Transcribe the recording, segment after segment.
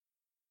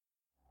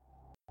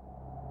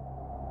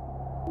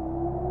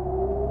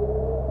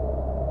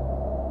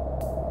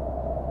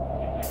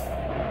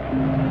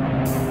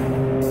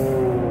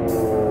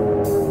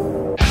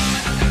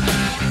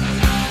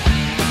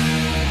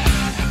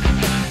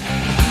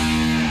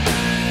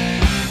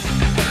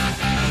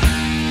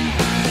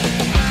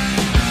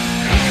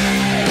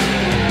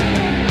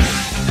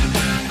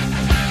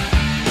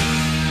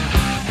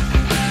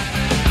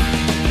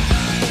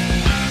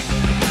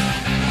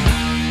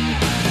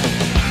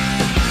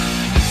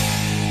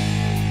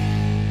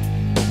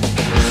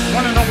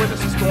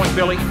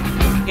Billy,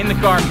 in the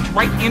garbage,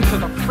 right into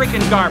the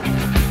freaking garbage.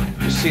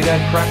 You see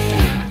that crap?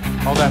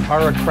 All that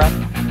horror crap?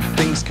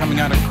 Things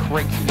coming out of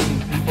crates eating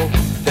people,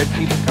 dead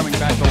people coming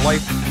back to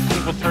life,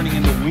 people turning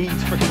into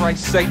weeds, for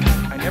Christ's sake.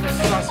 I never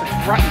saw such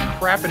rotten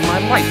crap in my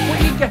life. Where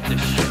do you get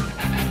this shit?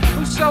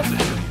 Who sells it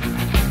to you?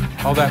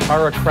 All that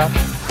horror crap?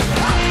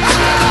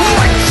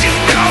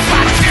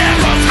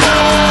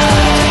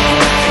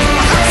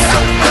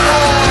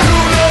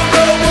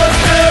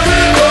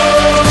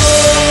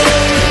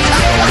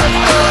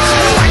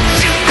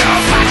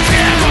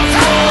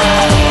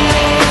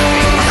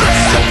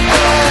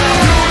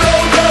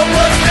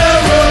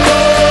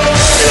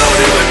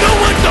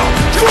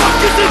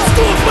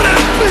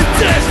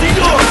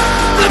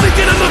 Let me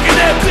get a look at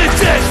that bitch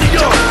ass of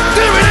yours.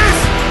 There it is.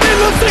 It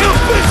looks like a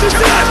bitch's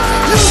ass.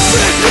 You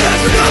bitch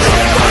ass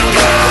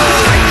motherfucker.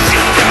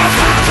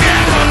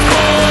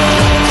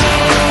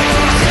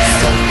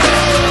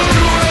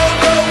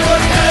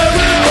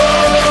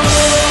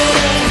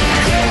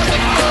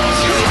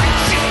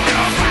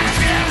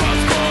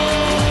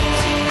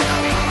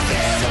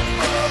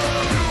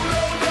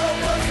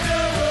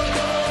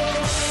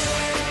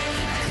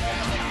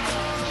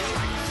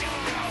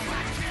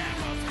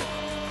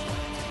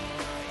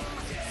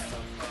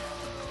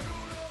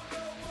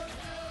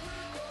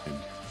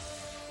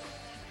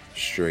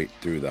 Straight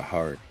through the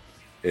heart.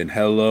 And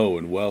hello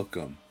and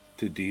welcome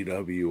to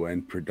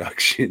DWN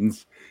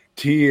Productions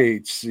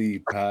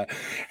THC Pod.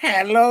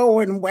 Hello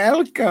and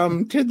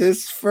welcome to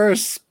this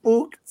first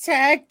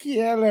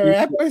spooktacular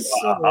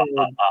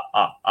episode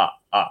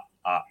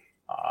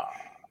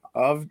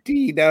of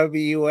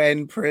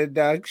DWN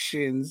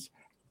Productions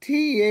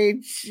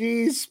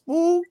THC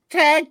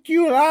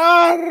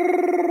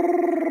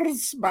Spooktacular,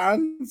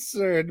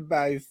 sponsored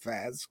by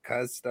Fast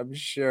Custom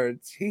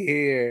Shirts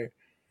here.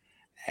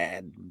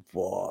 And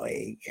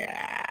boy,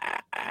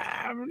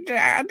 I'm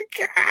done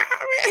coming.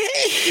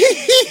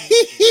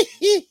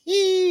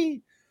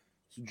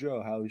 So,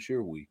 Joe, how was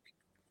your week?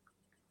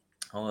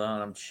 Hold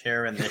on, I'm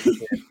sharing this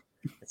shit.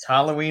 It's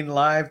Halloween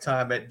live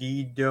time at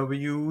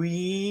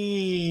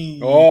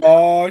DWN.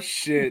 Oh,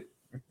 shit.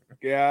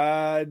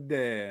 God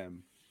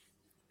damn.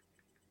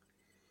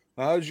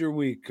 How's your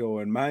week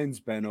going? Mine's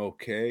been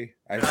okay.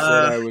 I said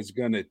I was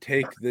going to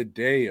take the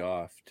day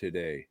off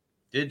today.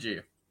 Did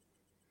you?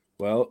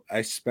 Well,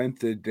 I spent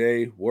the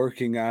day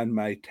working on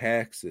my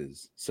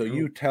taxes. So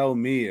you tell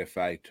me if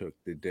I took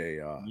the day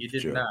off. You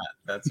did Joe. not.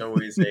 That's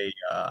always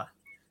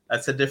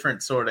that's a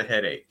different sort of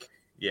headache.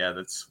 Yeah,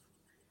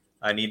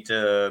 I need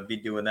to be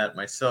doing that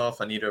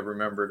myself. I need to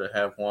remember to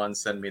have one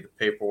send me the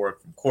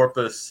paperwork from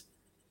Corpus,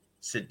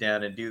 sit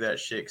down and do that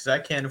shit. Because I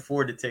can't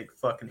afford to take a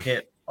fucking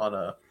hit on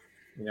a,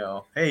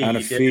 hey. On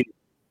a fee.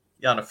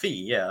 On a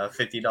fee, yeah, a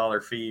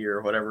 $50 fee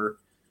or whatever.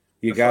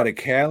 You got a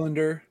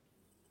calendar?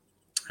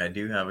 I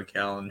do have a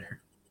calendar.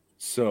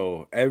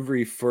 So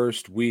every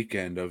first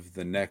weekend of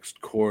the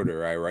next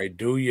quarter, I write,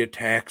 do your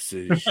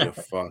taxes, you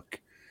fuck,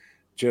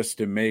 just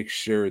to make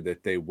sure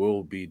that they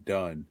will be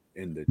done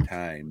in the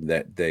time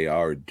that they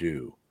are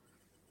due.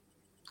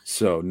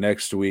 So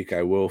next week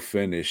I will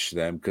finish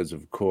them because,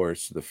 of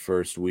course, the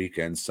first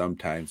weekend,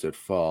 sometimes it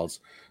falls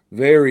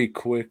very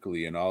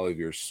quickly and all of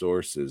your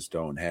sources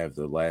don't have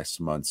the last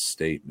month's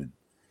statement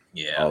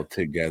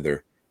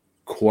altogether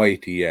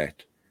quite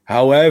yet.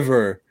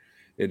 However,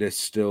 it is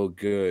still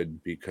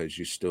good because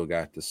you still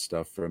got the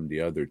stuff from the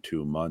other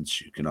 2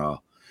 months you can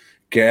all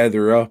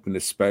gather up, and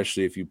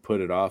especially if you put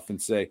it off and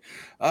say,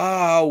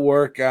 I'll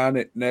work on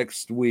it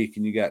next week,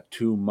 and you got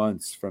 2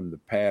 months from the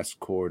past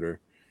quarter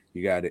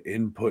you got to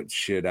input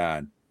shit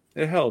on.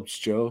 It helps,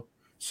 Joe,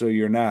 so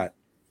you're not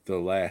the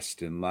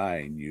last in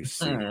line, you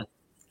see.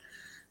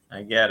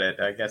 I get it.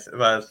 I guess it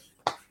was,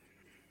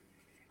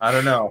 I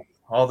don't know,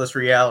 all this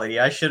reality.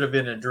 I should have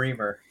been a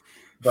dreamer,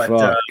 but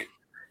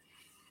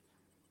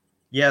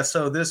yeah,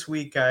 so this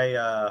week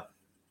I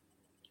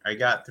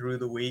got through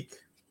the week,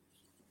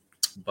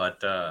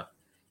 but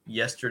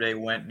yesterday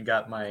went and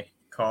got my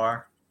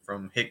car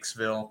from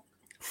Hicksville.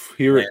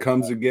 Here it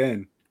comes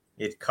again.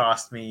 It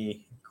cost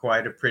me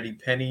quite a pretty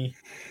penny.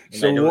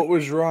 So what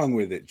was wrong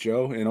with it,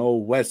 Joe, in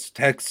old West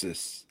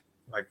Texas?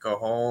 Like a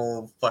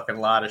whole fucking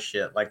lot of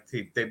shit. Like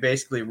they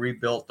basically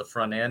rebuilt the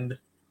front end.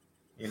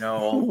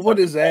 What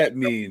does that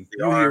mean?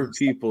 You hear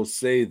people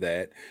say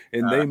that,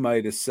 and they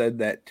might have said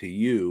that to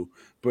you,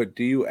 but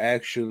do you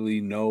actually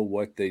know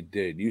what they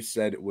did? You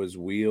said it was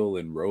wheel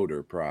and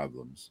rotor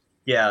problems.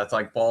 Yeah, it's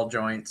like ball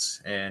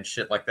joints and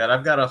shit like that.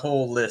 I've got a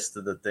whole list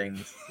of the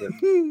things that,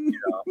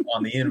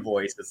 on the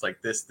invoice. It's like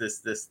this.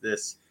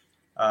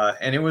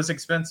 And it was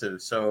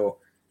expensive. So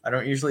I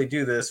don't usually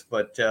do this,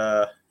 but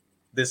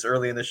this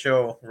early in the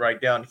show,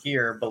 right down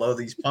here below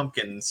these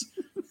pumpkins,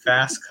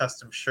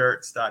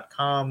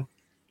 fastcustomshirts.com.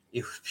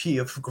 It would be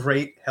of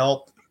great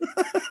help.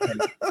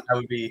 And I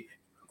would be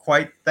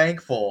quite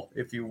thankful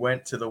if you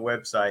went to the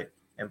website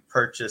and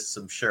purchased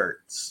some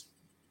shirts.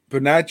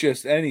 But not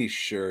just any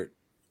shirt.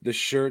 The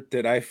shirt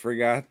that I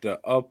forgot to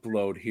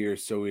upload here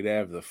so we'd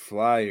have the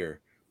flyer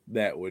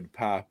that would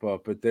pop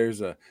up. But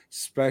there's a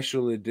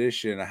special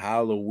edition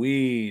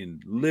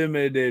Halloween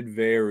limited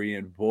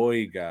variant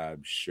Boy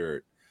Gob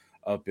shirt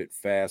up at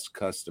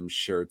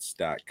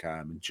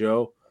fastcustomshirts.com. And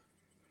Joe,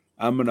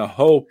 I'm going to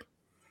hope,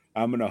 and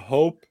I'm going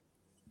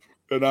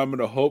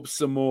to hope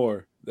some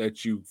more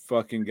that you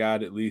fucking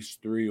got at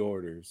least 3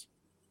 orders.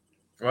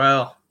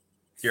 Well,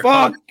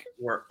 Fuck!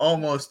 We're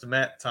almost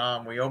met,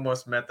 Tom. We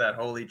almost met that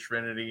holy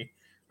trinity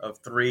of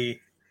 3,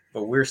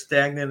 but we're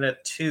stagnant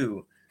at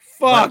 2.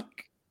 Fuck! But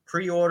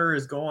pre-order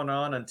is going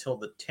on until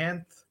the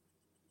 10th,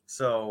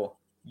 so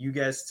you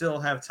guys still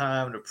have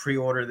time to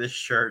pre-order this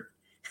shirt.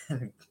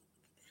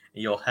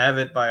 You'll have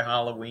it by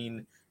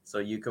Halloween, so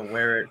you can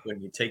wear it when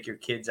you take your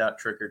kids out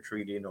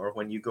trick-or-treating or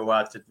when you go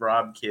out to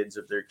rob kids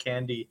of their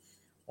candy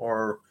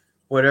or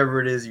whatever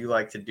it is you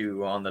like to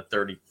do on the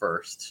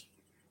 31st.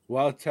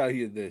 Well, I'll tell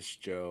you this,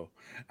 Joe.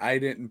 I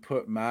didn't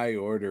put my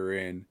order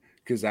in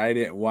because I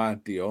didn't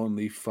want the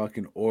only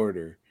fucking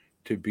order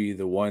to be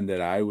the one that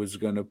I was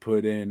going to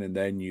put in, and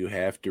then you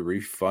have to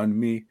refund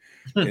me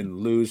and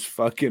lose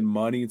fucking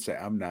money and say,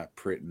 I'm not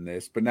printing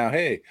this. But now,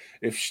 hey,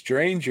 if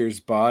strangers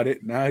bought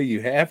it, now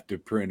you have to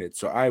print it.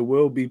 So I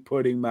will be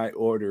putting my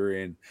order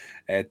in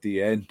at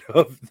the end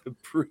of the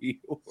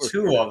pre-order.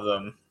 2 of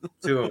them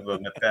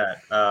at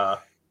that.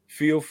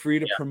 Feel free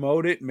to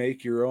promote it.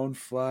 Make your own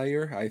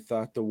flyer. I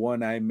thought the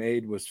one I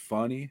made was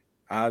funny.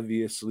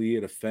 Obviously,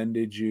 it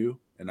offended you,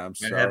 and I'm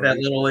sorry. I had that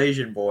little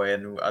Asian boy,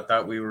 and I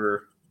thought we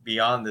were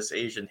beyond this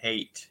Asian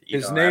hate.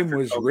 His name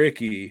was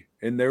Ricky,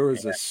 and there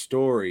was a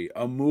story,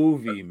 a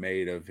movie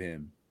made of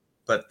him.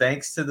 But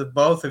thanks to the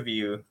both of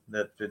you,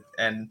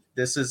 and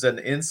this is an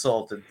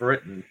insult in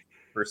Britain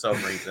for some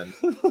reason.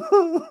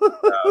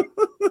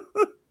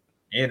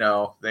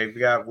 They've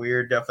got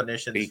weird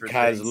definitions.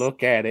 Because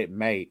look at it,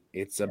 mate.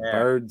 It's a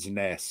bird's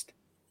nest.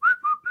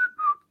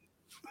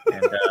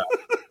 And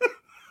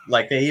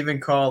like they even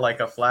call like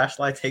a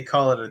flashlight, they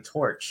call it a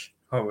torch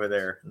over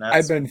there.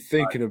 I've been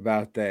thinking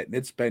about that, and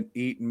it's been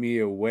eating me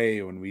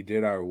away when we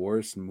did our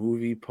worst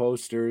movie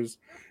posters,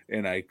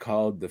 and I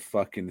called the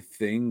fucking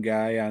thing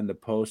guy on the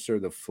poster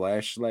the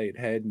flashlight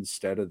head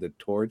instead of the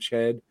torch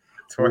head.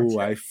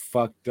 I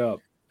fucked up.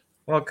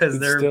 Well, because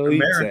they're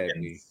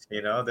Americans,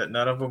 that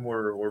none of them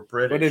were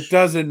British. But it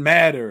doesn't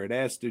matter. It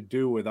has to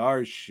do with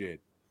our shit.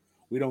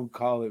 We don't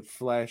call it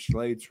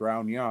flashlights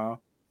round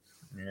y'all.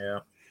 Yeah.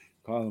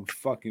 Call them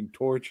fucking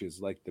torches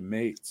like the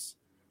mates.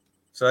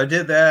 So I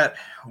did that,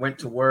 went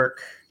to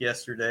work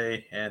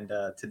yesterday, and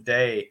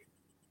today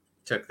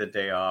took the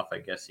day off, I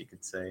guess you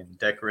could say, and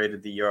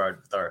decorated the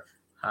yard with our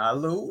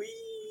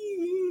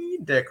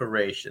Halloween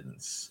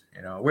decorations.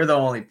 We're the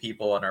only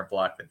people on our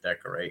block that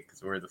decorate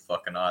because we're the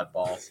fucking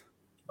oddballs.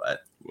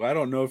 But I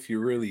don't know if you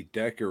really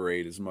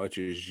decorate as much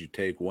as you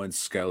take one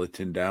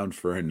skeleton down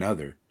for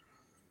another.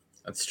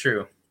 That's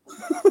true.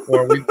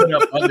 Or we put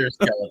up other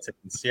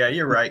skeletons. Yeah,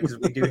 you're right, because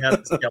we do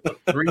have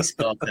 3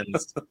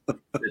 skeletons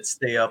that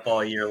stay up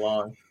all year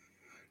long.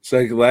 It's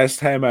like last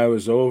time I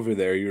was over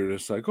there, you were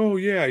just like, oh,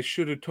 yeah, I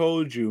should have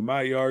told you.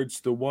 My yard's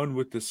the one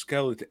with the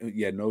skeleton.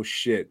 Yeah, no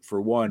shit. For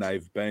one,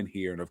 I've been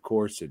here, and of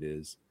course it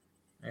is.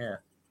 Yeah.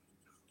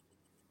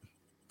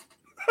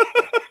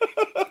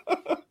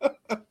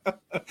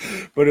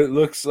 But it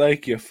looks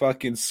like you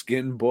fucking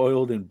skin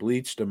boiled and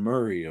bleached a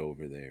Murray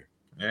over there.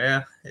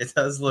 Yeah, it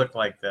does look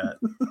like that.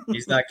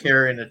 He's not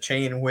carrying a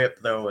chain whip,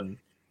 though, and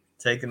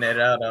taking it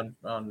out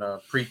on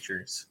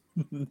preachers.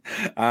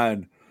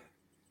 On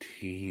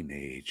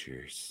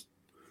teenagers.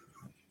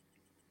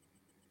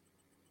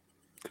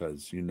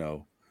 Because,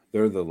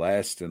 they're the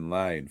last in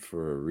line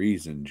for a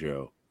reason,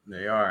 Joe.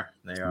 They are.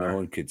 No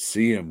one could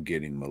see them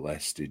getting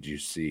molested, you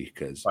see,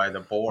 because by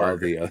the board. All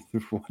the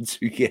other ones,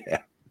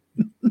 yeah.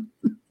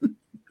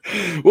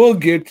 We'll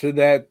get to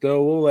that,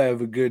 though. We'll have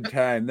a good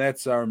time.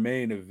 That's our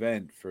main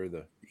event for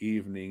the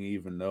evening,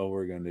 even though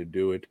we're going to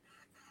do it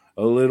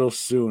a little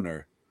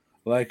sooner,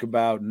 like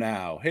about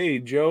now. Hey,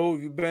 Joe,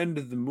 have you been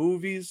to the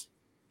movies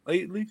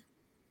lately?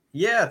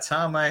 Yeah,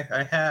 Tom, I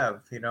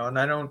have, and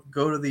I don't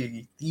go to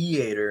the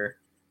theater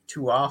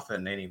too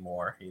often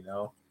anymore,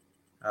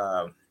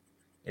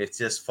 It's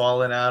just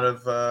fallen out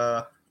of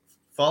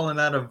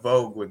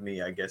vogue with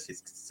me, I guess you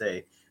could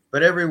say.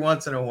 But every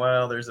once in a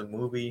while, there's a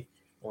movie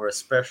or a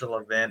special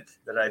event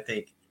that I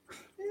think,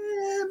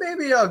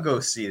 maybe I'll go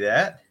see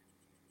that.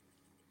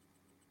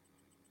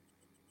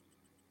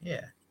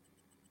 Yeah.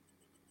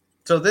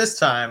 So this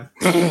time,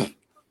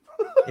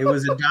 it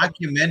was a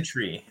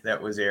documentary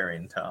that was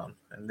airing, Tom.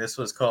 And this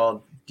was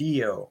called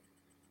Dio,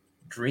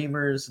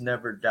 Dreamers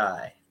Never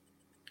Die.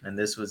 And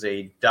this was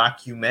a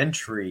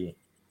documentary.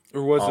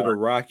 Or was it a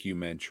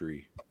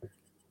rockumentary?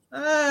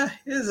 It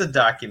is a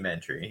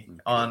documentary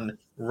on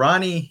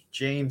Ronnie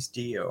James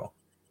Dio.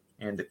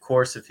 and the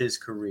course of his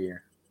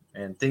career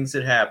and things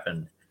that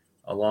happened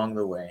along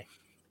the way.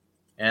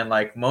 And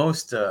like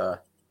most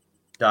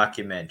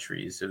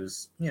documentaries, it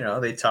was,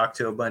 they talked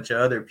to a bunch of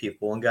other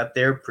people and got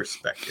their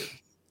perspective.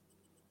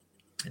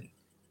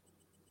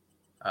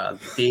 The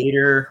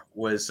theater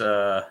was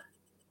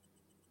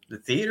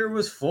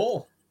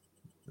full.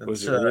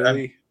 Was it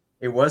really?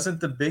 It wasn't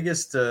the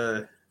biggest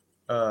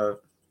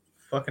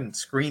fucking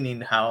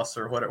screening house,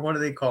 or what do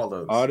they call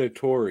those?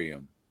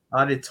 Auditorium.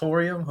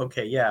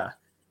 Okay, yeah.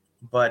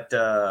 But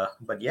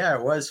yeah,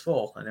 it was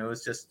full, and it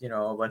was just,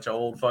 a bunch of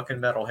old fucking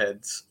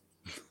metalheads.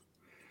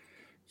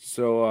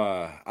 So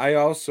I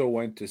also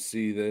went to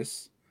see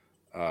this.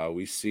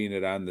 We seen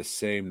it on the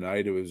same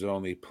night. It was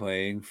only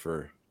playing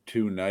for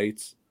 2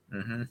 nights.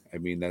 Mm-hmm. I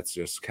mean, that's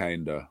just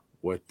kind of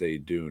what they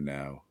do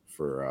now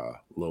for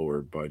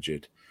lower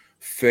budget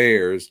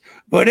fares.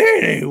 But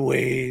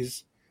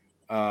anyways,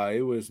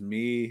 it was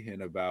me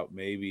and about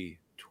maybe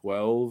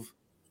 12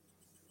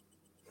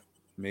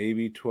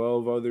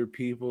 other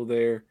people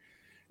there.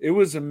 It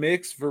was a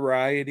mixed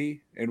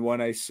variety. And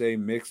when I say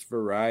mixed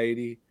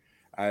variety,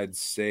 I'd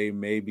say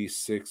maybe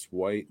 6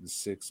 white and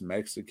 6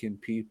 Mexican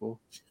people.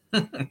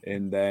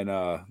 And then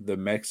the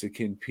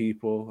Mexican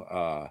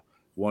people,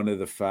 one of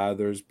the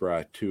fathers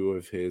brought 2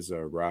 of his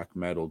rock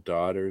metal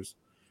daughters.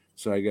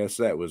 So I guess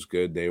that was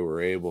good. They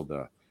were able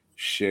to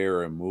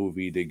share a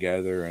movie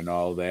together and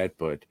all that.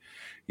 But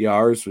yeah,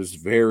 ours was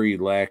very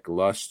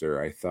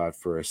lackluster. I thought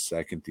for a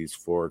second these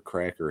 4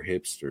 cracker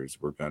hipsters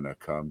were going to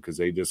come because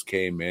they just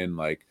came in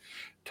like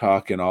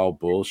talking all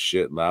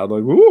bullshit loud.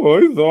 Like, oh,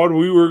 I thought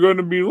we were going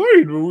to be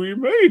late, but we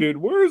made it.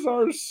 Where's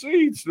our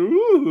seats?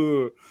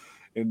 Ooh.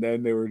 And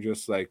then they were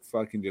just like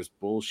fucking just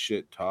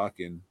bullshit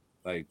talking,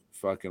 like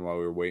fucking while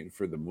we were waiting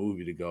for the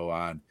movie to go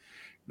on.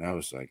 And I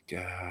was like,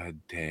 God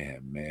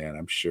damn, man,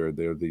 I'm sure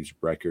they're these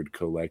record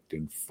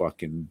collecting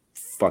fucking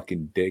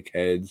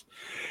dickheads.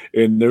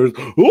 And there's,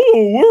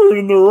 oh, we're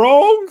in the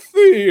wrong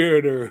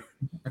theater.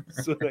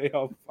 So they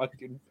all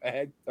fucking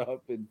packed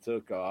up and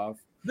took off.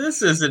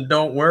 This isn't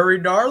Don't Worry,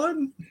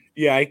 Darling.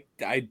 Yeah,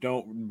 I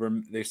don't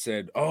remember. They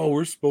said, oh,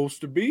 we're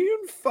supposed to be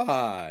in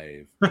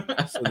 5.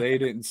 So they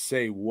didn't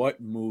say what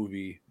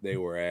movie they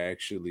were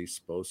actually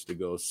supposed to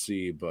go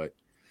see. But,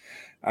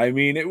 I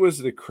mean, it was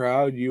the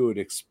crowd you would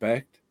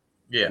expect.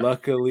 Yeah.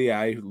 Luckily,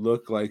 I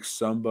look like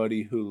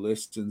somebody who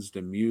listens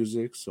to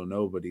music, so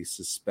nobody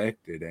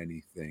suspected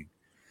anything.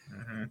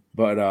 Mm-hmm.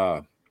 But,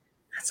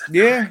 That's a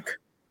yeah.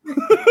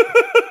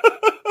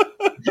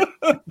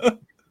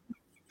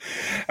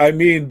 I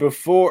mean,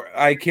 before,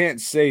 I can't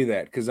say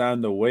that because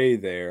on the way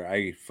there,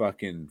 I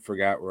fucking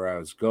forgot where I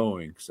was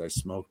going because I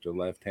smoked a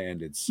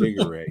left-handed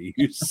cigarette,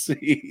 you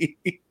see.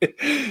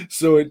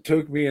 So it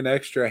took me an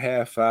extra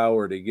half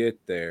hour to get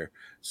there.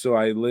 So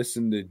I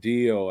listened to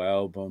Dio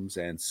albums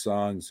and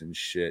songs and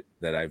shit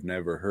that I've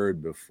never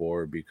heard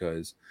before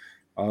because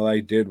all I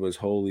did was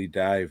Holy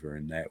Diver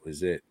and that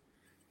was it.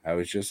 I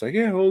was just like,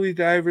 yeah, Holy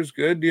Diver's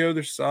good. The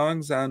other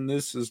songs on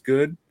this is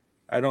good.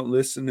 I don't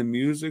listen to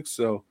music,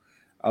 so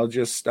I'll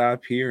just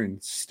stop here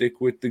and stick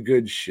with the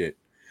good shit.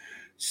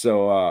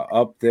 So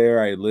up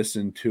there, I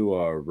listened to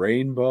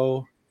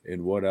Rainbow,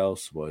 and what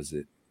else was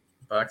it?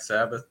 Black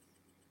Sabbath.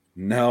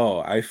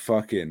 No, I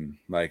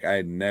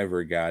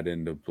never got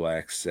into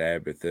Black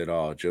Sabbath at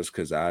all, just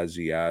because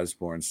Ozzy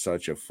Osbourne's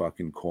such a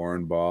fucking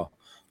cornball.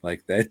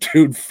 Like, that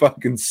dude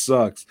fucking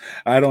sucks.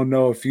 I don't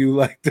know if you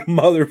like the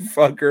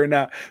motherfucker or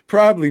not.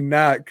 Probably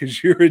not,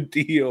 because you're a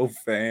Dio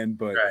fan,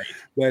 but Right.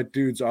 That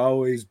dude's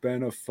always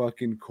been a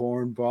fucking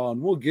cornball,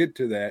 and we'll get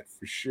to that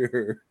for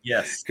sure.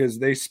 Yes. Because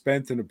they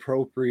spent an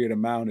appropriate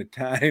amount of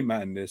time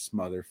on this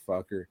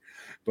motherfucker.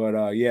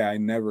 But, yeah, I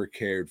never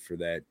cared for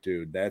that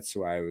dude. That's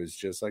why I was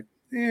just like,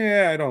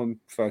 yeah, I don't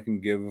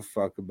fucking give a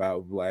fuck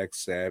about Black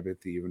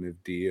Sabbath, even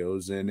if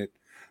Dio's in it.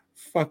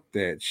 Fuck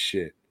that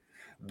shit.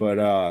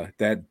 But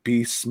that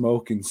beast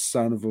smoking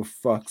son of a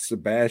fuck,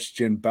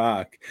 Sebastian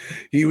Bach,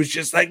 he was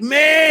just like,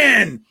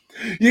 man,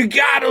 you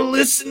gotta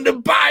listen to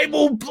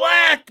Bible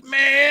Black,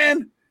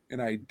 man.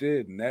 And I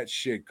did, and that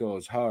shit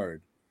goes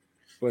hard.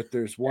 But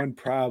there's one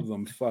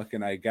problem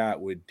fucking I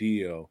got with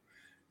Dio.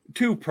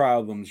 2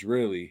 problems,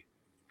 really.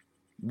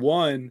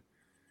 One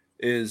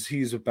is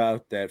he's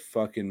about that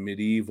fucking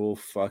medieval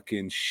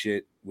fucking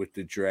shit with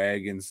the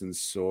dragons and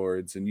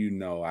swords, and you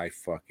know I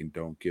fucking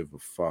don't give a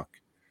fuck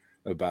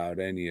about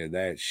any of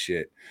that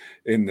shit.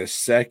 And the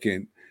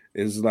second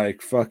is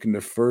like fucking the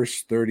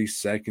first 30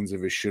 seconds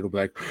of his shit will be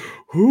like,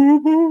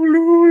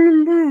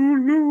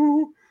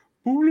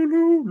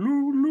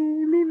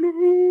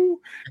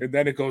 and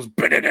then it goes,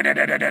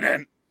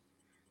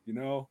 you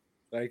know,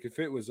 like if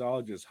it was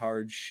all just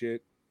hard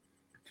shit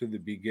to the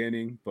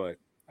beginning. But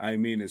I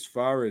mean, as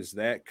far as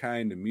that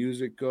kind of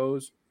music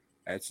goes,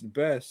 that's the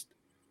best.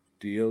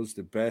 Dio's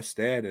the best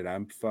at it.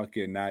 I'm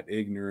fucking not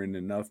ignorant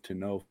enough to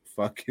know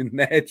fucking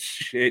that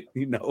shit.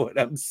 You know what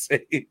I'm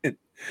saying?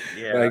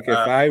 Yeah. Like, if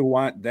I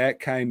want that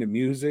kind of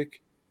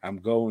music, I'm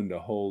going to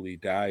Holy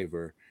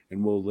Diver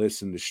and we'll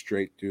listen to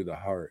Straight Through the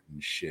Heart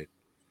and shit.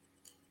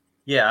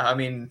 Yeah, I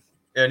mean,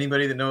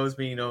 Anybody that knows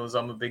me knows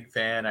I'm a big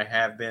fan. I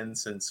have been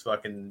since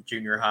fucking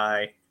junior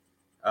high.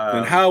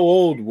 And how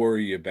old were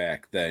you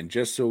back then?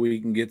 Just so we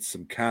can get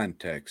some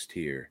context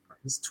here.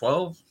 He's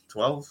 12.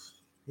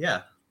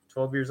 Yeah,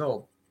 12 years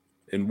old.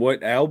 And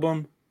what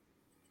album?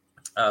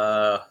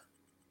 The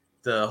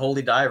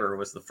Holy Diver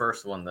was the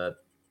first one that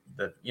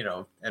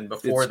and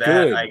before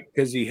that,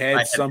 because he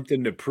had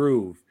something to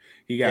prove.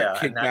 He got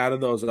kicked out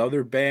of those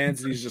other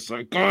bands, and he's just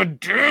like, God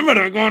damn it,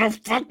 I gotta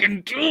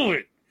fucking do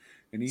it.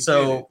 And he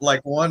did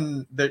it.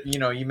 One that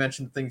you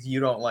mentioned things you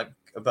don't like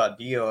about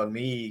Dio and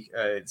me.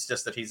 It's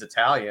just that he's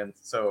Italian,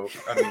 so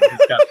I mean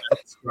he's got that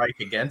strike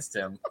against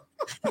him,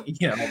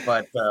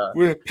 But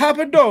with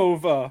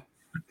Papadova.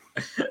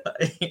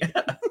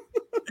 Yeah.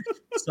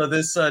 So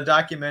this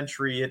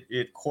documentary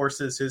it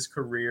courses his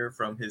career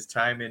from his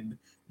time in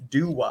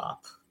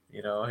doo-wop.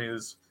 He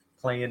was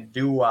playing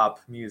doo-wop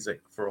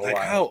music for a while.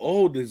 How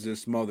old is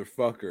this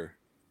motherfucker?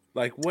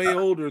 Like way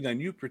older than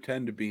you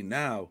pretend to be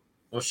now.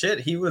 Well, shit,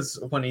 he was,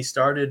 when he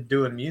started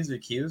doing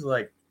music, he was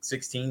like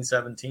 16,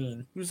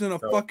 17. He was in a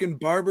fucking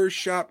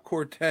barbershop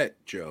quartet,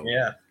 Joe.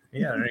 Yeah,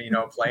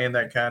 playing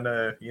that kind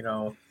of,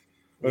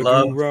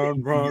 love.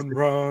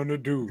 Run, a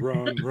do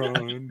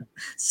run.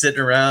 Sitting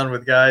around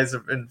with guys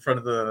in front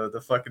of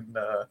the fucking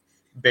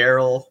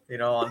barrel,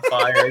 on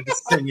fire,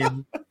 just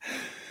singing.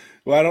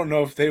 Well, I don't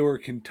know if they were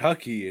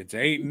Kentucky. It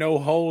ain't no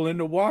hole in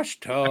the wash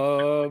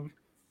tub.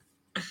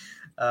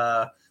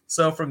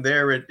 So from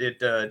there,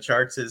 it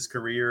charts his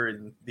career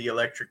in the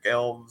Electric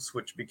Elves,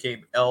 which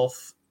became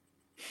Elf,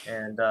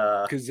 and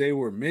because they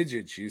were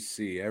midgets, you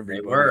see,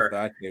 everybody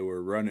thought they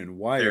were running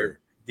wire.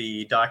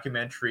 The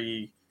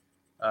documentary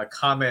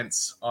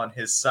comments on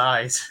his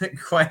size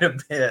quite a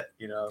bit,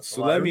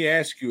 So let me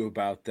ask you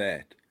about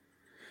that.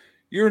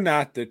 You're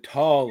not the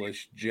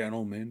tallest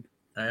gentleman.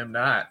 I am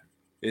not.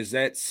 Is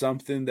that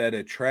something that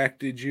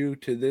attracted you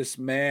to this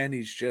man?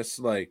 He's just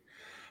like,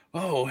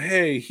 oh,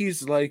 hey,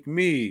 he's like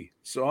me,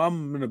 so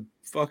I'm going to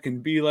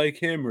fucking be like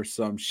him or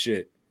some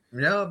shit.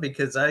 No,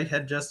 because I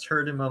had just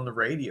heard him on the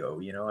radio,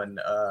 and...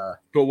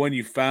 But when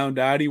you found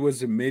out he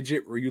was a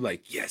midget, were you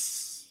like,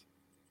 yes?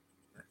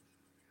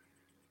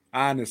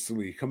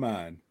 Honestly, come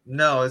on.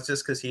 No, it's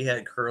just because he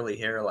had curly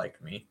hair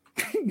like me.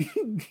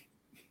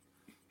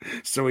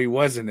 So he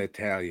wasn't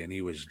Italian.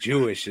 He was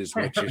Jewish, is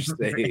what you're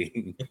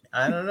saying.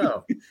 I don't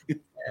know.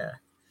 Yeah.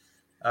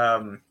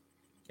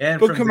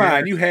 But come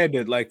on, you had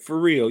to, like, for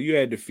real, you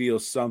had to feel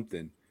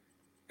something.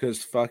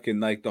 Because fucking,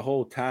 like, the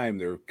whole time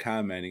they're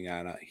commenting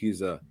on it,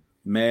 he's a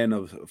man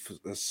of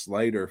a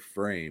slighter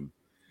frame.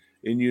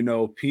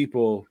 And,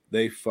 people,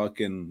 they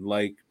fucking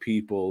like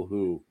people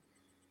who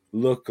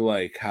look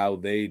like how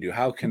they do.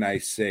 How can I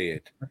say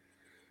it?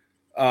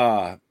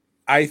 I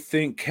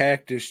think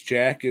Cactus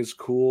Jack is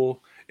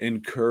cool,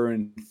 and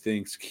Curran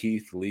thinks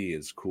Keith Lee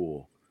is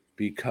cool.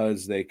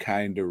 Because they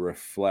kind of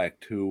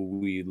reflect who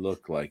we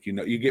look like.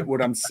 You get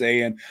what I'm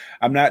saying?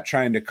 I'm not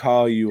trying to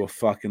call you a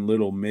fucking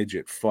little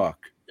midget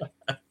fuck.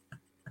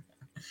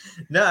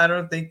 No, I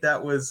don't think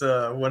that was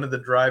one of the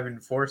driving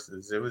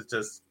forces. It was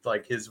just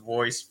like his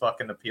voice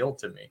fucking appealed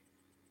to me.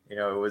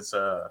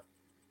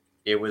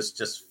 It was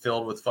just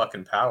filled with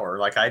fucking power.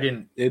 Like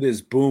It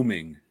is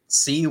booming.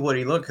 See what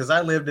he looked, because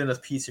I lived in a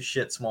piece of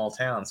shit small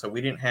town, so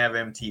we didn't have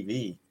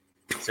MTV.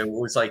 So it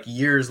was like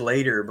years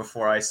later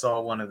before I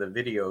saw one of the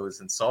videos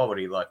and saw what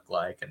he looked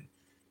like. And,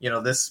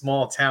 this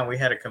small town, we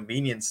had a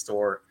convenience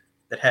store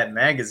that had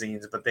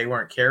magazines, but they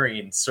weren't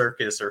carrying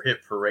Circus or Hit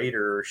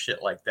Parader or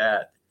shit like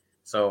that.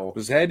 So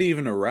was that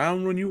even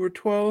around when you were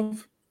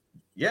 12?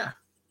 Yeah.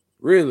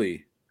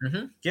 Really?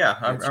 Mm-hmm. Yeah.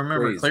 I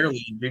remember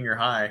clearly in junior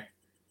high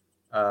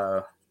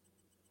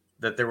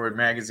that there were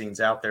magazines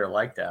out there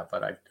like that,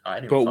 but I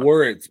didn't. But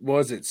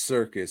was it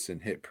Circus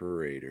and Hit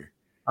Parader?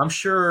 I'm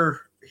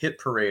sure Hit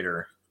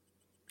Parader.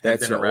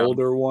 That's the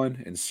older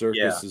one, and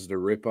Circus is the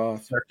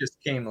ripoff. Circus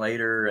came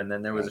later, and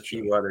then there was a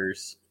few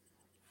others.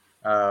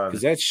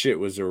 Because that shit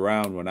was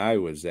around when I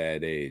was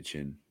that age,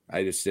 and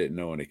I just didn't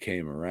know when it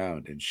came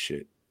around and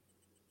shit.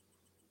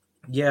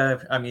 Yeah,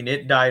 I mean,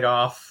 it died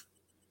off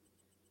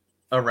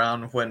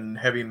around when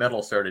heavy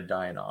metal started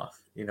dying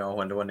off.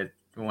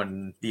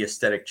 When the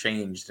aesthetic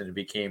changed and it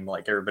became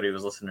like everybody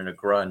was listening to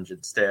grunge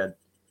instead,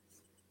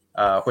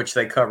 which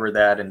they cover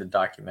that in the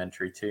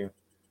documentary too.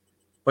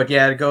 But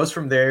yeah, it goes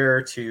from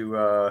there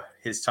to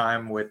his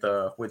time with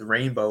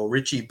Rainbow,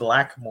 Richie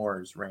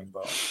Blackmore's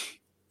Rainbow,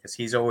 because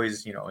he's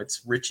always,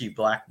 it's Richie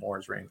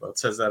Blackmore's Rainbow. It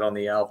says that on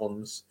the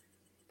albums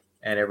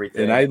and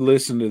everything. And I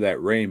listened to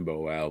that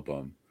Rainbow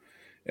album,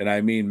 and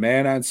I mean,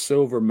 Man on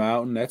Silver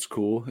Mountain, that's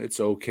cool. It's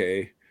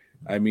okay.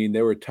 I mean,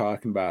 they were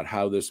talking about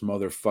how this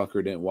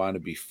motherfucker didn't want to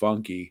be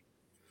funky.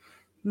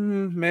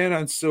 Man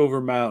on Silver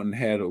Mountain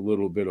had a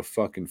little bit of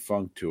fucking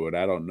funk to it.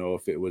 I don't know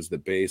if it was the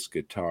bass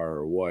guitar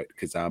or what,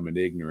 because I'm an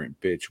ignorant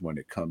bitch when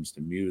it comes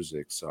to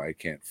music, so I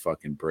can't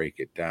fucking break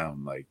it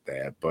down like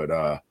that.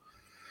 But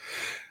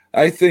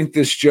I think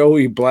this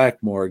Joey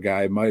Blackmore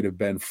guy might have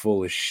been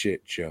full of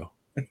shit, Joe.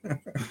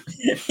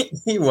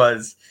 He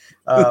was.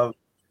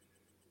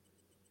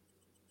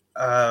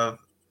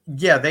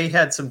 Yeah, they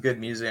had some good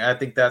music. I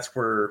think that's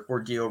where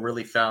Dio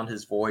really found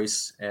his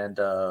voice and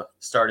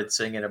started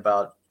singing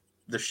about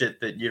the shit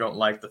that you don't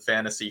like, the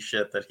fantasy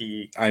shit that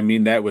I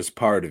mean, that was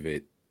part of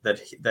it.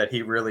 that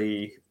he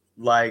really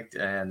liked.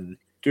 And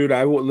Dude,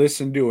 I would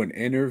listen to an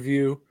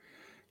interview.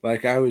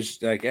 Like I was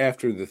like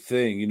after the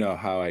thing, you know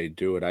how I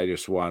do it. I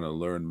just want to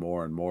learn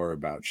more and more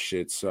about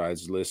shit. So I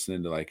was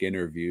listening to like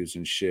interviews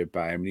and shit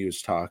by him. And he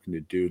was talking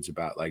to dudes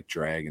about like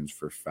dragons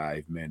for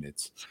 5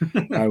 minutes.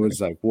 I was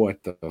like,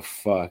 what the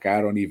fuck? I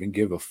don't even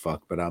give a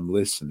fuck, but I'm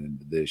listening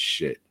to this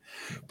shit.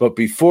 But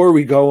before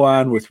we go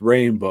on with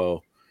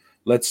Rainbow,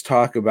 let's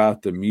talk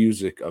about the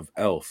music of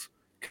Elf,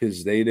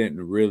 because they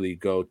didn't really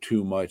go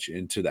too much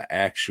into the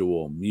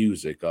actual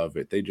music of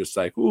it. They just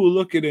like, ooh,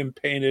 look at him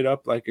painted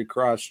up like a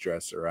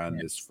cross-dresser on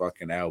this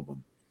fucking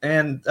album.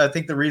 And I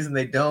think the reason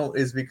they don't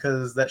is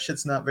because that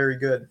shit's not very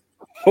good.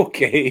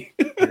 Okay.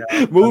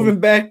 Moving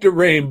back to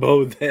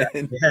Rainbow then.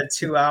 Yeah, they had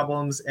 2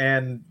 albums,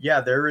 and yeah,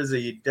 there is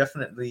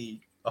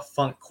definitely a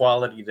funk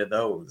quality to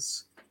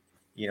those,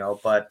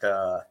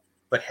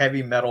 but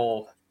heavy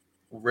metal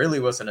really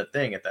wasn't a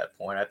thing at that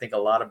point. I think a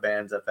lot of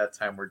bands at that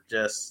time were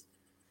just,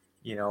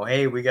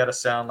 hey, we got to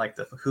sound like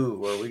the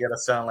Who, or we got to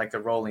sound like the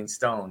Rolling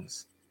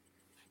Stones.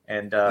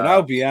 And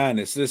I'll be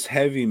honest, this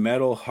heavy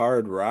metal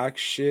hard rock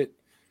shit,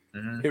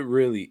 it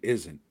really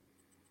isn't.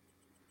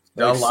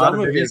 Like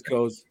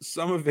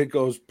some of it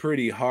goes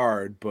pretty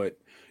hard, but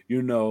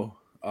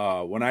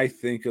when I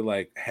think of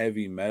like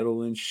heavy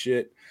metal and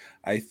shit,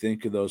 I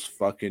think of those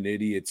fucking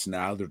idiots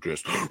now. They're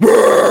just like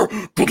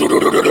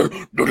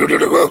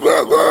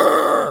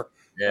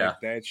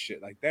that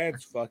shit. Like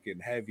that's fucking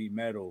heavy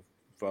metal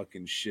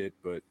fucking shit,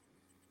 but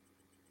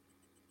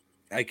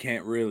I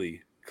can't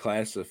really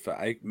classify.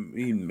 I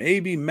mean,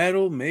 maybe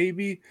metal,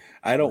 maybe.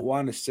 I don't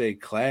want to say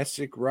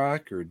classic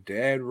rock or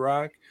dad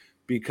rock,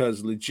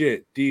 because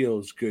legit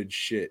Dio's good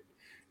shit.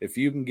 If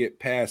you can get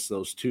past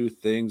those 2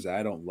 things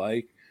I don't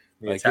like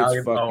it's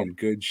fucking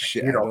good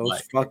shit.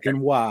 Those fucking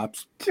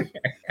wops.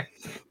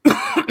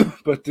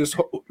 But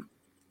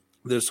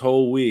this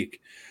whole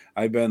week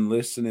I've been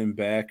listening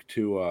back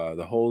to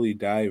the Holy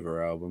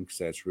Diver album, because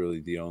that's really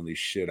the only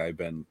shit I've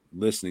been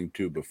listening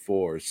to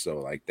before. So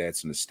like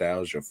that's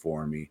nostalgia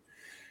for me.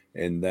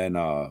 And then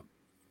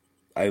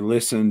I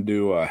listened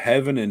to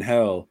Heaven and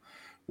Hell,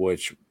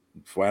 which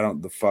why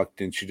don't the fuck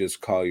didn't you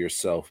just call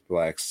yourself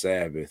Black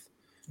Sabbath?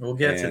 We'll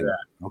get to that.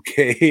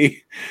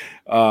 Okay.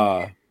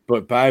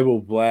 But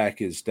Bible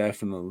Black is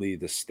definitely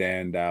the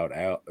standout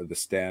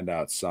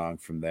song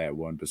from that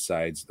one,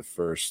 besides the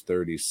first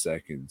 30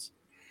 seconds.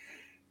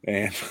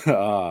 And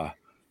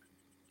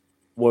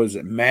was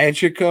it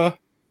Magica?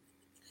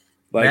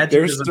 Like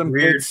there's some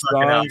good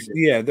songs.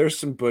 Yeah, there's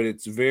some, but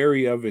it's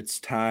very of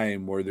its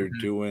time, where they're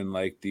doing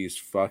like these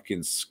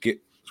fucking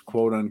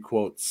quote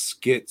unquote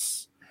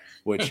skits,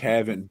 which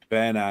haven't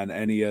been on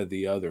any of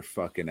the other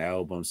fucking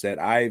albums that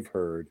I've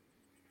heard.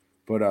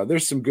 But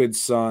there's some good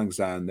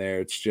songs on there.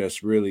 It's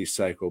just really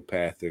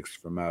Psychopathics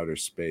from Outer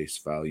Space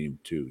Volume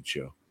 2,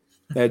 Joe.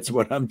 That's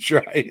what I'm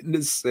trying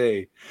to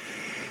say.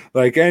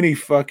 Like any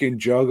fucking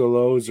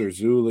juggalos or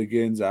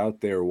zooligans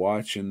out there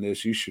watching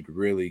this, you should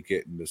really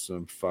get into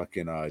some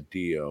fucking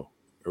Dio,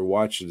 or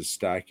watch this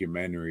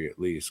documentary at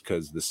least,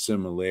 because the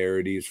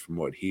similarities from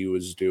what he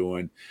was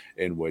doing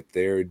and what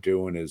they're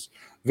doing is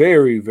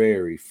very,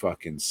 very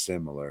fucking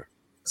similar.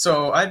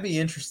 So I'd be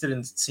interested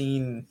in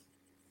seeing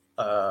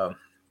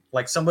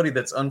like somebody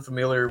that's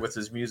unfamiliar with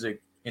his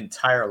music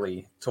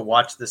entirely to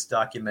watch this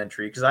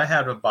documentary, because I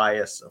have a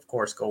bias, of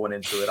course, going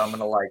into it. I'm going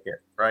to like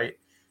it, right?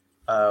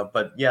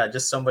 But yeah,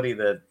 just somebody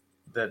that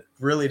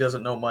really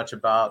doesn't know much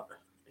about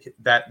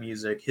that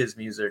music, his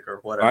music,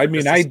 or whatever. I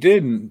mean, I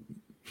didn't.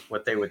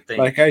 What they would think.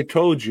 Like I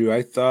told you,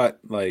 I thought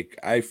like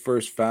I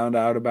first found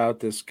out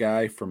about this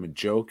guy from a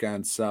joke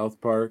on South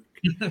Park.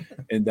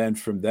 And then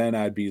from then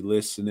I'd be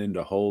listening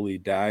to Holy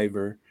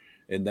Diver.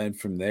 And then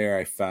from there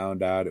I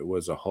found out it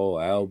was a whole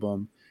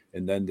album.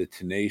 And then the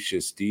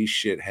Tenacious D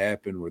shit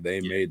happened, where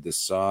they made the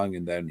song,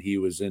 and then he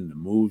was in the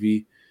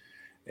movie.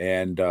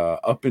 And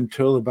up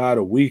until about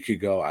a week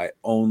ago, I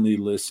only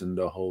listened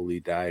to Holy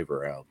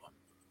Diver album.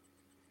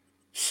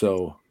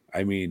 So,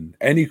 I mean,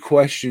 any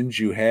questions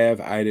you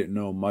have, I didn't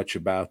know much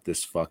about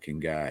this fucking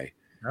guy.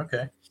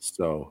 Okay.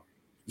 So,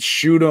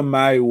 shoot them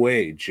my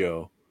way,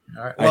 Joe.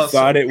 All right. Well, I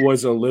thought it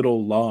was a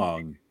little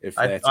long, if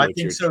that's what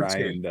you're so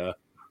trying to.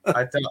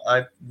 I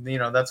thought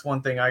that's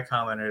one thing I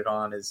commented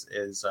on is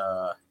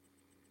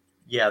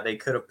they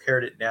could have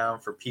pared it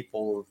down for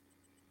people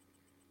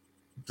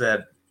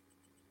that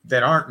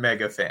aren't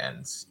mega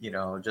fans,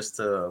 just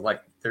to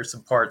like, there's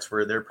some parts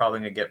where they're probably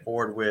gonna get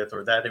bored with,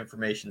 or that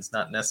information's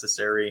not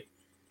necessary.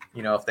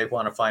 If they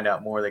want to find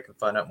out more, they can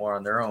find out more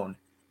on their own.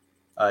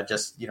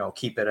 Just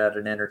keep it at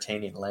an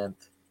entertaining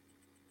length.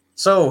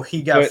 So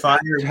he got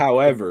fired.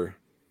 However,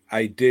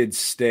 I did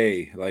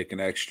stay like an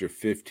extra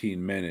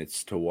 15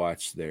 minutes to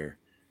watch their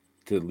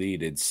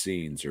deleted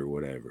scenes or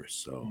whatever.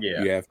 So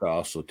you have to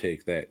also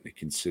take that into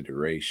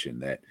consideration,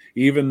 that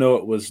even though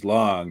it was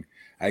long,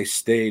 I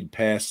stayed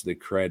past the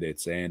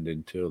credits and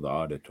until the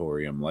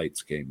auditorium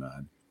lights came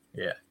on.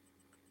 Yeah.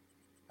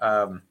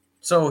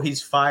 So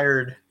he's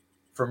fired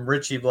from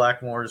Richie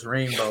Blackmore's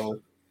Rainbow.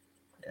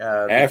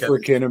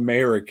 African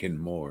American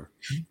more.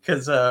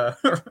 Because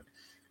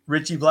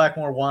Richie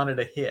Blackmore wanted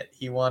a hit.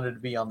 He wanted to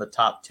be on the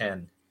top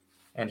 10.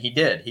 And he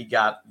did. He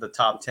got the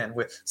top 10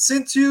 with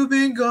Since You've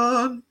Been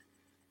Gone,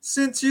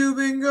 Since You've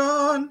Been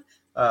Gone.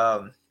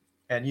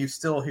 And you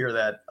still hear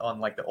that on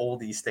like the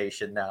oldie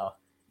station now.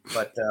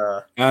 But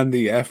on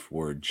the F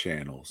word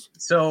channels.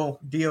 So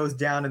Dio's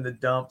down in the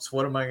dumps.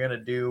 What am I going to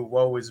do?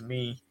 Woe is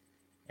me.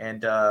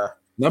 And I'm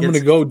going to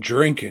go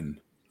drinking.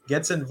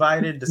 Gets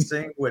invited to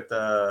sing with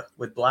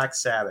Black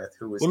Sabbath,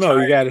 who was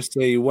you got to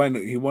say he went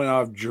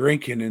off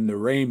drinking in the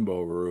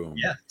Rainbow Room.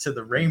 Yeah, to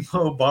the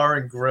Rainbow Bar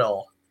and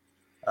Grill.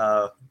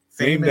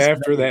 Named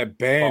after that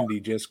band he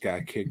just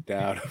got kicked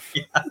out of.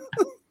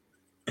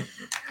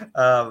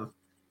 Yeah.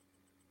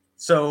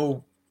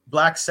 So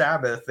Black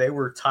Sabbath, they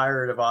were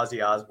tired of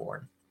Ozzy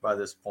Osbourne by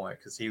this point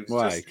because he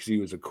was because he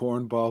was a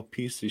cornball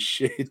piece of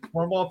shit.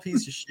 Cornball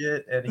piece of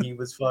shit, and he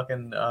was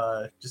fucking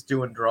just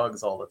doing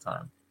drugs all the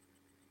time.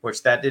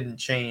 Which that didn't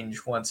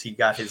change once he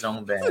got his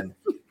own band.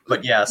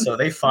 But yeah, so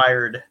they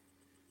fired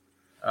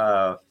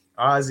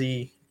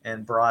Ozzy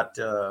and brought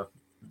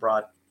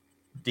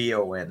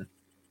Dio in.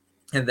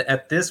 And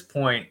at this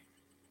point,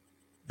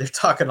 they're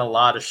talking a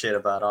lot of shit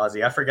about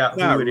Ozzy. I forgot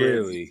who it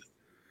is.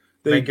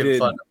 They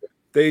did.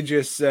 They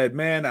just said,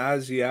 man,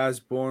 Ozzy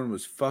Osbourne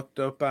was fucked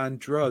up on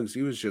drugs.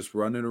 He was just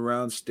running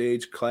around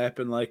stage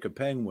clapping like a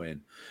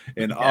penguin.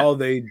 And all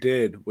they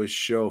did was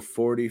show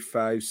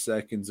 45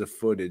 seconds of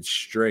footage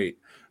straight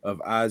of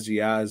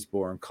Ozzy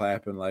Osbourne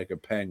clapping like a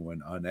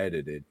penguin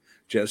unedited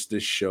just to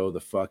show the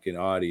fucking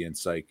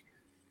audience like,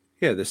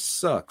 yeah, this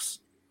sucks.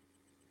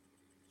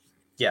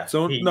 Yeah.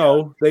 So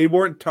no, they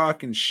weren't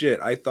talking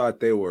shit. I thought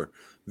they were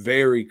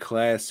very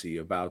classy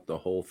about the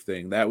whole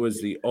thing. That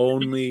was the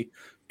only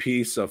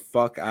piece of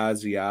fuck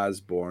Ozzy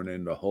Osbourne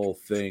in the whole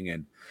thing.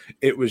 And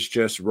it was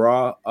just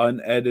raw,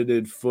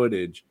 unedited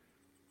footage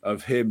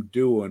of him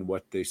doing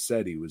what they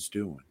said he was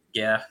doing.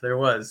 Yeah, there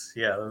was.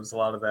 Yeah, there was a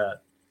lot of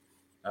that.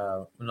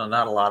 No,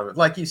 not a lot of it.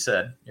 Like you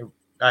said,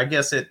 I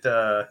guess it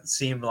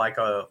seemed like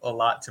a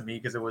lot to me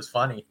because it was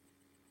funny.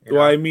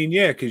 Well, I mean,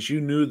 yeah, because you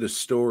knew the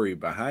story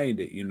behind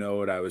it. You know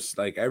what I was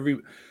like.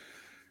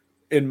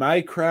 In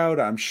my crowd,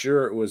 I'm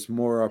sure it was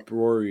more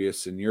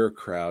uproarious in your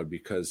crowd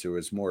because there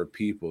was more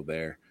people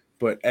there.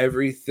 But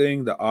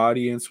everything the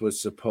audience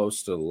was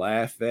supposed to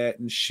laugh at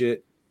and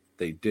shit,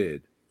 they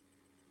did.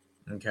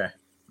 Okay.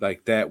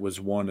 Like that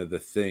was one of the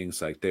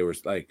things. Like they were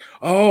like,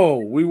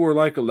 oh, we were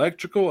like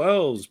electrical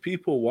elves.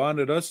 People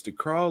wanted us to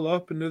crawl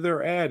up into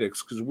their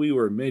attics because we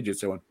were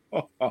midgets. I went,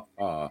 ha ha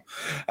ha.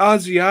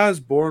 Ozzy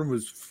Osbourne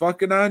was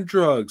fucking on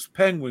drugs,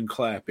 penguin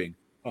clapping.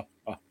 Ha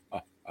ha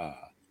ha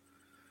ha.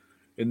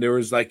 And there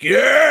was like,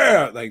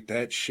 yeah, like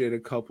that shit a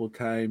couple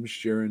times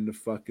during the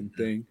fucking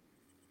thing.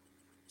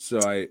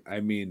 So I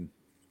mean.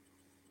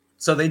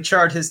 So they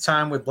chart his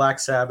time with Black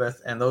Sabbath,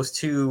 and those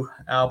two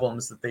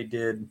albums that they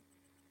did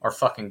are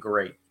fucking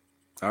great.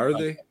 Are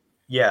they?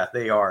 Yeah,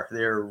 they are.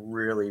 They're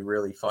really,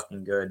 really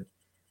fucking good.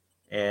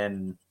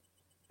 And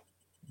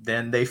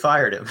then they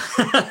fired him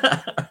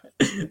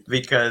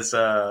because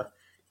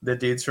the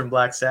dudes from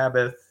Black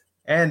Sabbath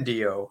and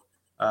Dio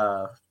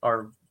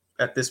are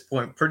at this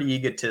point pretty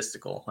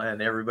egotistical.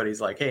 And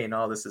everybody's like, hey,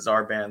 no, this is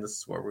our band. This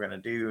is what we're going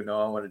to do.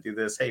 No, I want to do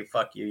this. Hey,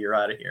 fuck you. You're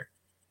out of here.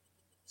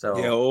 So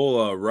yeah,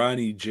 old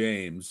Ronnie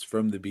James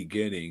from the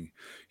beginning,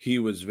 he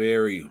was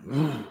very...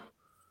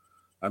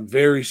 I'm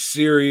very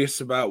serious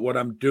about what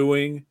I'm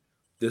doing.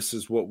 This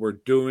is what we're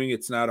doing.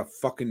 It's not a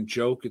fucking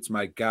joke. It's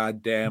my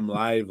goddamn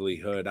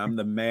livelihood. I'm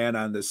the man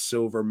on the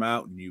Silver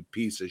Mountain, you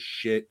piece of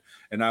shit.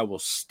 And I will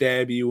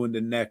stab you in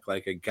the neck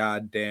like a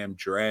goddamn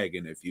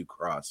dragon if you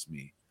cross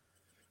me.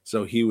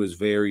 So he was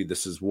very,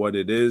 this is what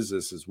it is.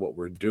 This is what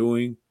we're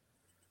doing.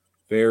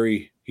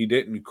 He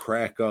didn't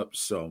crack up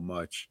so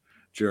much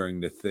during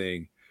the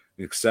thing.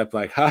 Except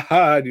like,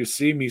 haha, do you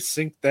see me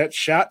sink that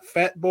shot,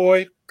 fat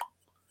boy?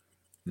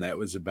 And that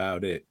was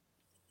about it.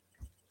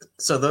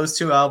 So those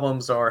two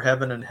albums are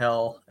Heaven and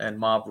Hell and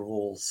Mob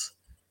Rules.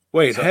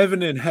 Wait,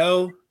 Heaven and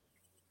Hell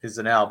is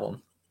an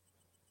album.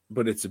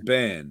 But it's a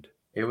band.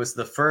 It was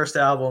the first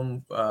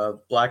album,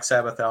 Black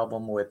Sabbath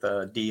album with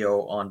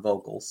Dio on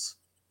vocals.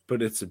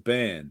 But it's a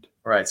band.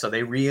 Right, so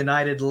they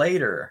reunited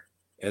later.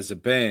 As a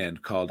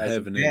band called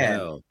Heaven and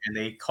Hell. And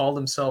they called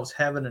themselves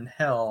Heaven and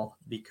Hell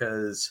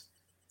because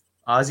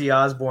Ozzy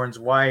Osbourne's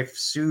wife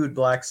sued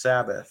Black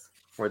Sabbath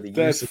for the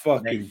use of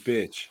fucking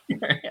bitch.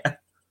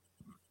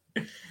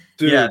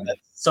 Dude. Yeah,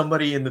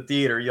 somebody in the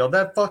theater yelled,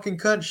 that fucking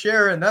cunt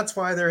Sharon, that's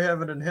why they're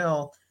Heaven and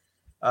Hell.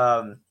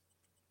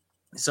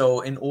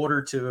 So in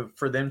order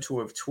for them to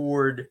have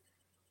toured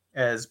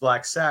as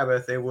Black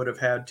Sabbath, they would have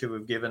had to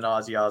have given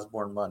Ozzy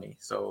Osbourne money.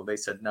 So they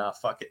said, nah,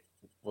 fuck it.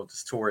 We'll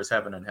just tour as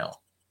Heaven and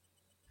Hell.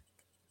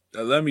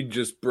 Let me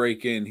just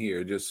break in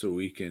here just so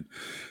we can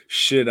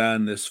shit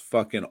on this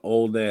fucking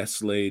old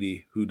ass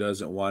lady who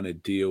doesn't want to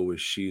deal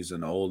with she's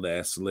an old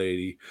ass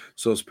lady.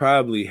 So it's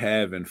probably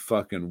having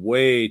fucking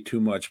way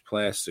too much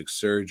plastic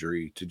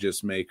surgery to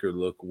just make her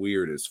look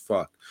weird as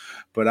fuck.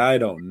 But I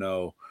don't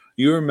know.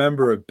 You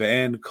remember a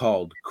band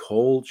called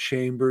Coal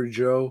Chamber,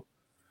 Joe?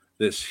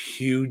 This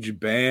huge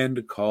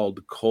band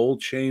called Coal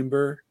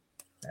Chamber.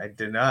 I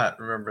do not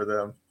remember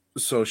them.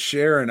 So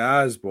Sharon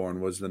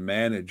Osbourne was the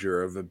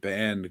manager of a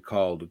band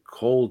called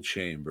Cold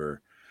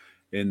Chamber,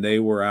 and they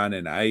were on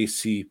an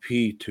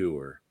ICP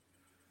tour.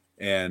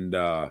 And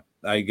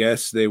I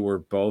guess they were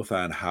both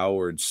on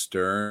Howard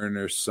Stern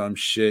or some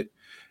shit.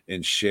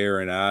 And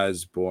Sharon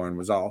Osbourne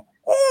was all,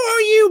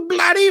 "Oh, you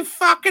bloody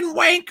fucking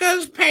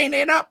wankers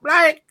painted up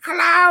like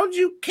clouds,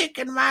 you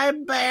kicking my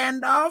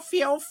band off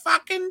your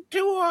fucking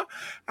tour.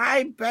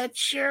 I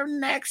bet your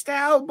next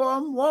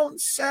album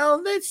won't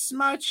sell this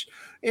much.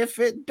 If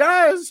it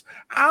does,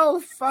 I'll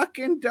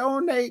fucking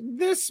donate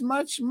this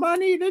much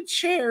money to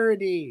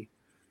charity."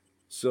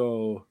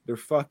 So their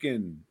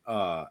fucking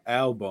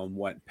album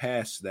went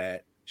past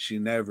that. She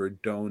never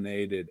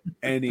donated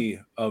any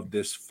of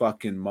this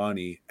fucking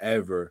money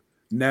ever.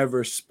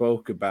 Never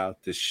spoke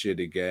about this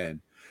shit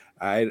again.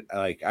 I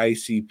like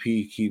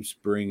ICP keeps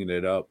bringing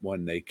it up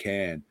when they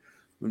can.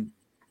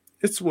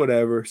 It's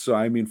whatever. So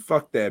I mean,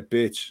 fuck that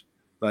bitch.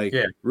 Like,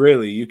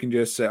 really, you can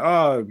just say,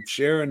 "Oh,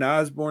 Sharon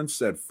Osbourne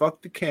said,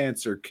 fuck the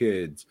cancer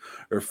kids,"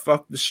 or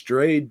 "fuck the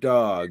stray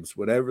dogs,"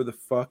 whatever the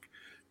fuck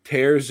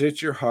tears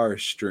at your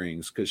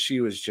heartstrings, because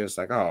she was just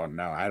like, "Oh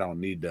no, I don't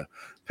need to."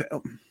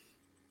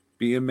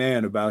 Be a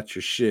man about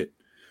your shit.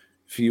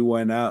 If you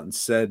went out and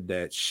said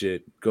that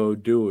shit, go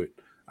do it.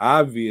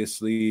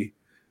 Obviously,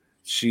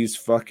 she's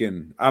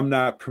fucking. I'm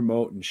not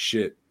promoting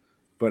shit,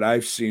 but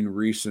I've seen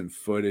recent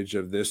footage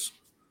of this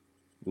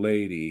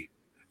lady,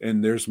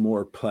 and there's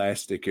more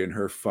plastic in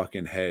her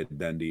fucking head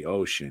than the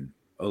ocean,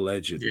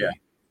 allegedly,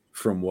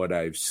 from what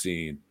I've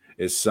seen,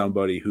 as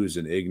somebody who's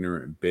an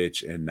ignorant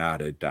bitch and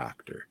not a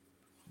doctor.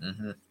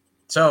 Mm-hmm.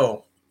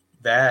 So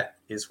that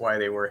is why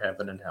they were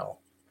heaven and hell.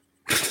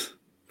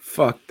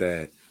 Fuck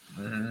that.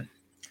 Mm-hmm.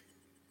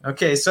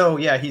 Okay, so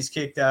yeah, he's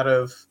kicked out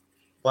of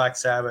Black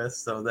Sabbath,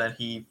 so then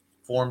he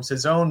forms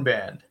his own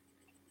band,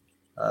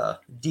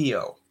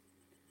 Dio.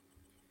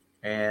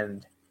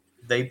 And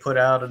they put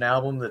out an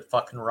album that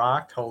fucking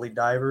rocked, Holy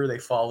Diver. They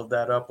followed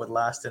that up with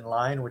Last in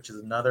Line, which is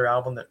another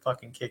album that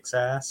fucking kicks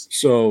ass.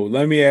 So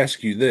let me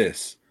ask you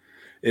this.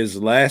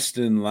 Is Last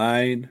in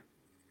Line,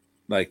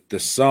 like the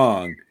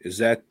song, is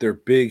that their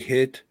big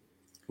hit?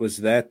 Was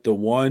that the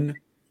one?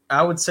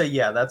 I would say,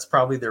 yeah, that's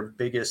probably their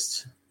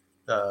biggest,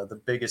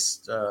 the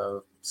biggest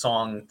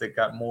song that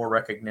got more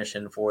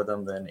recognition for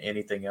them than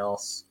anything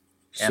else.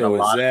 And so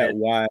is that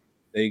why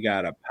they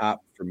got a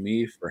pop for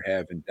me for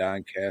having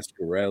Don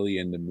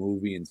Cascarelli in the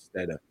movie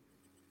instead of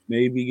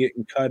maybe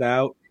getting cut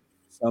out?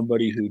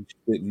 Somebody who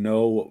didn't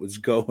know what was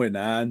going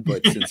on,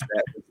 but since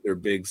that was their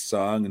big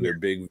song and their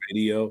big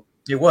video.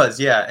 It was,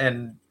 yeah.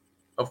 And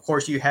of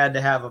course, you had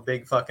to have a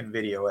big fucking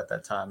video at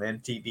that time.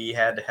 MTV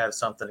had to have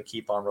something to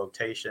keep on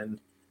rotation.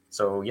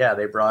 So, yeah,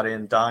 they brought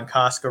in Don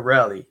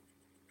Cascarelli,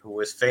 who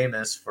was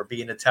famous for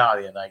being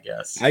Italian, I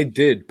guess. I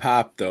did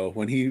pop, though.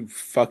 When he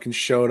fucking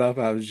showed up,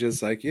 I was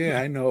just like,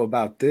 yeah, I know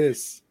about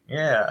this.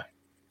 Yeah.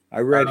 I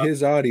read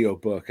his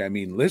audiobook. I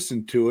mean,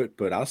 listened to it,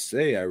 but I'll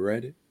say I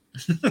read it.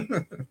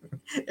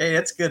 Hey,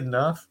 it's good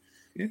enough.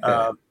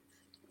 Yeah.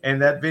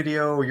 And that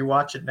video, you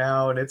watch it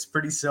now, and it's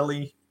pretty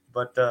silly.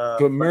 But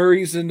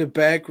Murray's in the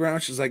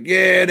background. She's like,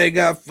 yeah, they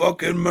got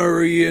fucking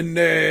Murray in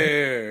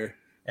there.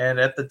 And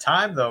at the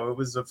time, though, it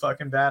was a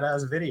fucking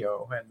badass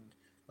video. And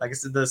like I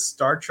said, the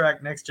Star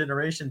Trek Next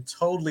Generation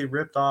totally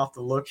ripped off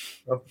the look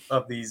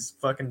of these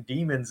fucking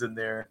demons in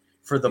there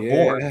for the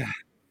board.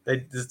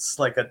 It's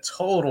like a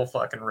total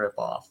fucking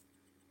ripoff.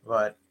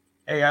 But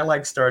hey, I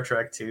like Star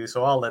Trek too,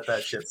 so I'll let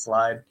that shit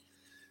slide.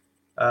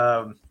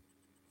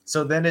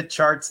 So then it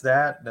charts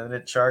that, then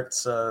it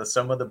charts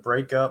some of the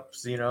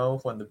breakups, you know,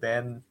 when the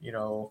band, you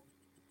know,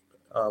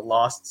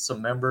 lost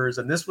some members.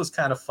 And this was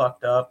kind of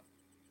fucked up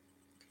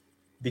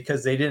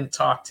because they didn't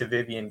talk to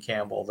Vivian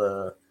Campbell,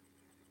 the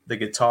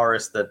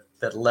guitarist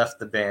that left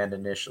the band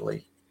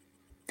initially.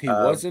 He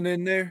wasn't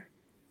in there?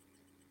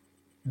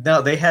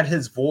 No, they had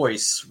his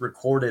voice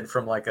recorded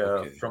from like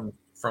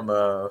from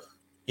a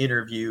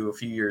interview a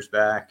few years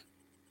back.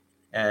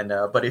 And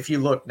but if you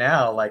look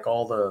now, like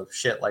all the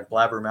shit like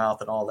Blabbermouth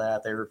and all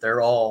that,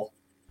 they're all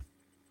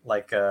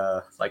like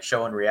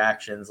showing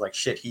reactions, like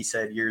shit he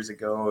said years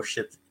ago,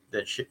 shit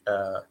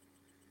that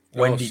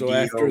Wendy so Dio.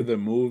 After the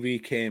movie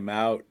came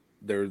out,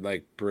 they're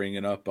like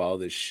bringing up all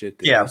this shit.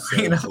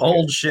 Bringing up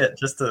old shit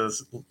just to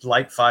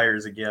light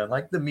fires again,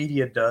 like the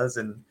media does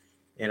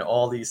in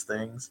all these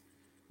things.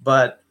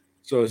 But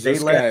so is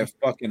this guy a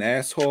fucking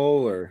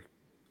asshole or?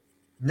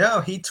 No,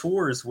 he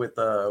tours with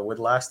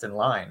Last in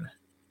Line.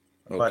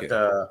 Okay.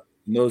 But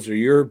those are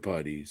your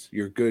buddies,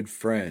 your good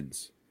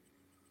friends.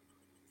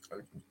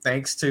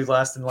 thanks to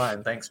Last in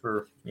Line. Thanks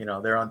for,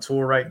 they're on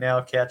tour right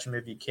now. Catch them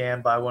if you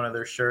can. Buy one of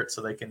their shirts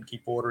so they can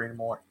keep ordering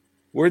more.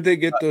 Where'd they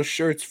get those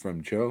shirts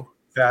from, Joe?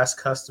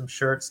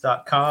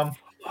 FastCustomShirts.com.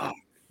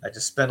 I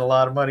just spent a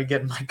lot of money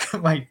getting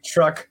my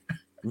truck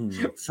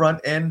front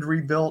end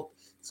rebuilt.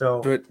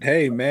 But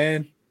hey,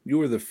 man, you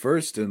were the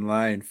first in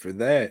line for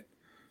that.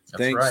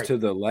 Thanks right. to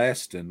the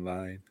last in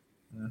line.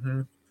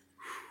 Mm-hmm.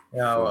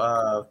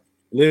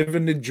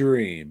 Living the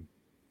dream.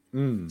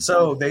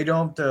 So they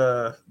don't.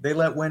 They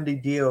let Wendy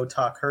Dio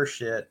talk her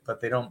shit, but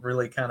they don't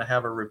really kind of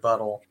have a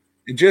rebuttal.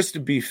 And just to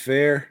be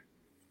fair,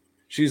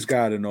 she's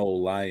got an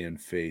old lion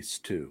face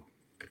too.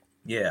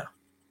 Yeah.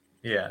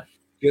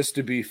 Just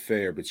to be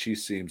fair, but she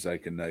seems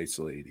like a nice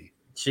lady.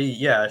 She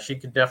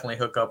could definitely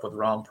hook up with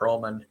Ron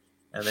Perlman,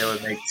 and they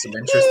would make some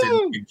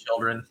interesting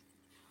children.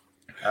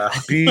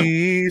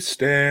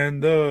 Beast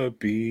and the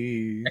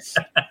Beast.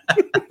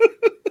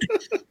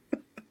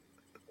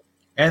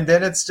 And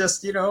then it's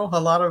just, a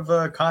lot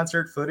of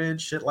concert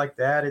footage, shit like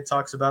that. It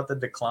talks about the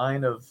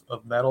decline of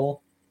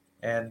metal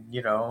and,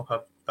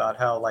 about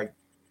how, like,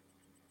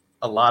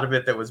 a lot of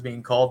it that was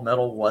being called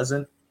metal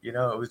wasn't. It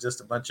was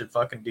just a bunch of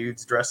fucking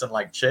dudes dressing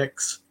like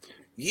chicks.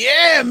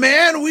 Yeah,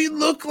 man, we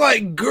look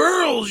like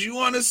girls. You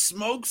want to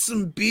smoke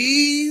some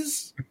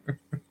bees?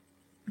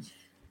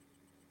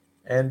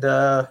 And,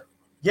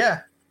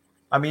 yeah.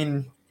 I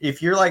mean,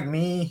 if you're like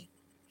me,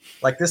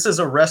 like, this is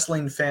a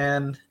wrestling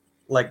fan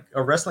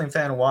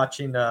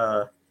watching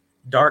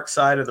Dark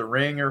Side of the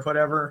Ring or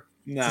whatever.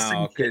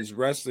 No, because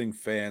wrestling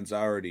fans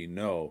already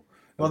know.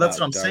 Well, that's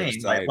what I'm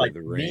saying. Like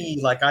me,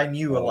 like I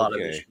knew a lot of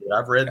this shit.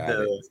 I've read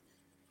the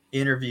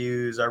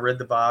interviews. I read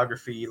the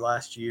biography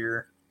last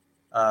year.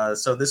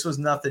 So this was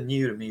nothing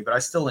new to me, but I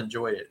still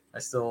enjoyed it.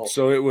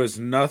 So it was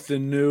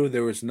nothing new.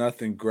 There was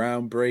nothing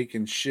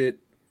groundbreaking shit.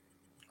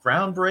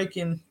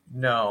 Groundbreaking?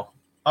 No.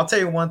 I'll tell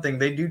you one thing.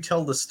 They do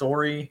tell the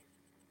story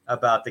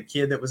about the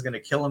kid that was going to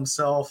kill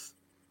himself.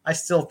 I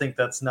still think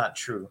that's not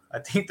true. I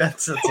think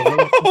that's a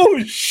little.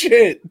 Oh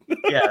shit!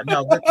 Yeah,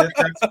 no,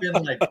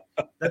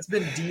 that's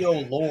been Dio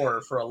lore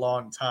for a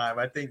long time.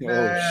 I think.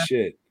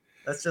 Shit!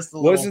 That's just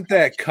Wasn't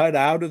that cut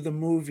out of the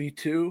movie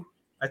too?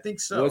 I think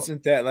so.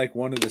 Wasn't that like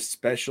one of the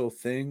special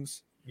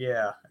things?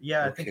 Yeah,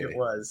 I think it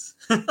was.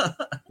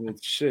 Well,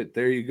 shit.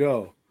 There you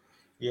go.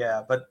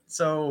 Yeah, but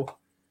so.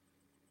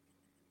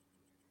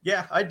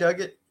 Yeah, I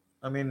dug it.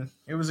 I mean,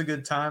 it was a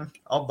good time.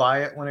 I'll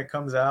buy it when it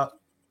comes out.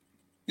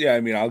 Yeah,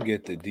 I mean, I'll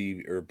get the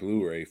DVD or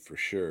Blu-ray for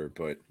sure,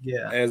 but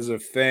as a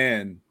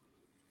fan,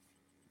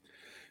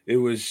 it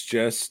was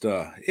just,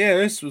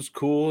 this was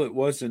cool. It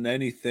wasn't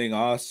anything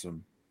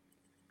awesome.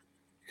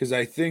 Because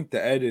I think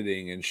the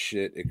editing and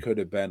shit, it could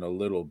have been a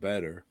little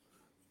better.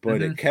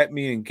 But it kept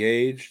me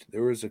engaged.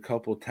 There was a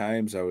couple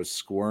times I was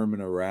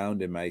squirming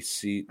around in my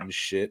seat and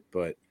shit,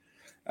 but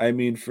I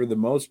mean, for the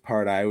most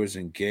part, I was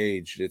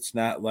engaged. It's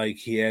not like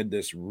he had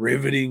this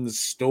riveting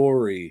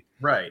story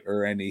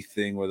or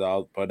anything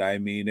but I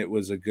mean, it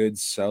was a good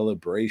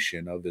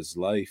celebration of his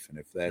life. And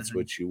if that's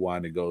what you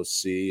want to go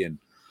see and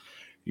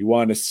you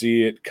want to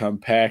see it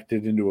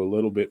compacted into a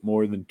little bit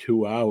more than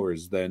 2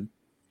 hours, then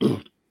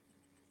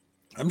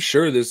I'm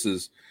sure this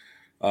is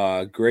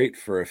great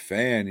for a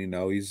fan.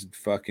 He's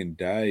fucking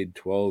died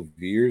 12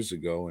 years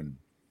ago. And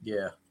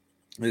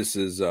this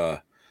is,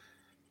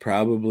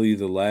 probably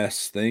the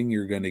last thing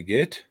you're going to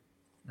get.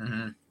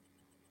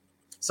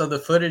 So the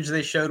footage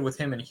they showed with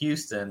him in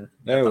Houston,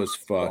 that was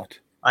fucked.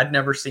 I'd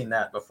never seen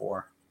that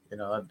before.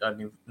 I'd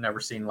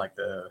never seen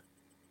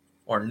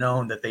or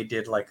known that they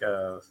did like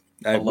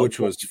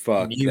which was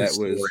fucked. That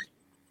story. Was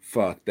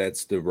fucked.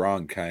 That's the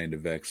wrong kind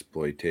of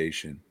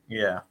exploitation.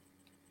 Yeah.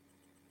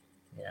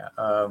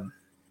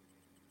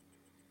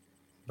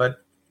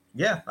 But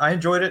yeah, I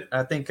enjoyed it.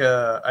 I think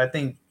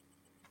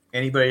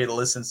anybody that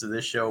listens to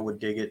this show would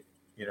dig it.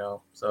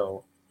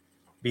 So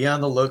be on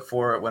the look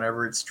for it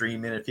whenever it's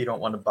streaming if you don't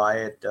want to buy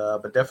it,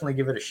 but definitely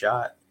give it a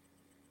shot.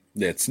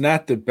 It's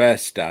not the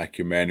best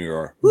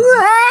documentary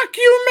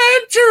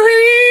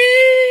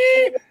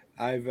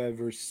I've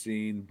ever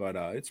seen, but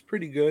it's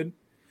pretty good.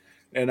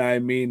 And I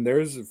mean,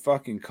 there's a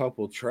fucking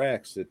couple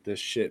tracks that this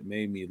shit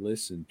made me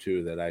listen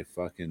to that I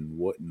fucking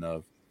wouldn't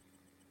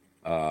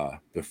have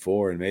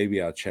before, and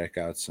maybe I'll check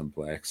out some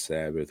Black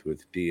Sabbath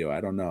with Dio.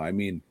 I don't know. I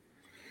mean,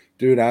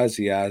 dude,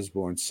 Ozzy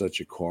Osbourne's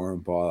such a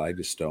cornball. I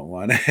just don't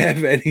want to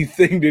have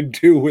anything to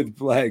do with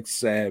Black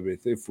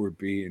Sabbath, if we're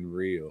being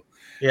real.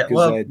 Yeah,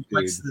 well,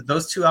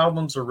 those two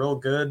albums are real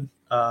good.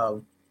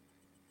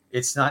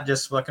 It's not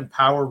just fucking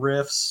power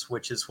riffs,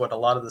 which is what a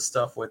lot of the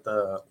stuff with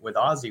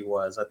Ozzy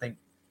was. I think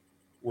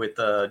with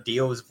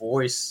Dio's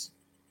voice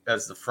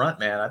as the front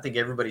man, I think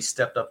everybody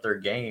stepped up their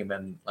game,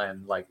 and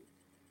like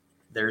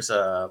there's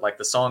like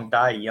the song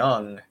 "Die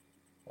Young."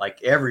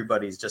 Like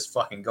everybody's just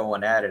fucking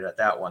going at it at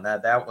that one.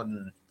 That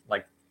one,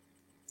 like,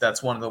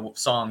 that's one of the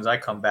songs I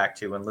come back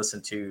to and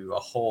listen to a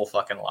whole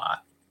fucking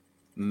lot.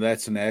 And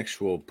that's an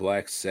actual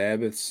Black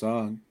Sabbath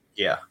song?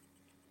 Yeah.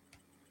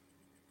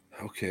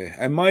 Okay.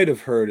 I might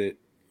have heard it.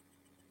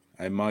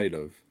 I might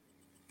have.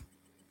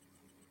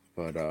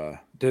 But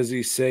does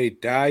he say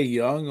die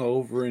young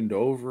over and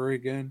over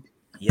again?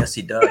 Yes,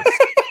 he does.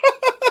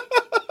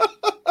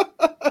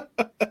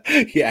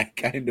 Yeah, I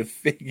kind of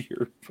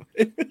figure.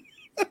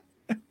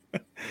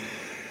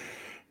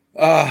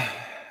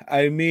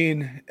 I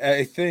mean,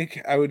 I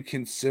think I would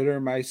consider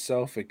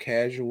myself a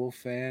casual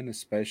fan,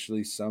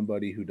 especially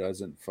somebody who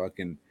doesn't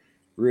fucking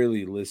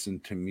really listen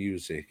to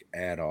music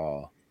at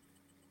all.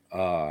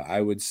 I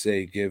would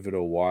say give it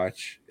a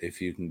watch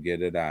if you can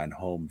get it on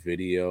home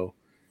video.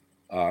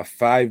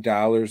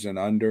 $5 and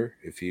under,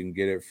 if you can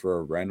get it for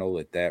a rental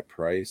at that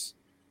price,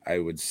 I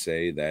would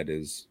say that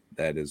is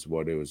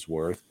what it was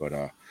worth. But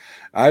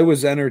I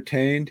was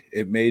entertained.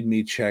 It made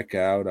me check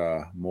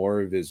out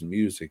more of his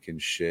music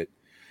and shit.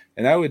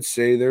 And I would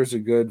say there's a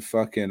good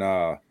fucking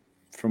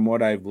from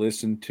what I've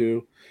listened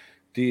to,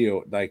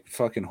 Dio, like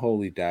fucking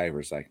Holy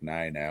Divers, like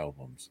 9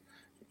 albums.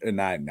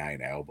 Not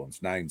 9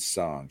 albums, 9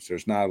 songs.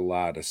 There's not a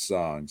lot of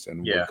songs.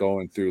 And we're Yeah.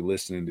 going through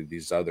listening to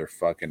these other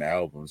fucking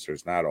albums.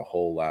 There's not a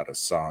whole lot of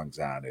songs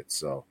on it.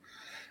 So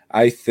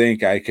I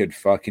think I could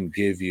fucking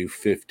give you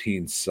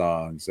 15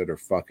 songs that are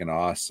fucking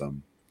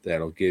awesome.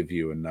 That'll give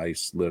you a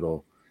nice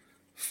little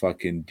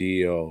fucking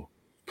Dio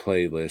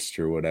playlist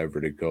or whatever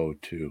to go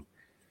to.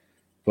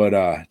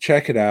 But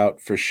check it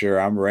out for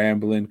sure. I'm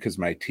rambling because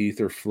my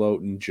teeth are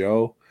floating,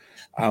 Joe.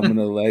 I'm going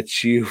to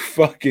let you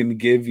fucking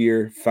give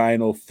your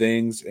final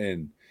things,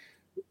 and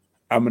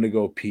I'm going to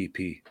go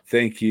pee.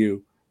 Thank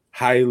you.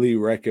 Highly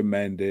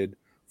recommended.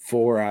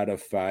 4 out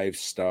of 5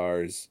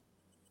 stars.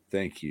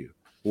 Thank you.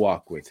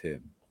 Walk with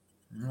him.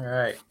 All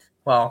right.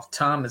 Well,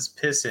 Tom is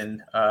pissing.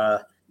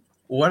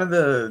 One of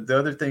the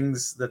other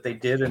things that they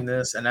did in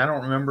this, and I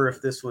don't remember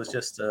if this was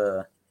just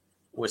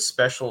was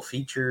special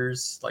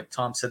features. Like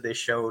Tom said, they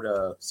showed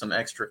some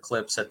extra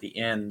clips at the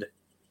end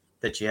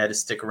that you had to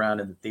stick around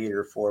in the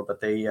theater for.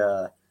 But they,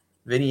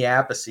 Vinny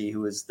Appice,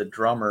 who is the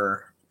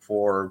drummer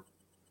for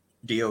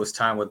Dio's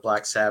time with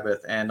Black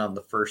Sabbath and on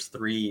the first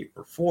 3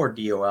 or 4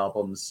 Dio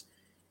albums,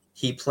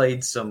 he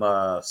played some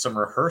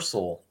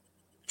rehearsal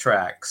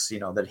tracks,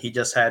 that he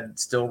just had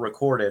still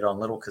recorded on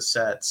little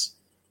cassettes.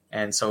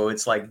 And so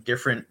it's like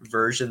different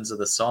versions of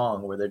the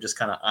song where they're just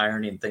kind of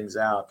ironing things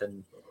out.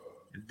 And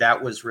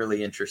that was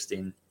really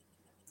interesting.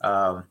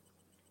 Vinny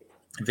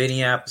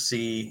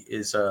Appice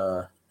is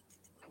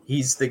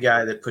he's the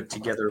guy that put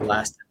together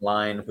Last in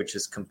Line, which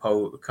is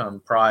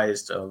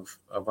comprised of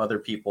other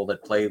people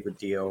that played with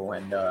Dio.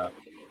 And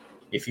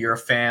if you're a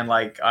fan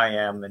like I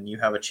am and you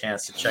have a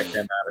chance to check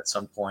them out at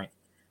some point,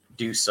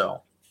 do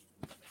so.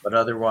 But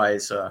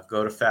otherwise,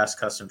 go to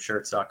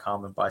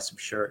fastcustomshirts.com and buy some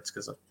shirts,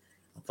 because I'm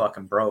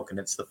fucking broke and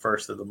it's the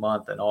first of the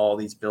month and all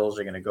these bills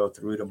are going to go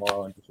through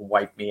tomorrow and just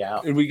wipe me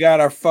out. And we got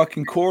our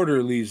fucking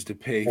quarterlies to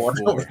pay for.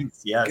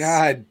 Yes.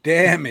 God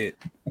damn it.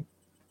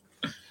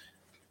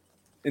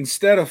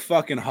 Instead of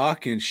fucking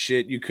hawking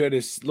shit, you could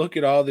have look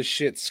at all the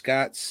shit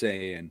Scott's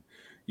saying.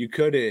 You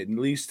could have at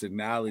least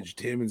acknowledged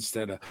him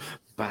instead of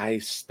buy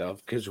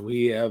stuff, because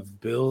we have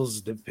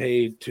bills to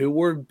pay too.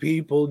 We're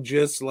people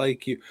just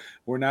like you.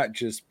 We're not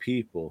just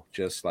people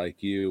just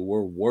like you.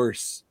 We're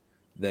worse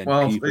than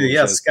people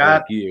just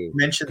Scott like you.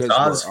 Mentions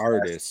because we're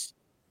artists,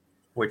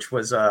 which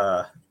was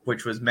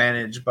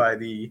managed by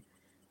the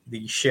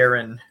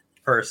Sharon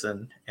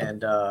person,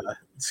 and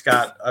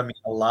Scott. I mean,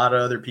 a lot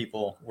of other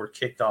people were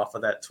kicked off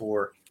of that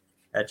tour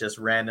at just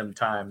random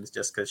times,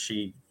 just because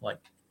she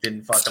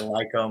didn't fucking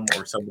like them,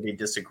 or somebody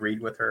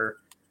disagreed with her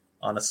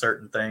on a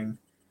certain thing,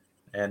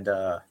 and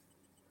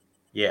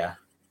yeah,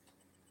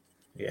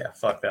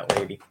 fuck that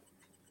lady.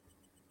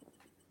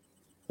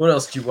 What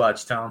else did you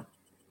watch, Tom?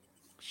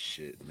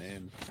 Shit,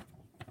 man.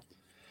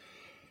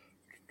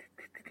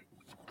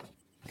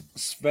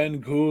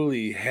 Sven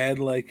Gulli had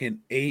like an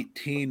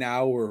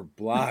 18-hour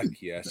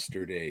block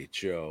yesterday,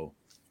 Joe.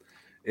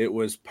 It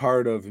was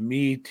part of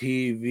Me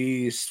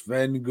TV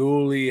Sven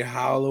Gulli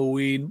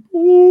Halloween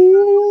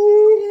Bonanza.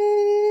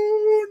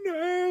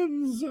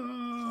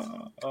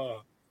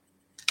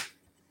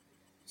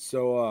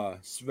 So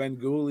Sven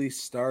Gulli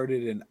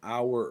started an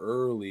hour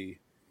early,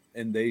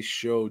 and they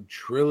showed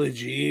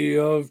Trilogy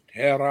of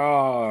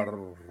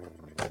Terror.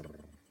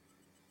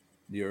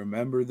 Do you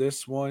remember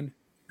this one?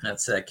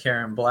 That's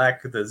Karen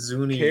Black, the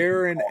Zuni.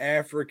 Karen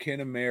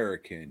African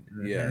American.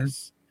 Mm-hmm.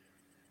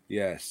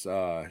 Yes.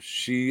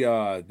 She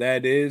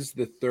that is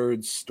the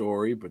third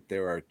story, but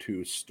there are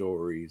 2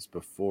 stories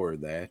before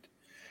that.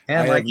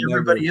 And like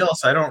everybody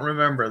else, I don't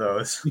remember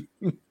those.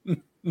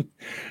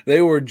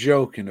 They were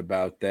joking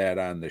about that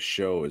on the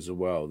show as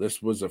well.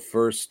 This was a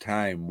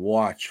first-time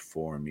watch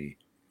for me.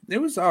 It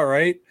was all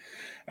right.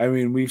 I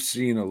mean, we've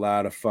seen a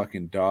lot of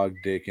fucking dog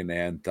dick and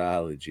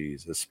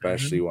anthologies,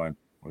 especially when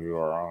we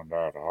were on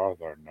that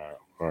other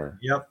network.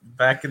 Yep,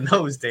 back in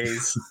those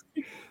days.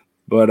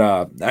 But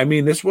I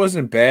mean, this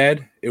wasn't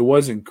bad. It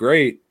wasn't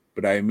great,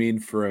 but I mean,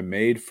 for a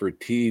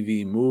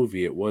made-for-TV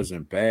movie, it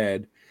wasn't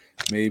bad.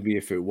 Maybe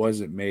if it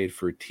wasn't made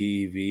for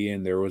TV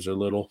and there was a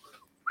little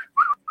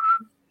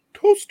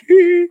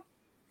toasty,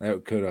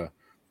 that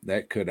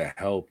could have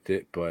helped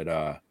it. But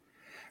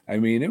I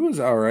mean, it was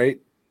all right.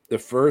 The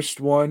first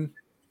one,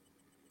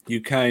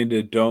 you kind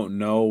of don't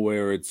know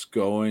where it's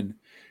going,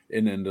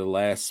 and in the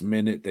last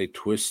minute they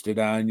twist it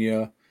on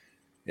you.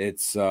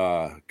 It's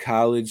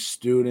college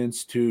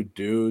students, two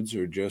dudes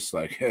are just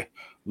like,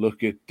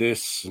 look at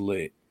this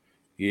slit.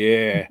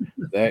 Yeah,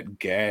 that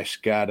gash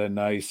got a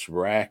nice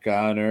rack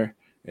on her.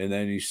 And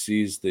then he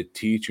sees the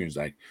teacher and he's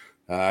like,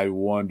 I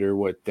wonder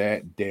what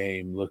that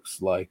dame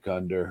looks like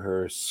under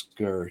her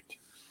skirt.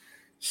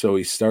 So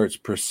he starts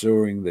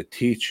pursuing the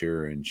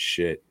teacher and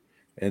shit.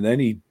 And then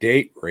he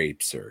date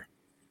rapes her.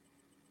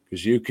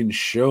 Because you can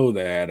show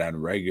that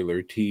on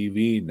regular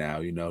TV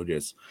now,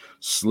 just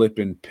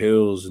slipping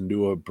pills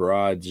into a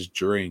broad's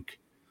drink.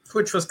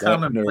 Which was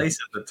commonplace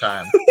at the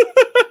time.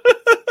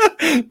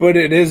 But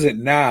it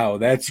isn't now.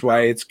 That's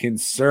why it's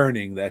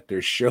concerning that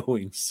they're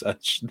showing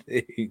such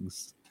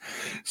things.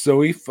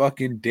 So he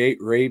fucking date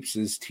rapes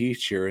his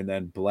teacher and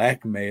then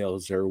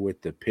blackmails her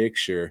with the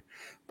picture.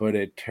 But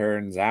it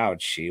turns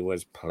out she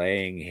was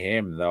playing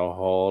him the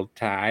whole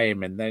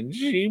time, and then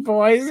she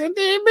poisoned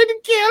him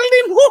and killed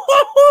him.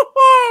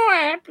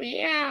 Happy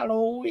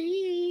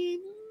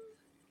Halloween.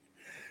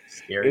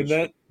 Scary and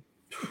shit.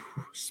 That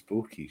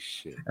spooky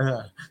shit.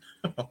 Are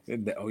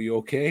you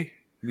okay?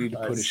 You need to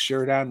put a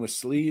shirt on with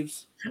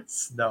sleeves?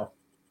 No.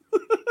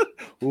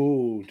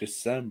 Ooh,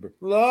 December.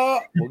 Oh,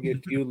 we'll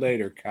get to you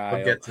later, Kyle.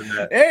 We'll get to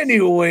that.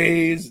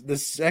 Anyways, the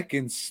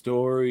second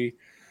story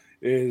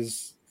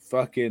is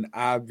fucking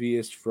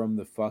obvious from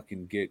the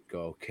fucking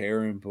get-go.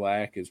 Karen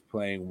Black is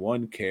playing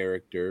one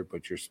character,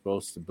 but you're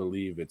supposed to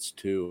believe it's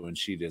two, and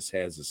she just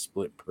has a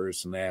split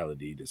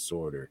personality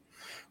disorder.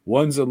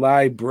 One's a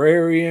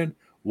librarian,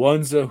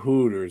 one's a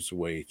Hooters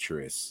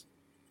waitress.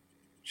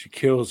 She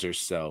kills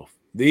herself.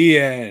 The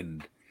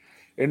end.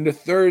 And the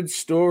third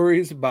story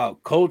is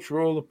about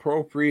cultural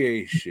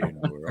appropriation,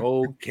 where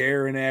old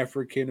Karen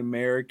African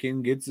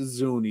American gets a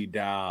Zuni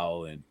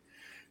doll and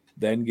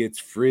then gets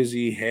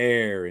frizzy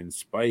hair and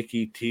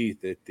spiky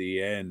teeth at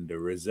the end to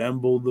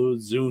resemble the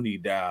Zuni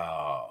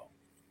doll.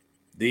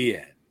 The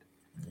end.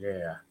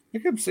 Yeah.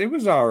 It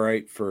was all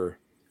right for,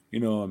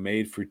 a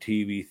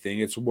made-for-TV thing.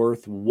 It's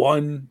worth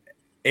one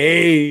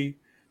A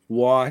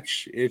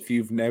watch if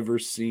you've never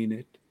seen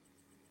it.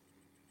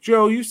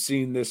 Joe, you've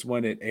seen this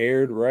when it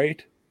aired,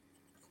 right?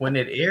 When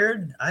it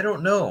aired? I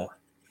don't know.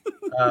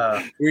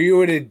 Were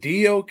you at a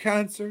Dio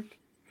concert?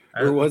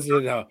 Or was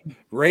it a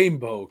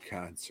Rainbow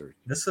concert?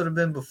 This would have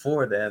been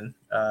before then.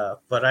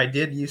 But I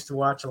did used to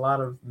watch a lot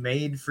of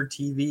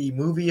made-for-TV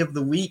movie of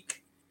the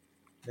week,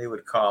 they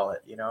would call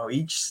it.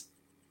 Each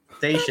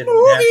station.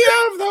 Movie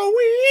of the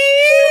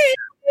week!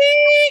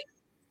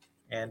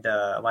 And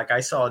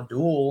I saw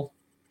Duel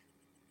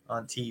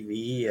on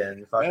TV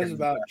and fucking. That's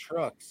about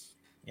trucks.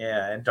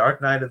 Yeah, and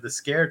Dark Knight of the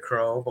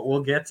Scarecrow, but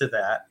we'll get to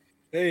that.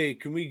 Hey,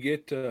 can we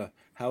get to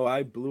how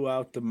I blew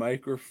out the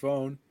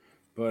microphone?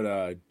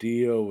 But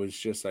Dio was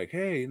just like,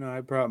 hey,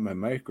 I brought my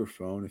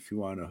microphone if you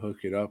want to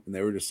hook it up. And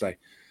they were just like,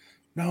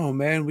 no,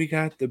 man, we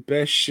got the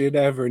best shit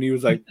ever. And he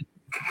was like,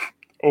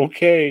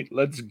 okay,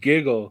 let's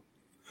giggle.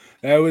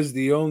 That was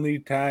the only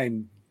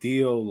time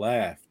Dio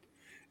laughed,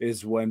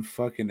 is when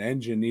fucking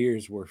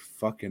engineers were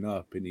fucking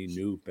up and he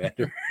knew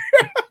better.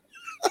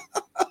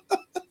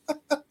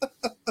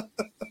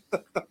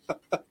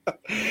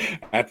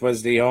 That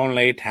was the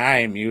only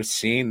time you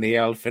seen the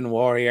Elfin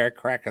Warrior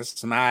crack a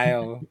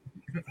smile.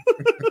 We're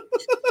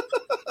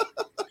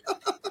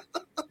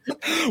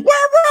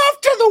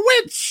off to the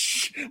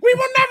witch. We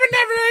will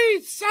never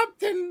eat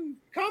something.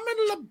 Come in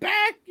the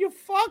back, you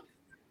fuck.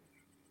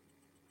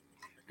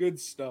 Good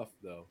stuff,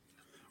 though.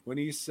 When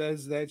he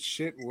says that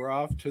shit, we're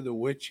off to the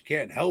witch, you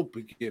can't help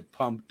but get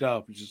pumped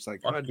up. It's just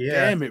like, God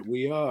damn it,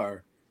 we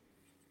are.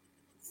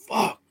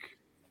 Fuck.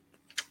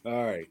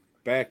 All right,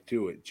 back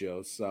to it,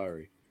 Joe.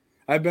 Sorry.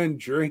 I've been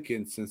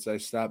drinking since I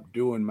stopped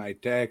doing my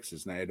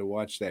taxes, and I had to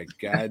watch that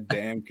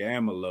goddamn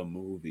Kamala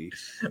movie.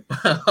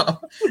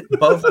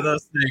 Both of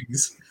those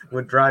things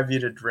would drive you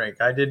to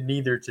drink. I didn't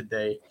either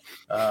today,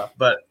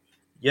 but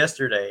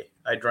yesterday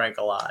I drank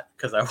a lot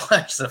because I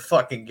watched the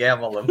fucking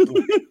Kamala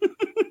movie.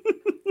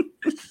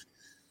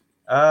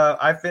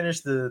 I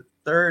finished the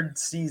third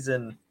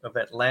season of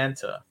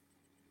Atlanta,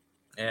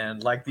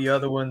 and like the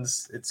other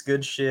ones, it's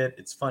good shit.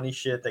 It's funny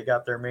shit. They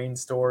got their main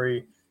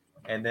story.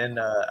 And then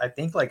I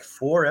think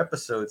 4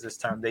 episodes this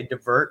time, they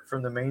divert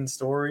from the main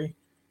story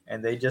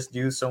and they just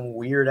do some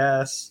weird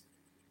ass,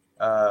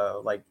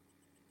 like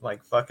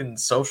fucking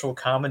social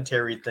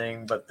commentary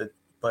thing.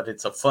 But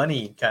it's a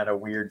funny kind of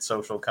weird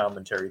social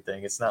commentary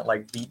thing. It's not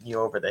like beating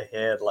you over the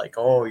head, like,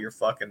 oh, you're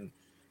fucking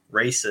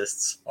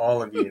racists,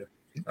 all of you,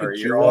 or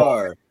you're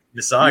all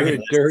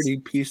misogynists. You're a dirty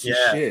piece of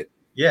shit.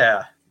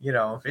 Yeah,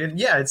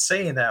 it's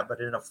saying that,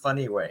 but in a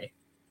funny way.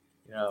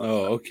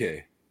 Oh,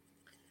 okay.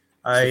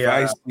 If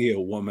I see a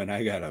woman,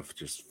 I gotta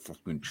just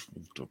fucking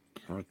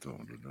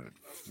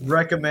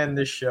recommend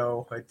this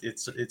show.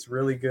 It's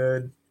really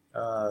good.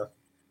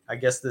 I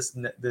guess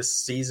this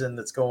season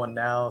that's going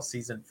now,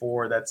 season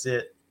 4, that's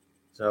it.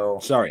 So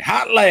sorry,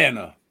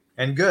 Hotlanta.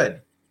 And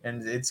good.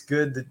 And it's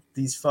good that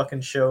these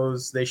fucking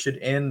shows, they should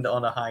end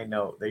on a high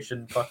note. They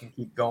shouldn't fucking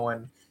keep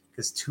going,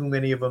 because too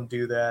many of them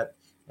do that,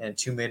 and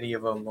too many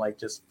of them like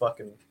just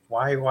fucking.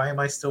 Why am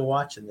I still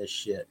watching this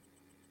shit?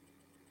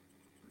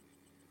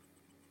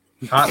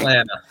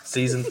 Hotlanta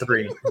season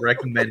 3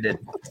 recommended.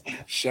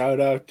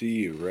 Shout out to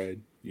you,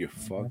 Red. You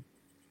fuck.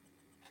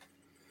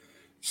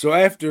 So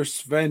after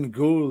Sven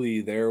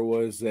Gulli, there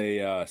was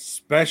a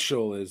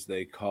special, as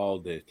they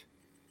called it.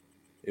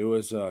 It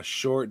was a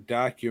short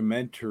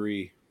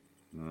documentary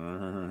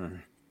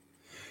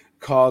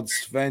called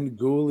Sven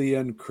Gulli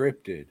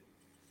Uncrypted.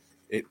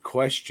 It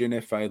questioned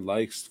if I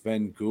liked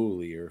Sven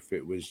Gulli or if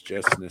it was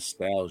just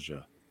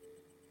nostalgia.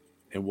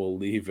 And we'll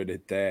leave it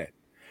at that.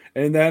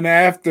 And then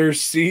after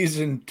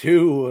season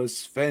 2, a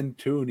Sven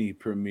Tooney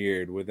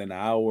premiered with an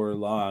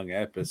hour-long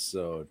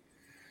episode.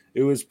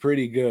 It was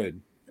pretty good.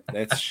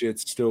 That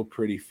shit's still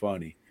pretty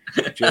funny.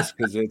 Just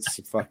because it's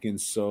fucking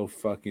so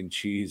fucking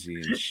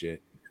cheesy and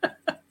shit.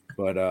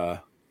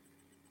 But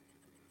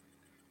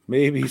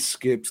maybe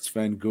skip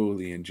Sven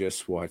Gulli and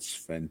just watch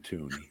Sven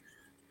Tooney.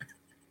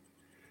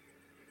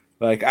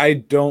 Like, I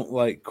don't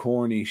like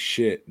corny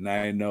shit, and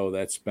I know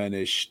that's been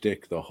his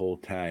shtick the whole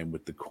time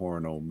with the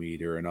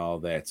cornometer and all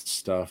that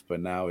stuff,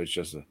 but now it's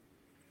just a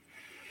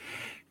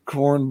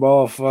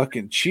cornball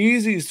fucking...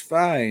 Cheesy's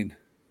fine.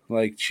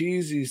 Like,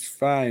 cheesy's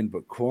fine,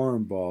 but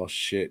cornball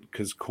shit,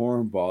 because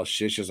cornball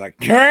shit's just like,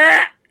 you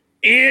get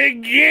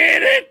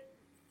it?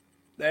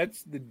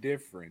 That's the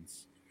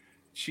difference.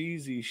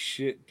 Cheesy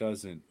shit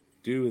doesn't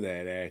do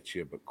that at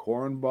you, but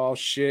cornball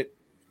shit,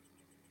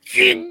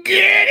 you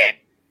get it?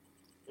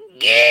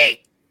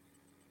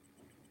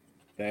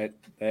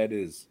 That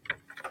is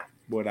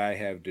what I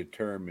have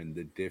determined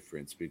the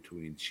difference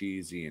between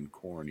cheesy and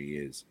corny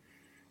is.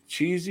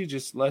 Cheesy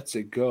just lets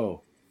it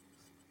go.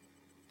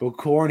 But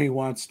corny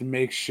wants to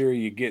make sure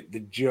you get the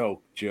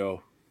joke,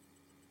 Joe.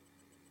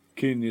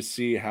 Can you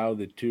see how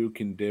the two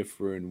can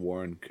differ and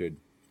one could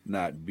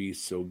not be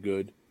so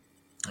good?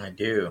 I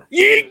do.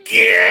 You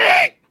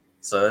get it!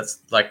 So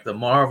it's like the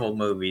Marvel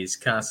movies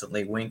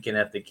constantly winking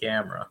at the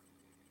camera.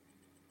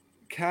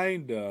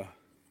 Kinda.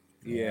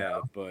 Yeah,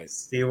 but...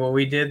 See what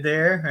we did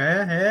there?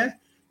 Huh?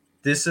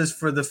 This is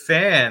for the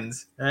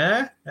fans.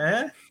 Huh?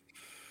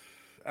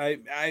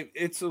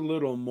 It's a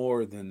little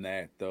more than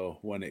that, though,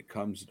 when it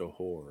comes to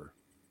horror.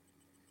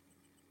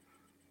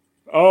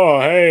 Oh,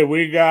 hey,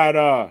 we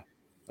got,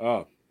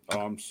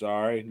 I'm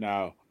sorry.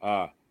 Now,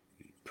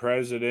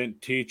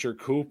 President Teacher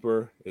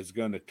Cooper is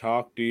going to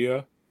talk to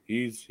you.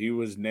 He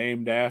was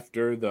named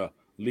after the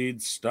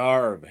lead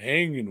star of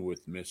Hanging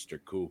with Mr.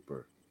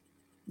 Cooper.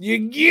 You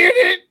get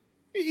it?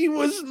 He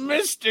was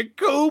Mr.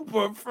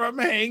 Cooper from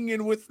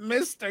Hanging with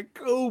Mr.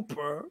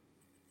 Cooper.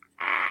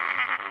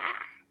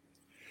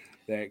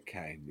 That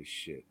kind of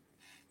shit.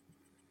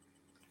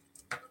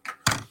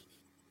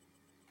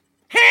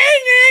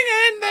 Hanging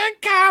in the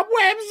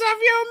cobwebs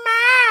of your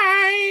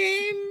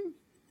mind.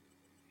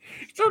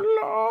 It's a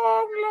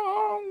long,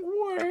 long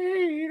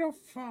way to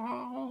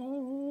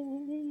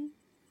fall.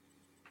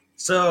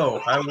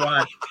 So I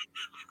watched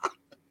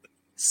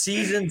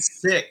season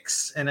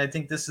 6, and I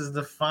think this is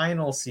the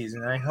final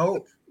season. I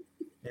hope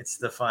it's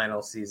the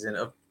final season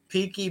of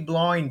Peaky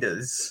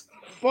Blinders.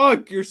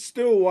 Fuck, you're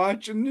still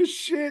watching this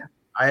shit?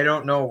 I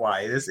don't know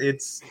why.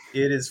 It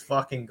is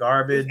fucking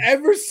garbage.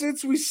 Ever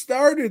since we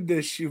started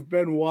this, you've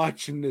been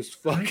watching this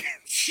fucking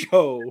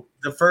show.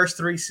 The first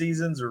 3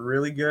 seasons were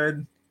really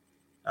good.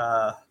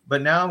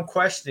 But now I'm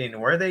questioning,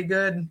 were they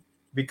good?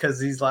 Because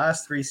these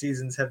last 3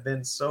 seasons have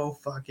been so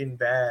fucking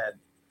bad.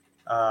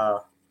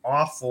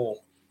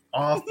 Awful.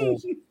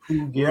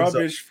 Who gives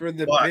rubbish for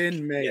the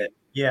bin, mate.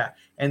 Yeah,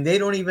 and they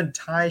don't even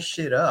tie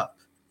shit up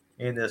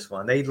in this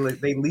one. They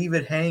leave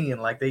it hanging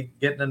like they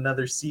get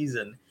another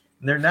season.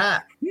 And they're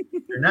not.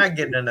 They're not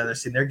getting another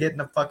season. They're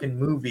getting a fucking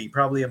movie,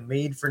 probably a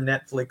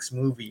made-for-Netflix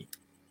movie.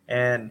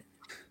 And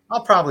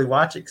I'll probably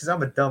watch it because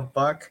I'm a dumb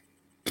fuck.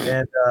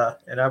 And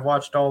I've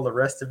watched all the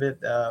rest of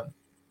it.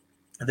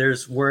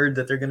 There's word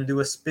that they're going to do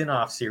a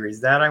spin-off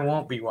series. That I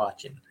won't be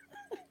watching.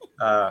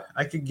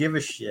 I could give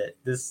a shit.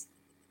 This,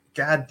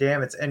 god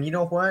damn it. And you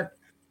know what?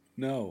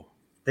 No.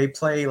 They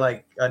play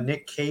like a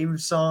Nick Cave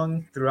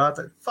song throughout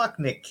the... Fuck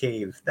Nick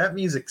Cave. That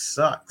music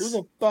sucks. Who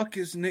the fuck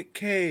is Nick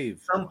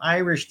Cave? Some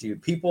Irish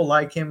dude. People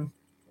like him.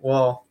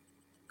 Well,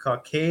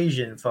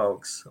 Caucasian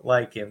folks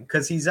like him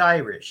because he's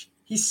Irish.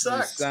 He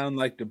sucks. You sound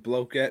like the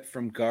blokeette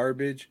from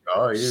Garbage.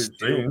 Oh, he's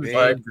Stupid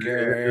like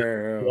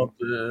girl.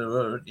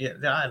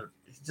 Yeah,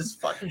 he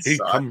just fucking He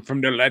sucks. come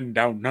from the land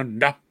down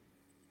under.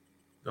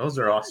 Those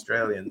are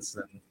Australians,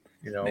 and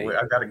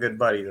I've got a good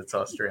buddy that's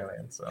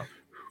Australian. So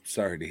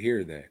sorry to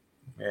hear that.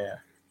 yeah,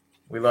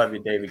 we love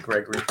you, David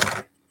Gregory.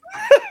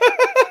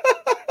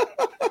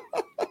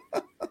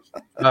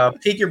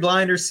 Peak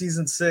Blinders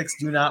season 6.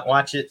 Do not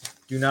watch it.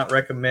 Do not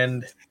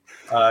recommend.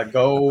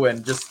 Go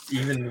and just,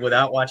 even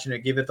without watching it,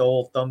 give it the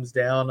old thumbs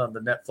down on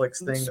the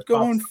Netflix thing. Just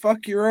go and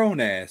fuck your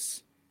own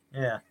ass.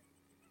 Yeah.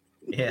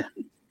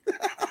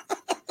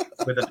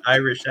 With an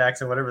Irish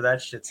accent, whatever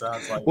that shit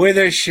sounds like. With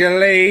a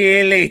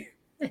shillelagh.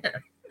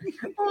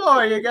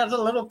 Oh, you got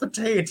a little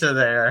potato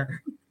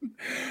there.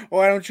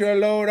 Why don't you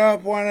load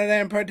up one of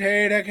them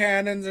potato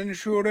cannons and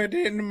shoot it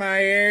in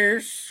my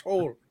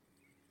asshole?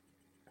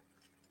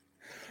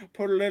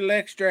 Put a little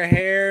extra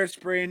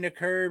hairspray in the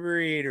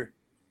carburetor.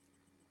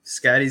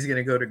 Scotty's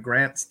gonna go to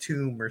Grant's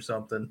tomb or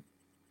something.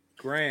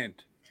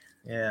 Grant.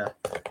 Yeah.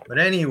 But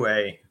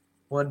anyway,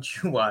 what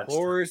did you watch?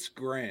 Horace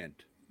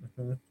Grant.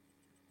 Mhm.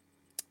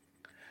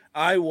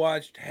 I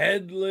watched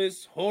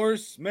Headless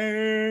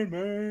Horseman.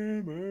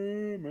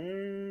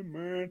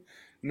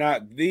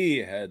 Not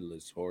the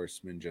Headless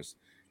Horseman, just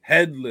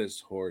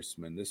Headless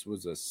Horseman. This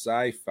was a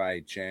Sci-Fi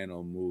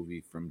Channel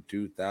movie from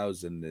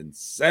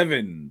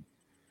 2007.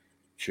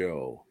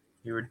 Joe.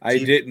 You were I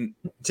didn't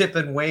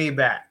tipping way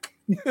back.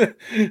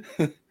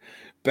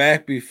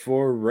 back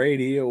before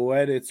radio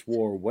edits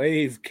wore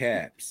wave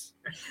caps.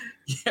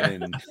 Yeah.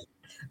 And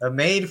A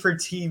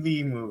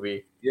made-for-TV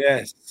movie.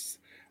 yes.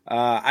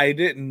 I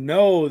didn't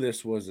know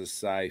this was a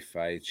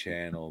Sci-Fi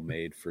Channel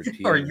made for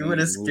TV. Or you would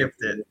have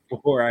skipped it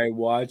before I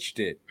watched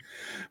it.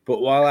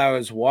 But while I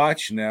was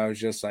watching, I was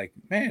just like,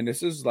 man,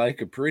 this is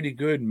like a pretty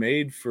good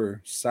made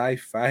for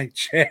Sci-Fi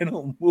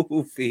Channel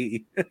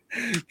movie.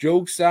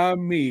 Joke's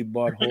on me,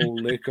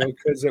 butthole liquor,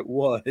 because it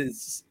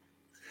was.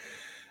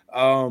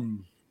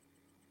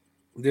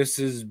 This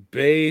is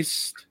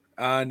based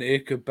on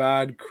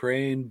Ichabod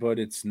Crane, but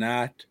it's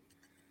not.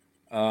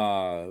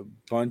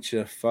 Bunch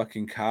of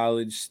fucking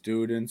college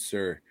students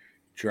are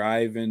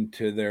driving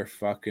to their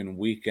fucking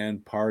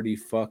weekend party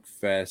fuck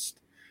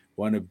fest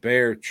when a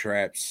bear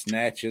trap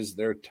snatches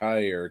their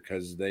tire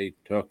because they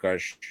took a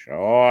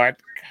shortcut,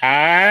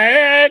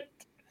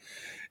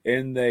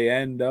 and they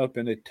end up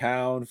in a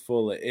town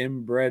full of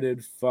inbred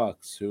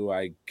fucks who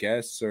I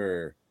guess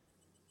are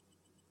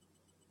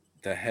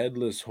the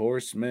Headless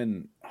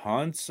Horseman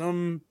haunts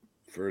them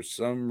for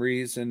some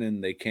reason,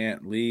 and they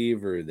can't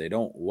leave, or they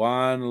don't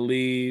want to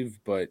leave,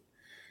 but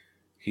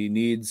he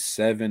needs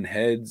 7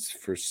 heads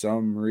for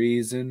some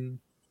reason.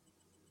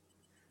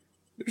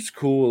 There's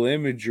cool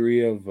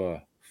imagery of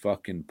a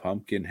fucking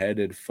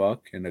pumpkin-headed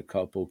fuck and a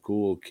couple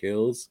cool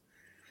kills.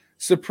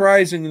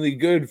 Surprisingly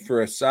good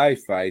for a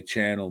Sci-Fi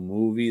Channel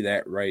movie.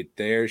 That right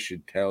there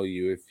should tell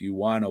you if you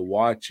want to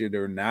watch it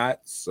or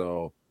not.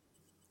 So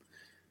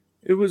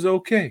it was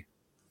okay.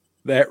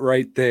 That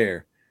right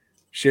there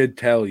should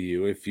tell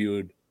you if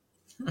you'd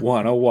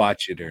want to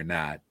watch it or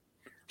not.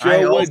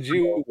 Joe, what'd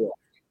you watch?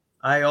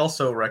 I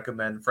also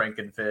recommend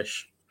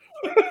Frankenfish.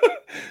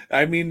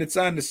 I mean, it's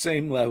on the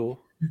same level.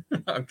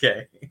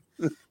 Okay.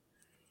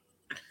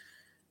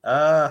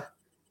 I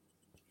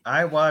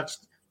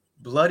watched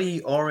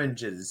Bloody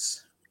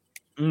Oranges.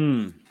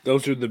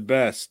 Those are the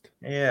best.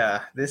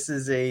 Yeah, this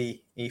is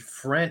a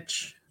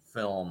French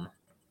film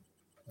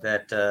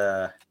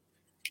that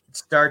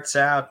starts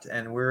out,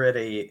 and we're at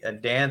a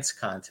dance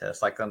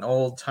contest, like an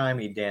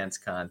old-timey dance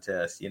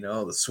contest, you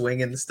know, the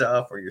swinging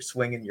stuff, or you're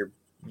swinging your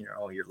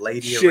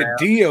lady Shit, around.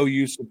 Dio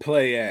used to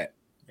play at.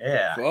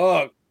 Yeah.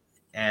 Fuck.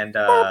 And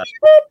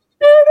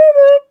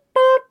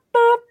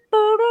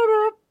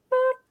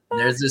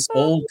there's this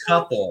old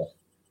couple,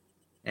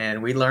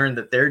 and we learned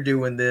that they're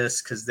doing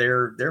this because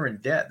they're in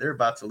debt. They're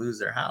about to lose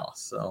their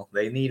house, so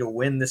they need to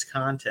win this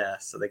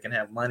contest so they can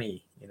have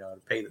money,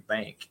 to pay the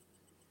bank.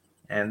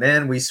 And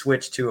then we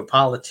switch to a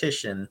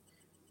politician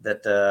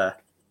that,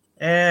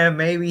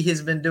 maybe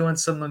he's been doing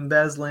some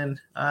embezzling.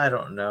 I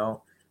don't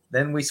know.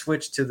 Then we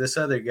switch to this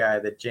other guy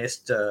that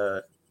just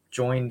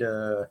joined,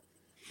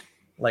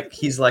 like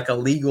he's like a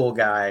legal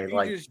guy.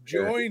 He just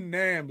joined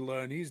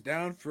NAMBLA and he's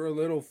down for a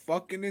little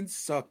fucking and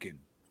sucking.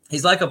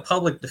 He's like a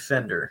public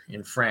defender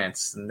in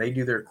France, and they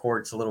do their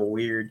courts a little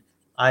weird.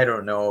 I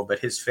don't know, but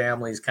his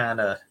family's kind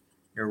of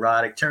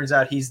neurotic. Turns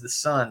out he's the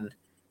son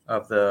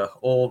of the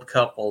old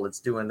couple that's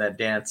doing that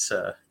dance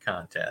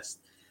contest.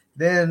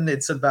 Then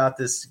it's about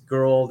this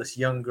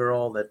young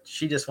girl that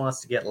she just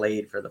wants to get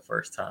laid for the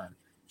first time.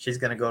 She's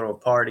going to go to a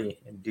party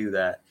and do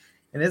that.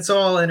 And it's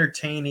all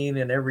entertaining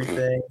and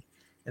everything.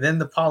 And then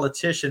the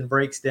politician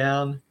breaks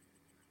down,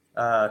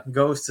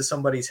 goes to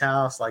somebody's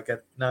house like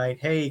at night.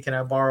 Hey, can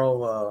I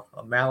borrow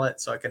a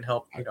mallet so I can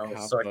help, A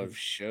cup of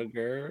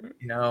sugar.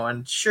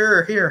 And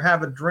sure, here,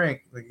 have a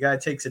drink. The guy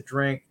takes a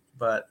drink,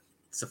 but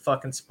it's a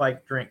fucking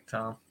spiked drink,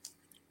 Tom.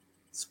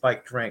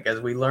 Spiked drink. As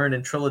we learned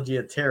in Trilogy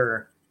of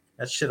Terror,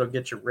 that shit'll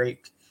get you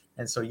raped.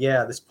 And so,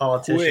 yeah, this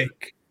politician,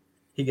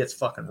 he gets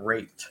fucking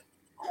raped.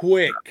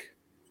 Quick.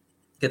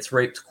 Gets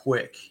raped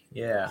quick.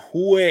 Yeah.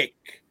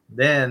 Quick.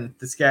 Then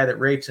this guy that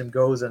rapes him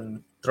goes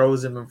and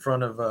throws him in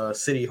front of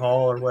City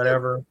Hall or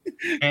whatever.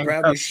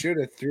 Probably should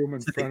have threw him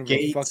in front of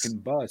a fucking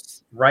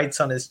bus. Writes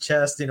on his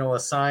chest, a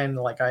sign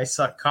like "I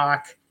suck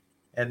cock,"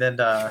 and then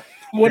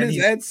what does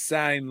that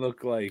sign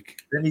look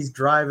like? Then he's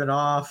driving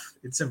off.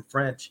 It's in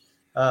French.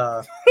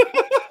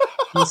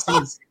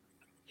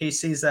 He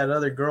sees that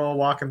other girl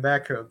walking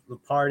back to the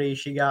party.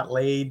 She got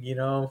laid,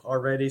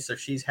 already, so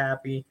she's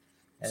happy.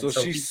 And so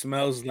she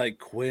smells like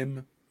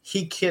Quim.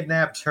 He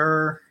kidnaps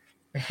her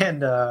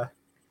and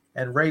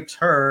rapes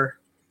her.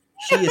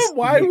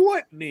 Why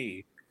wouldn't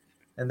he?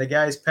 and the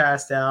guy's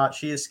passed out.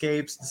 She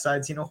escapes,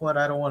 decides, you know what?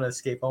 I don't want to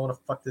escape. I want to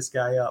fuck this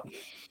guy up.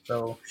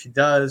 So she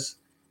does.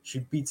 She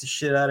beats the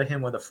shit out of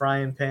him with a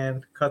frying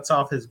pan, cuts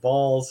off his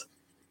balls,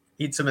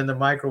 eats them in the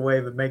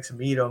microwave, and makes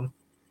him eat them.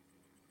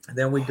 And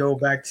then we go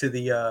back to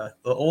the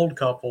old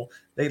couple.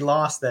 They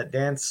lost that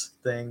dance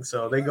thing,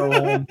 so they go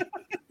home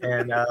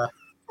and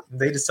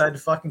they decide to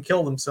fucking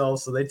kill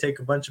themselves. So they take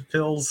a bunch of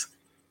pills,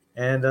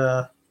 and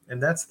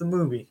that's the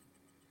movie.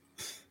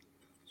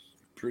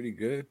 Pretty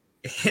good.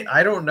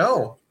 I don't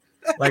know.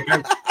 I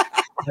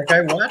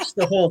watched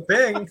the whole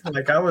thing.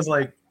 Like I was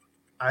like,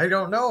 I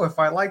don't know if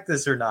I like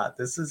this or not.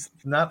 This is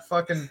not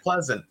fucking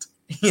pleasant,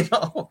 you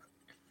know.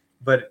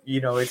 But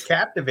you know, it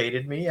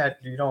captivated me. I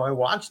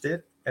watched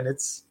it, and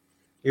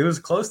it was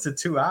close to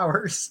 2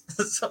 hours.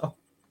 So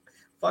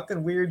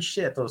fucking weird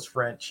shit. Those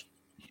French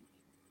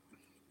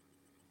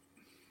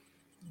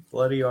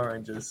bloody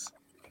oranges.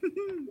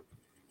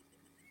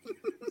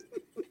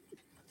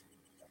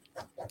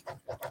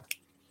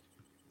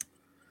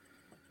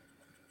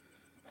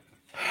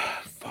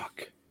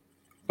 Fuck.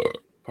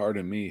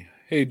 Pardon me.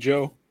 Hey,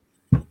 Joe.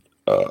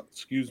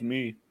 Excuse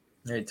me.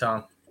 Hey,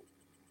 Tom.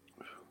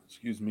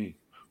 Excuse me.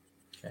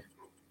 Okay.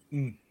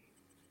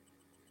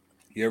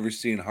 You ever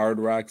seen Hard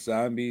Rock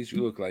Zombies?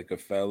 You look like a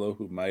fellow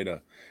who might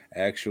have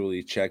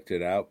actually checked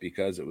it out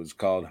because it was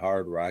called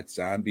Hard Rock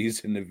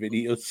Zombies in the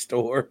video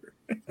store.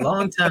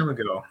 Long time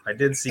ago, I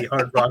did see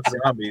Hard Rock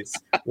Zombies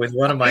with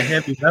one of my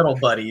heavy metal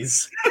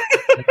buddies.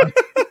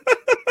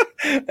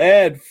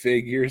 Add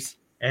figures.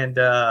 And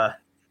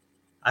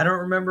I don't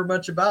remember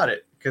much about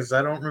it because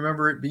I don't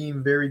remember it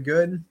being very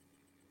good.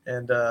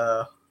 And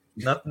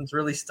nothing's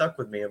really stuck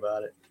with me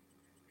about it.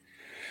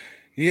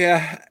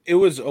 Yeah, it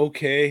was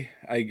okay.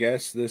 I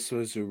guess this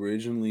was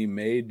originally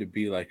made to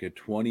be like a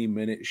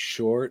 20-minute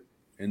short.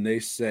 And they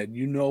said,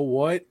 you know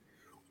what?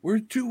 We're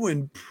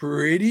doing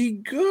pretty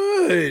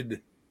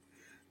good.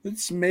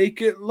 Let's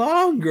make it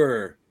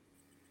longer.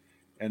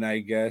 And I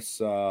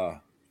guess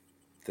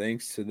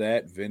thanks to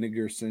that,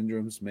 Vinegar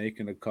Syndrome's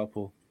making a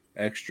couple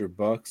extra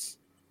bucks.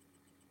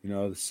 You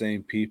know, the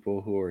same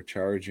people who are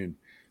charging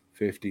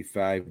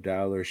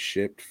 $55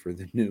 shipped for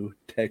the new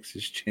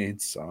Texas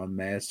Chainsaw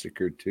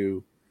Massacre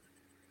 2.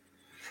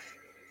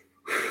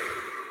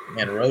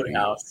 And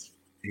Roadhouse.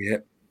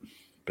 Yep.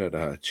 But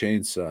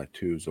Chainsaw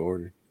 2's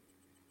ordered.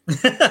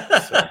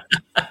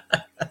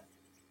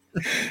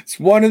 It's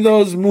one of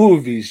those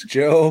movies,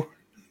 Joe.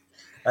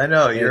 I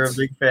know you're a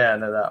big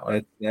fan of that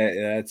one.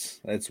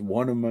 That's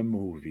one of my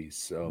movies.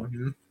 So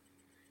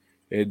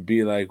it'd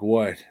be like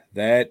what?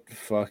 That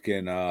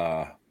fucking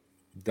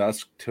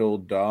Dusk Till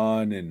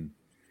Dawn and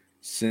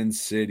Sin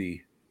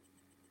City.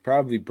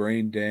 Probably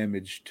Brain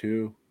Damage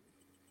too.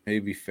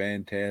 Maybe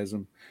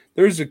Phantasm.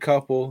 There's a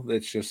couple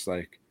that's just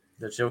like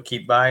that you'll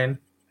keep buying.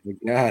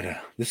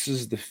 This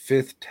is the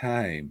 5th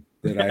time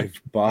that I've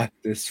bought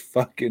this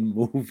fucking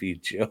movie,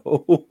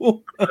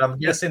 Joe. But I'm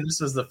guessing this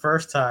was the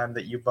first time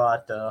that you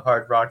bought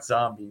Hard Rock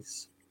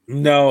Zombies.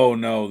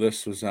 No,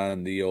 this was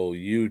on the old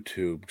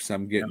YouTube because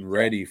I'm getting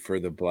ready for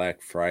the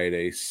Black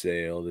Friday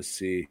sale to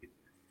see.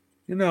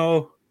 You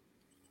know,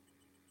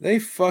 they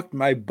fucked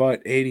my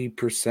butt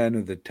 80%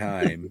 of the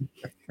time.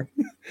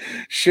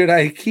 Should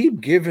I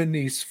keep giving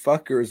these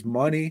fuckers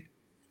money?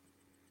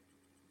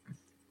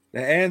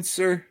 The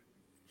answer,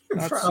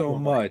 not so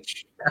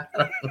much.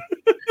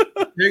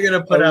 You're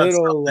gonna put out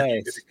little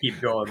something less. to keep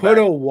going. Put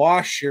back. a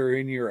washer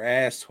in your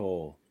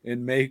asshole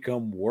and make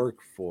them work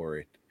for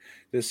it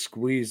to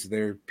squeeze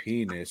their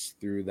penis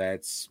through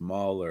that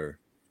smaller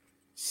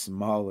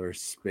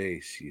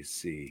space. You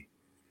see,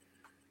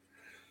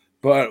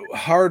 but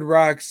Hard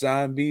Rock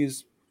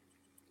Zombies,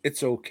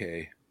 it's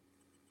okay.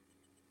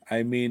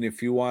 I mean,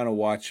 if you want to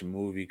watch a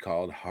movie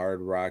called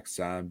Hard Rock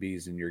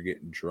Zombies and you're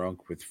getting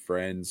drunk with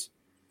friends,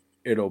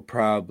 it'll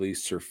probably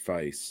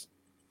suffice.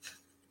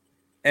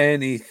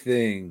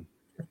 Anything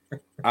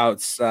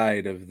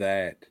outside of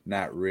that,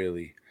 not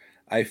really.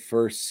 I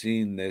first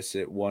seen this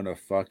at one of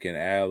fucking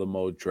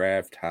Alamo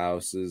Draft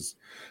House's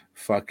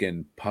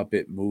fucking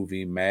puppet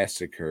movie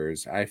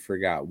massacres. I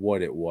forgot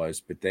what it was,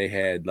 but they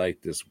had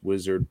like this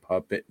wizard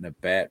puppet and a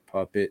bat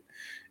puppet.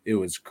 It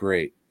was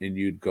great. And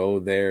you'd go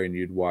there and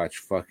you'd watch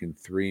fucking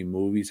 3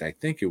 movies. I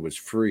think it was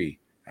free,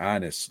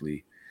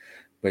 honestly.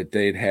 But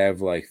they'd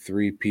have like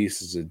 3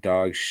 pieces of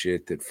dog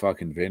shit that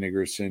fucking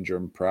Vinegar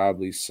Syndrome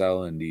probably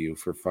selling to you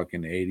for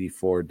fucking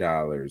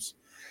 $84.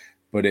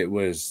 But it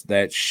was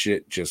that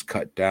shit just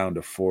cut down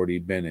to 40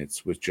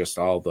 minutes with just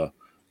all the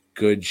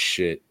good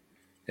shit.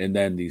 And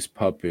then these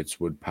puppets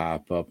would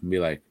pop up and be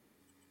like,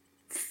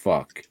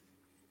 fuck.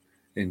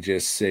 And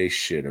just say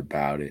shit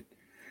about it.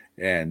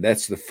 And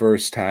that's the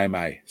first time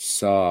I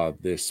saw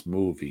this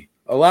movie.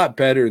 A lot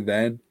better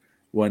then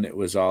when it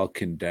was all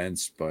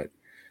condensed, but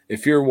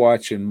if you're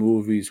watching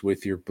movies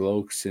with your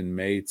blokes and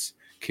mates,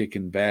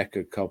 kicking back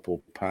a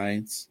couple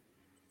pints,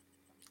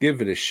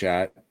 give it a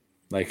shot.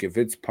 Like if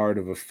it's part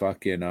of a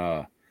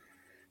fucking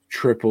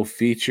triple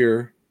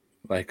feature,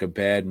 like a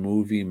bad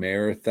movie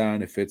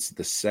marathon, if it's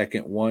the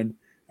second one,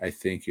 I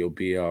think you'll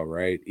be all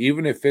right.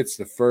 Even if it's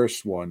the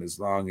first one, as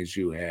long as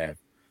you have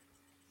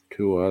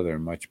two other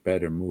much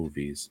better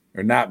movies.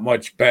 Or not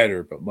much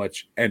better, but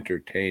much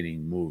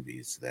entertaining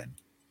movies, then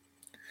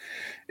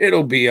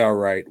it'll be all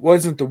right.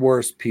 Wasn't the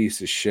worst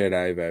piece of shit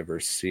I've ever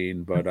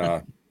seen, but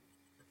I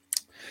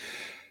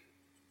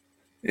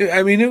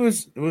mean, it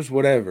was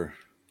whatever.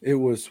 It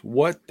was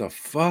what the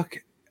fuck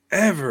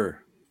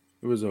ever.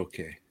 It was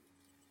okay.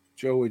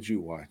 Joe, what'd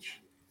you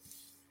watch?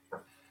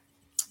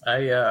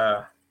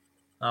 I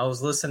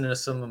was listening to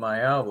some of my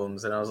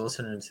albums, and I was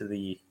listening to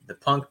the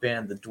punk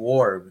band the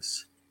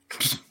Dwarves,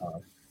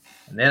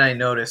 and then I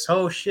noticed,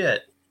 oh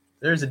shit,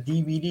 there's a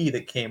DVD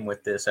that came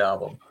with this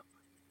album.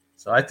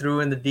 So I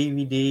threw in the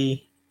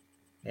DVD,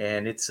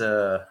 and it's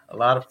a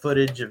lot of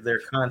footage of their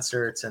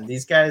concerts, and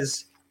these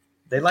guys,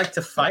 they like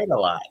to fight a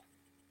lot,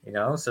 you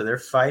know. So they're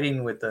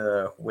fighting with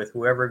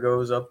whoever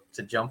goes up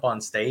to jump on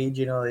stage.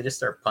 You know, they just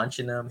start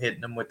punching them,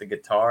 hitting them with the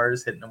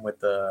guitars, hitting them with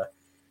the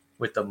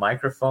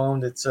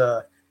microphone. It's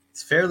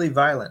fairly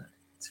violent.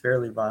 It's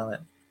fairly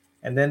violent.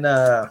 And then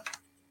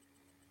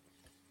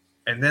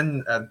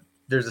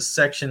there's a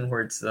section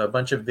where it's a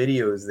bunch of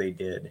videos they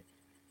did.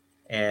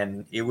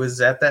 And it was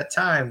at that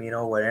time, you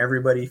know, when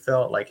everybody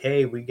felt like,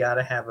 hey, we got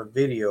to have a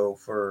video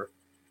for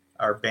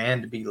our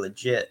band to be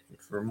legit,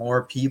 for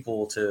more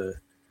people to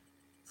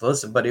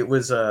listen. But it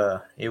was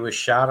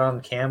shot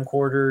on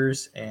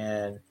camcorders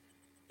and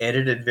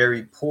edited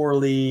very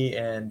poorly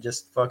and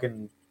just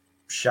fucking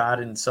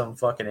shot in some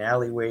fucking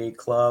alleyway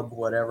club,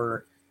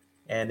 whatever.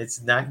 And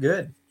it's not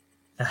good.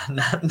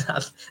 None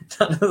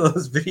of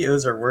those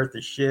videos are worth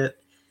a shit.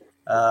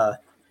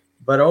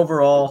 But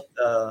overall,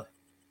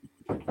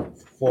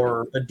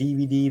 for a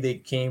DVD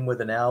that came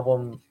with an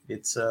album,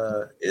 it's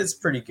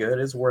pretty good.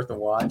 It's worth a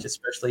watch,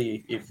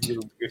 especially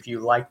if you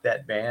like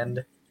that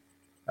band.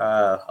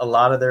 A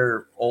lot of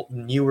their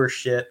newer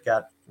shit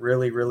got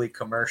really, really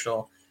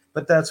commercial,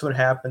 but that's what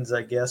happens,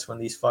 I guess, when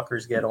these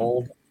fuckers get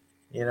old.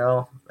 You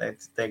know,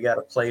 they got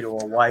to play to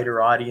a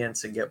wider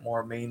audience and get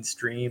more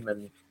mainstream,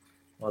 and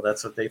well,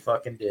 that's what they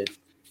fucking did.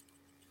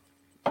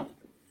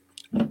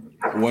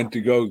 Went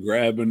to go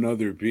grab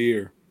another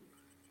beer.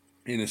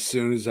 And as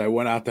soon as I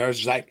went out there, I was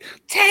just like,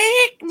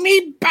 take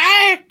me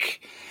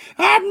back.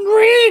 I'm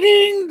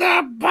reading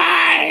the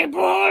Bible.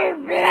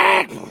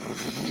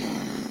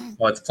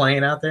 Oh, it's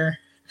playing out there?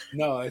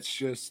 No, it's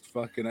just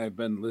fucking, I've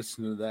been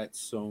listening to that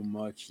so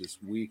much this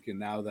week. And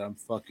now that I'm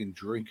fucking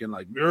drinking,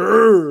 like,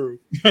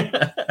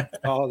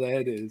 all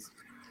that is.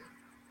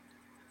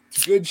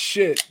 It's good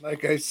shit.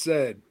 Like I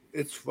said,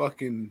 it's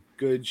fucking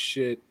good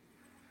shit.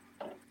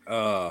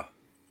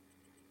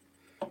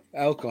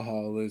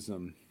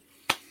 Alcoholism.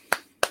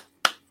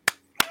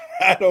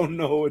 I don't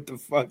know what the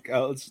fuck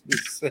else to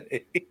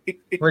say.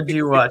 What'd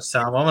you watch,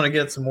 Tom? I'm gonna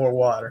get some more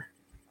water.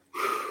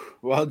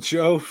 Well,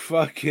 Joe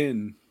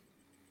fucking...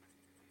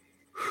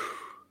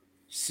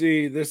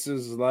 See, this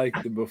is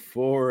like the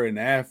before and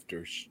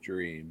after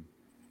stream.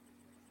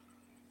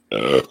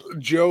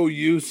 Joe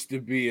used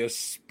to be a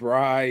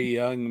spry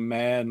young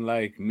man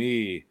like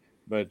me,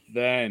 but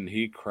then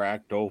he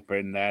cracked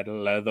open that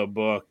leather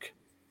book.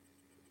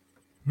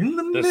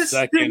 The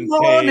second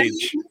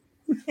page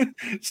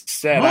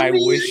said, I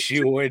wish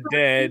you were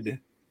dead.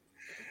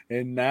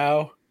 And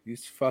now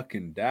he's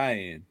fucking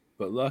dying.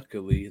 But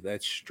luckily,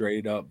 that's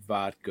straight up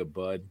vodka,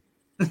 bud.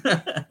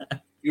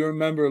 You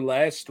remember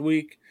last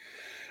week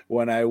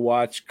when I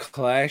watched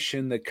Clash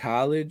in the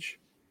College?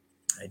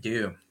 I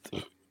do.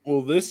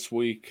 Well, this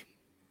week,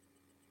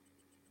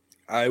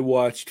 I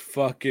watched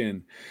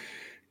fucking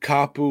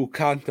Capu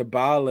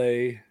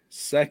Cantabile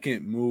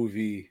second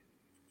movie,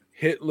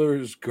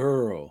 Hitler's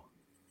Girl.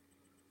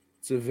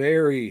 It's a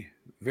very,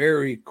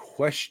 very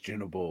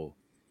questionable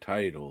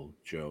title,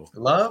 Joe.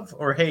 Love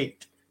or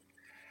hate?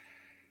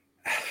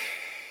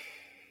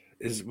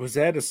 Was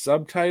that a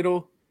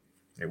subtitle?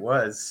 It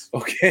was.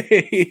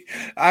 Okay.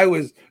 I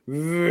was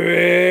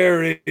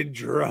very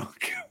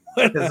drunk.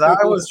 Because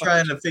I was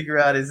trying to figure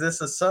out, is this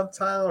a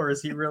subtitle or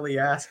is he really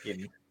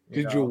asking?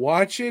 Did you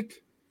watch it?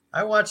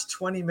 I watched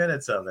 20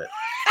 minutes of it.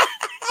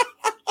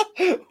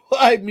 Well,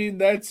 I mean,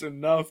 that's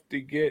enough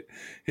to get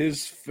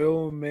his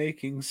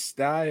filmmaking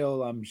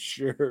style, I'm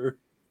sure.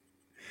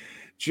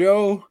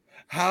 Joe,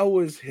 how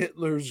was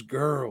Hitler's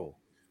Girl?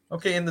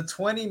 Okay, in the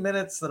 20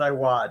 minutes that I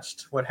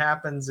watched, what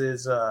happens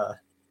is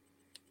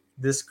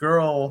this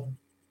girl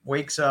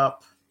wakes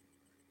up,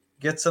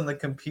 gets on the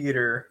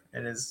computer,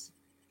 and is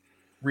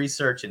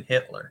researching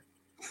Hitler.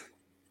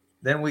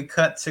 Then we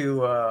cut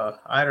to,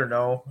 I don't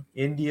know,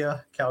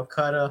 India,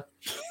 Calcutta,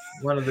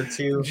 one of the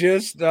two.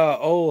 Just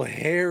old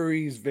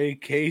Harry's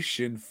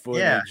vacation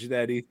footage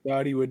that he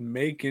thought he would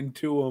make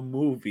into a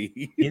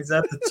movie. He's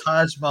at the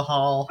Taj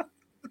Mahal.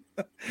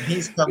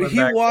 He's coming he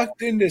back. He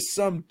walked into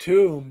some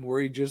tomb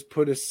where he just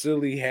put a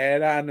silly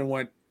hat on and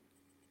went,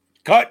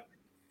 cut.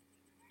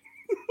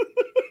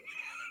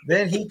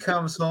 Then he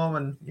comes home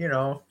and, you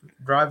know,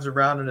 drives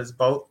around in his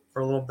boat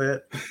for a little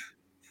bit.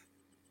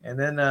 And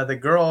then the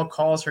girl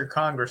calls her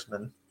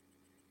congressman.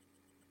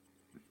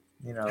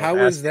 You know, how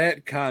was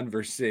that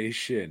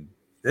conversation?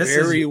 This is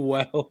very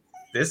well.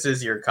 this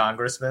is your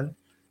congressman.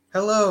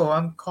 Hello,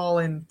 I'm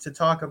calling to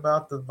talk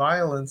about the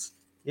violence.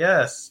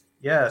 Yes,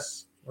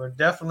 yes, we're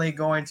definitely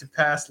going to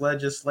pass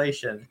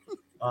legislation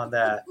on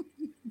that.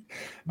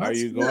 Are That's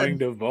you good. going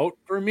to vote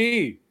for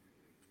me?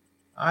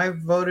 I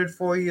voted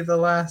for you the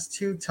last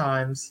 2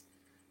 times.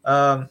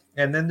 And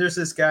then there's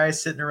this guy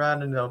sitting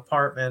around in an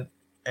apartment,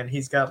 and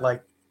he's got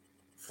like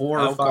 4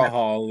 or 5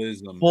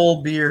 Alcoholism.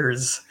 full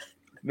beers.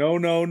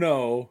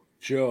 No,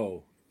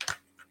 Joe.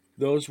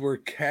 Those were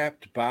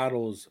capped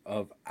bottles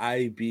of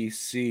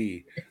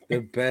IBC, the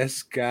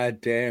best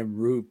goddamn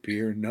root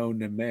beer known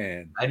to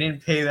man. I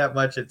didn't pay that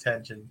much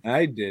attention.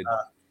 I did.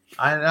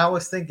 I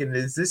was thinking,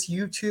 is this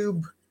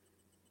YouTube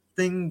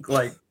thing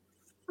like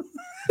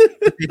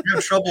they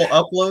have trouble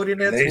uploading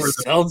Are it they where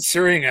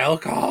censoring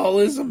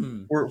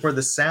alcoholism?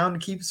 the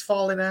sound keeps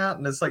falling out?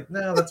 And it's like,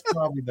 no, that's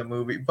probably the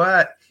movie.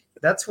 But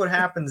that's what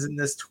happens in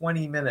this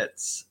 20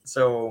 minutes.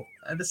 So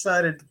I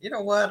decided, you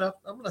know what?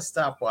 I'm going to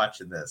stop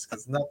watching this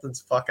because nothing's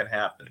fucking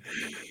happened.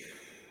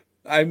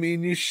 I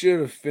mean, you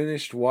should have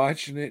finished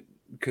watching it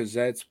because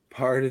that's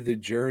part of the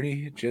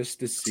journey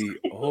just to see,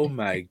 oh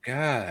my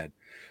God,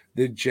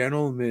 the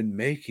gentleman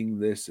making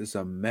this is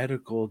a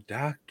medical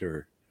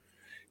doctor.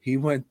 He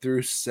went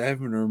through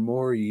 7 or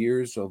more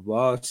years of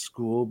law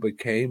school,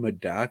 became a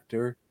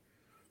doctor.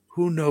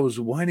 Who knows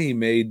when he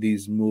made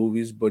these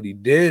movies, but he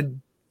did.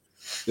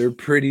 They're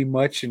pretty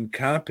much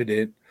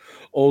incompetent.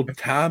 Old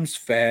Tom's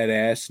fat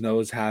ass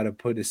knows how to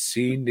put a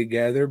scene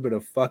together, but a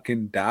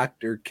fucking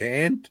doctor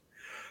can't.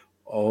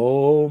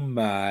 Oh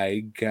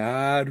my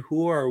God,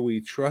 who are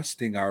we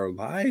trusting our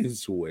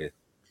lives with?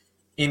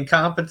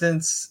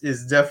 Incompetence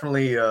is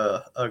definitely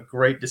a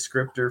great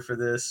descriptor for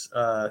this.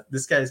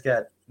 This guy's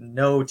got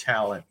no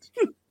talent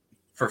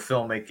for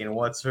filmmaking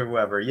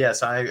whatsoever.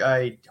 Yes,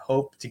 I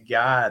hope to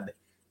God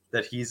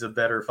that he's a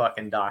better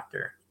fucking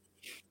doctor.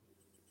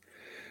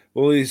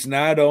 Well, he's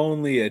not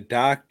only a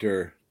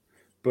doctor,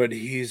 but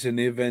he's an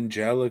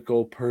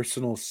evangelical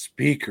personal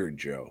speaker,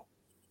 Joe.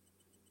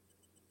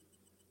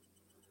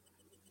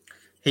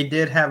 He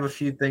did have a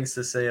few things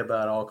to say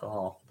about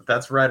alcohol, but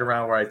that's right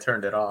around where I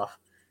turned it off.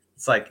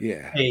 It's like,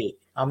 Yeah. hey,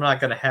 I'm not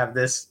going to have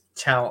this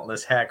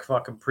talentless hack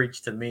fucking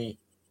preach to me.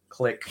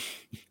 Click.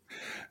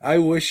 I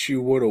wish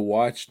you would have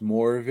watched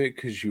more of it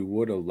because you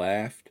would have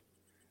laughed.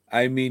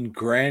 I mean,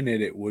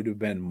 granted, it would have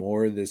been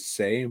more the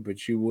same,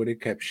 but you would have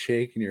kept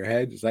shaking your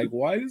head. It's like,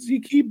 why does he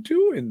keep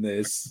doing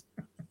this?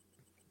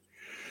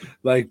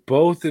 Like,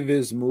 both of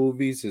his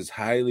movies is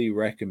highly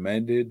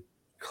recommended.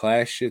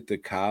 Clash at the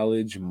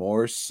College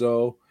more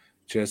so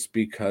just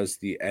because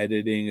the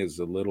editing is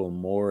a little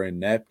more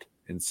inept.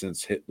 And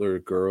since Hitler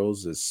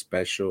Girls is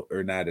special,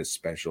 or not as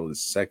special, his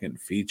second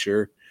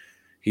feature,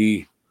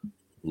 he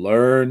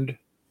learned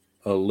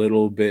a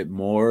little bit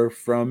more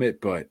from it.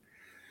 But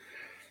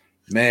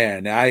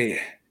man,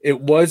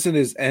 it wasn't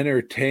as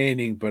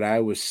entertaining, but I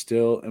was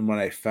still, and when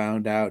I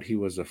found out he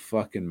was a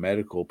fucking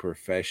medical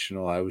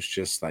professional, I was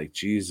just like,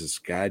 Jesus,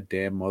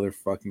 goddamn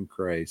motherfucking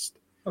Christ.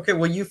 Okay,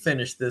 well, you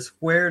finished this.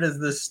 Where does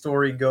this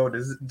story go?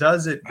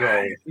 Does it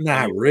go?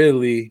 Not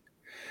really.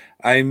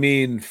 I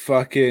mean,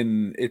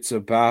 fucking, it's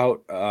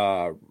about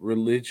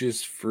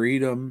religious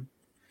freedom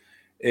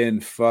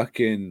and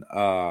fucking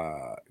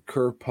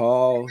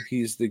Paul.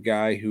 He's the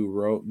guy who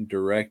wrote and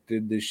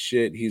directed this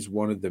shit. He's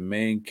one of the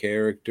main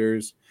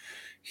characters.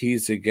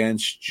 He's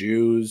against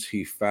Jews.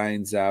 He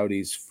finds out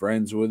he's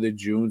friends with a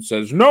Jew and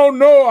says,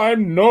 No,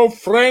 I'm no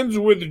friends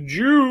with a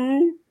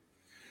Jew.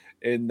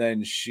 And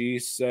then she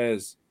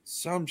says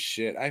some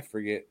shit, I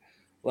forget.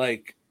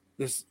 Like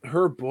this,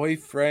 her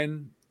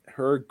boyfriend,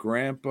 her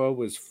grandpa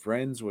was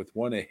friends with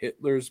one of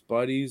Hitler's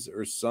buddies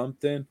or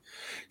something.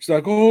 She's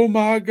like, oh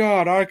my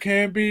God, I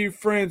can't be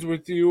friends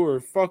with you or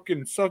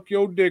fucking suck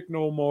your dick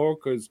no more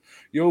because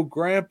your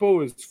grandpa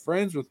is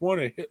friends with one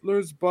of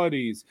Hitler's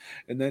buddies.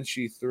 And then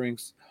she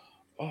thinks,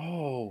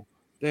 oh,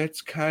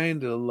 that's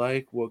kind of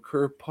like what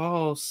Kurt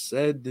Paul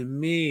said to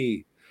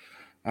me.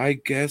 I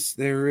guess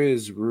there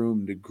is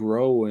room to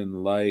grow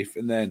in life.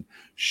 And then,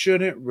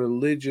 shouldn't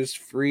religious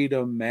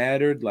freedom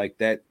matter? Like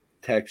that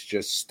text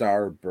just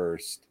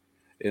starburst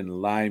in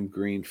lime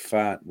green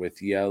font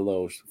with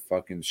yellow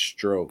fucking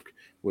stroke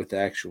with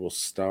actual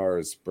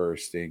stars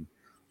bursting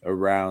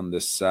around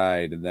the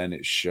side. And then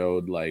it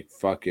showed like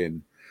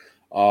fucking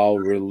all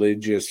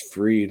religious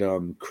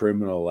freedom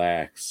criminal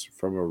acts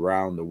from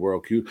around the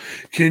world.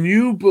 Can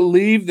you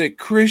believe that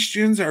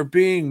Christians are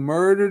being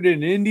murdered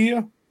in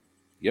India?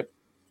 Yep.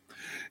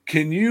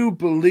 Can you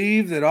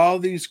believe that all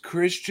these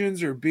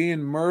Christians are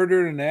being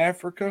murdered in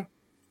Africa?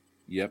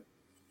 Yep.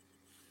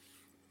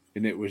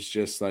 And it was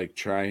just like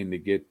trying to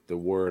get the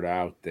word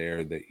out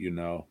there that, you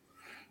know,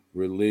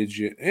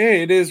 religion,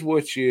 hey, it is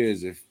what she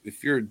is.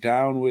 If you're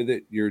down with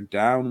it, you're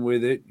down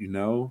with it, you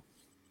know.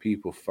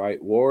 People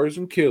fight wars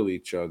and kill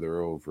each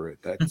other over it.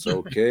 That's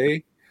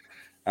okay.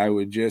 I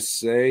would just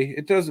say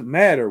it doesn't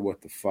matter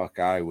what the fuck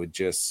I would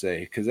just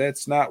say, because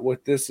that's not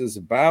what this is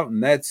about,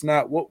 and that's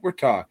not what we're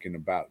talking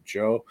about,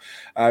 Joe.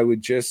 I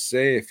would just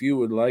say if you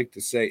would like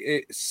to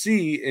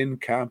see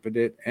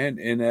incompetent and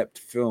inept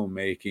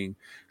filmmaking,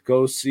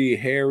 go see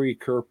Harry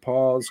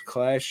Kerpal's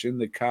Clash in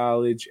the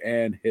College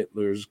and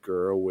Hitler's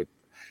Girl, with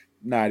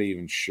not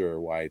even sure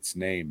why it's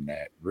named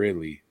that,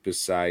 really,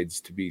 besides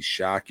to be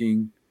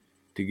shocking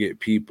to get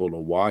people to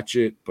watch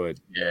it, but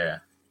Yeah.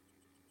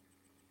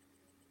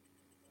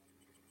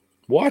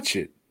 watch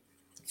it.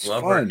 It's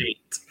Love or fun. hate.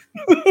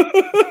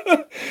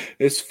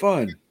 It's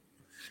fun.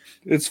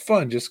 It's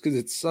fun just because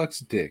it sucks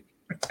dick.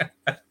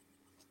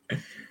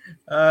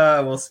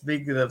 Well,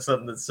 speaking of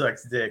something that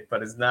sucks dick,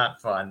 but is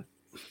not fun,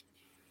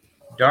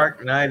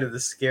 Dark Knight of the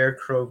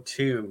Scarecrow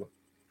 2,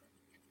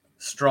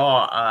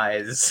 Straw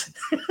Eyes.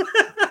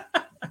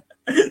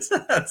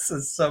 That's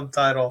a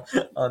subtitle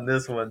on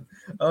this one.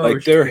 Oh,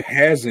 Like there shit.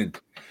 hasn't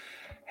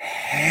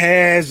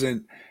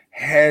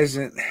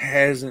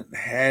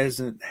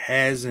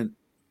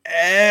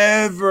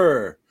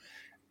ever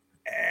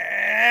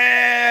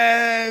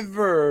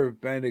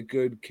been a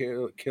good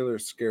killer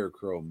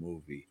scarecrow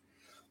movie.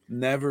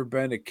 Never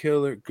been a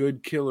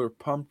good killer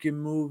pumpkin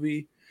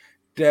movie.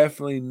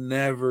 Definitely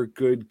never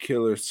good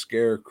killer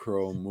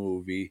scarecrow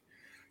movie.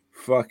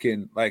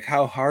 Fucking, like,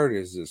 how hard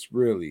is this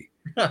really?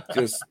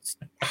 Just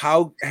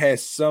how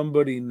has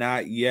somebody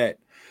not yet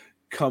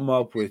come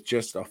up with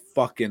just a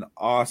fucking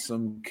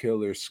awesome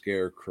killer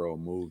scarecrow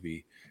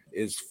movie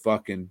is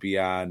fucking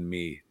beyond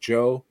me.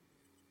 Joe,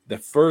 the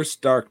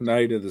first Dark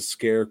Knight of the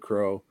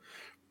Scarecrow,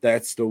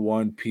 that's the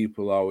one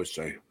people always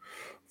say,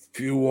 if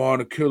you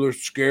want a killer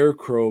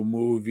scarecrow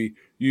movie,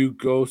 you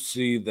go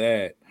see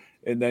that.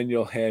 And then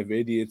you'll have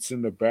idiots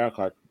in the back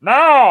like,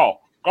 No,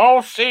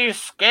 go see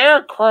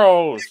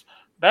Scarecrows.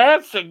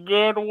 That's a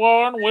good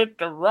one with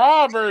the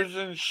robbers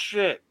and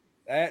shit.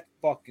 that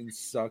fucking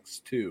sucks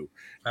too.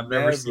 I've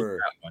never seen Never.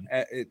 that one.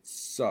 It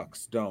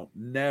sucks. Don't.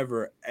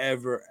 Never,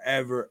 ever,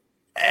 ever,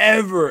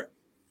 ever,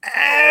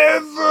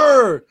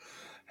 ever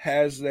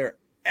has there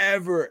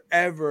ever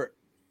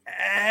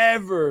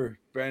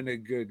been a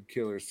good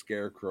killer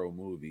scarecrow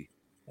movie.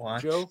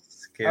 Watch Joe, how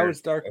Scarecrows.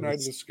 was Dark Knight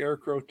of the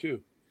Scarecrow 2?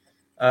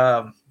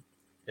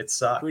 It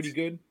sucked. Pretty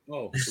good?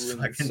 Oh, It it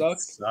really fucking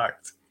sucked?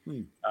 sucked.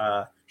 Hmm. It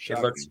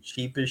Shocking. looks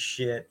cheap as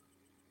shit.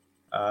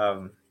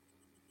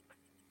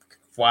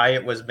 Why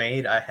it was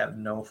made, I have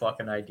no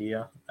fucking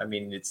idea. I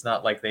mean, it's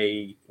not like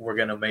they were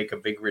gonna make a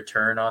big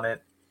return on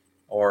it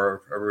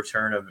or a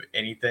return of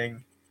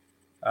anything.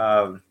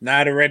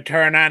 Not a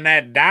return on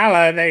that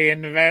dollar they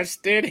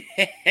invested.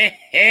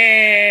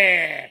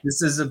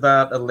 This is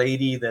about a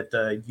lady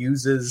that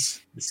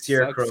uses the Sucks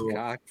scarecrow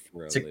cock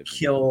for a to living.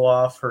 kill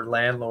off her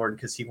landlord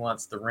because he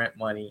wants the rent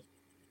money,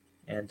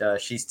 and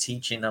she's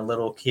teaching a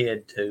little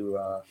kid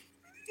to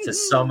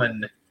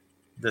summon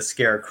the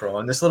scarecrow.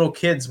 And this little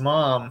kid's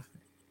mom,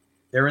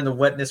 they're in the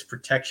wetness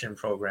protection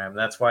program.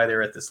 That's why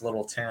they're at this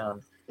little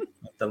town.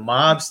 The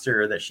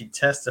mobster that she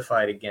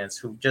testified against,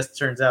 who just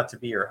turns out to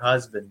be her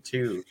husband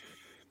too,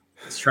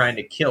 is trying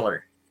to kill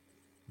her.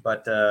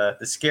 But the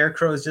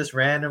scarecrow is just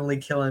randomly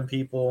killing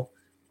people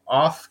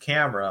off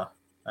camera,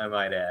 I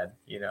might add.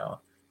 You know,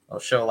 they'll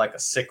show like a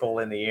sickle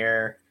in the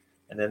air,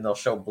 and then they'll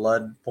show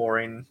blood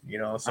pouring, you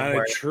know, On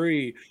somewhere. a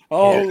tree.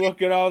 Oh, Yeah.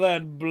 look at all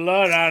that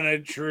blood on a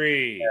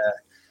tree.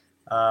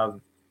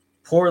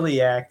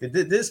 Poorly acted.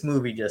 This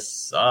movie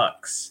just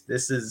sucks.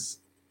 It's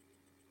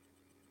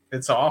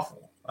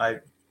awful. I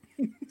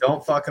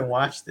don't fucking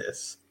watch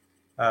this.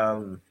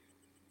 The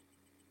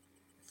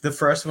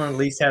first one at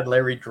least had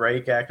Larry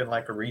Drake acting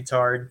like a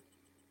retard,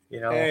 you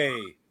know, Hey,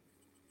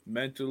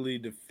 mentally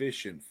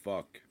deficient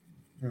fuck.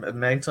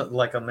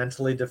 like a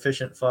mentally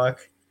deficient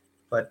fuck.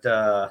 But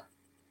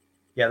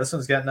yeah, this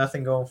one's got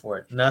nothing going for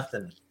it.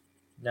 Nothing,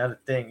 not a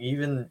thing.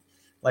 Even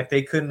like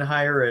they couldn't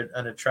hire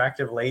an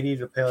attractive lady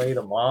to play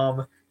the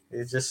mom.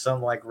 It's just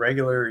some like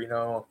regular, you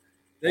know.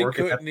 They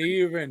working couldn't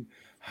even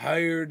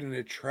hire an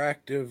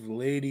attractive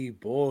lady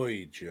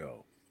boy,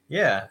 Joe.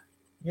 Yeah,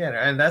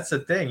 and that's the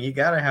thing. You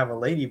got to have a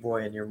lady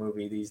boy in your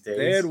movie these days.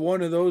 They had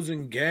one of those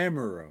in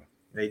Gamera.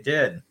 They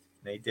did,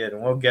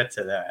 and we'll get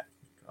to that,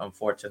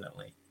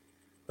 unfortunately.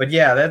 But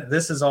yeah,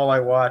 this is all I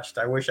watched.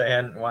 I wish I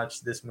hadn't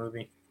watched this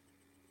movie,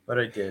 but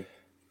I did.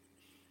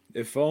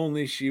 If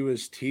only she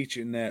was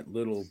teaching that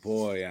little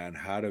boy on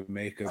how to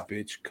make a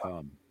bitch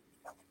come.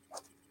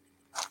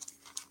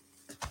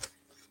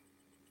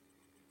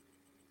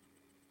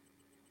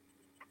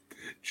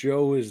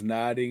 Joe was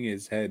nodding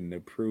his head in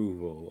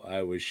approval.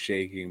 I was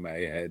shaking my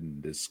head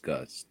in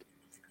disgust.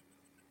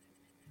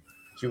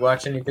 Did you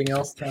watch anything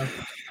else, Tom?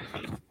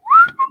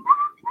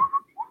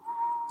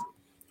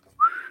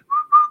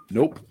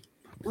 Nope.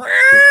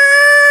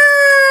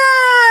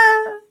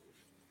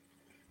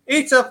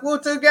 It's a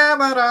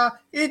Futugamara.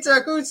 It's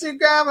a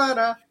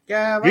Kutsugamara.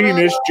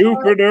 Venus,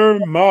 Jupiter,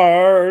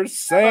 Mars,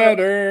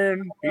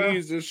 Saturn.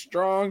 He's a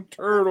strong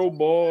turtle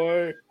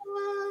boy.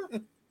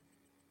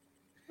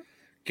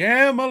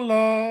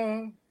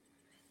 Gamala.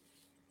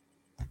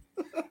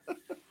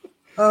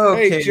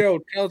 Hey, Okay. Joe,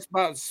 tell us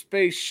about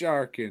space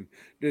sharking.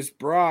 This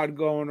broad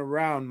going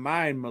around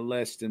mind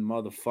molesting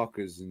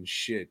motherfuckers and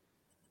shit.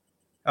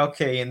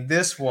 Okay, in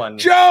this one,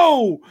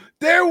 Joe,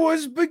 there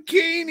was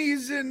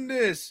bikinis in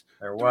this.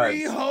 there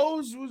Three was.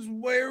 hoes was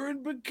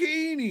wearing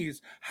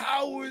bikinis.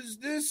 How is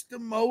this the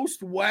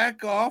most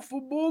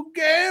whack-offable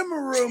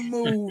Gamera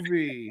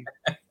movie?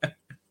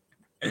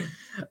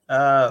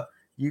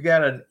 You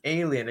got an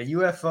alien, a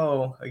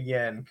UFO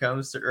again,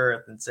 comes to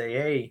Earth and say,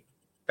 "Hey,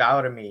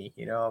 bow to me."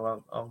 You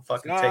know, I'm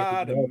fucking taking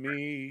God of over.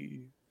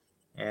 me.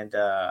 And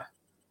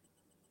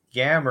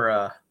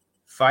Gamera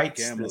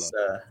fights Gamela. this.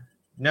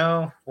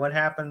 No, what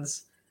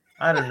happens?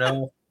 I don't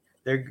know.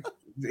 They're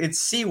it's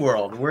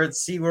SeaWorld. We're at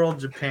SeaWorld,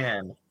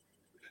 Japan.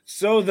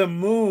 So the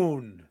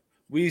moon.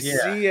 We Yeah.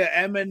 see a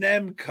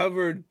M&M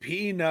covered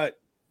peanut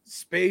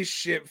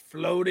spaceship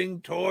floating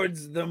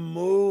towards the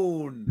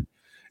moon.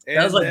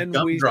 That was And like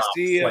then we gumdrops.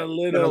 see Like a put a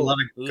little lot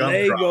of gumdrops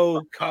Lego on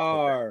top of it.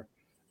 car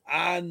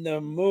on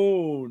the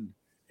moon.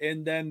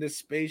 And then the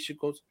spaceship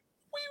goes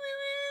wee, wee,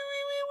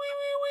 wee, wee, wee,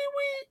 wee, wee,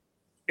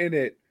 wee, in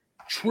it.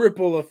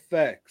 Triple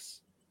effects.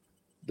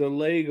 The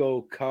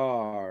Lego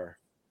car.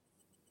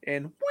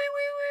 And wee,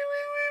 wee, wee,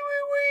 wee, wee,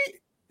 wee, wee,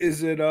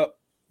 is it up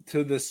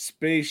to the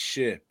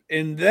spaceship.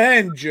 And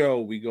then,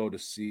 Joe, we go to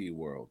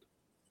SeaWorld.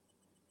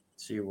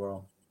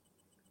 SeaWorld.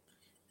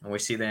 And we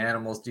see the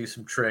animals do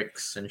some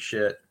tricks and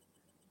shit.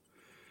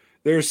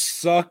 They're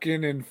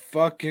sucking and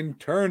fucking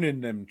turning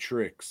them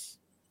tricks.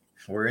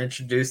 We're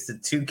introduced to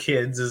two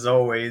kids as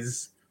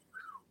always.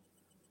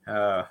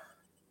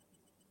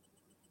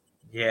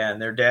 Yeah,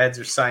 and their dads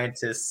are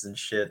scientists and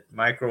shit.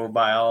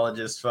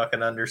 Microbiologists,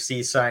 fucking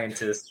undersea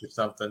scientists or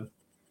something.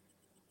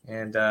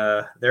 And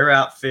they're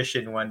out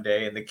fishing one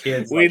day, and the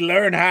kids We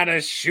learn how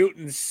to shoot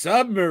in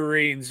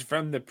submarines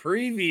from the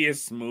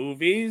previous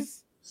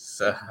movies.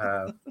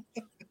 the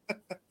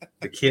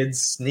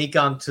kids sneak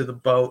onto the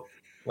boat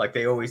like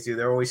they always do.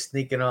 They're always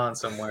sneaking on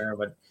somewhere,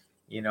 but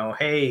you know,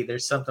 hey,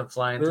 there's something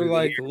flying They're through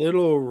like the air.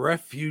 little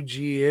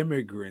refugee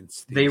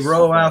immigrants. They these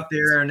row out fuckers.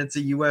 there, and it's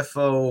a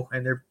UFO,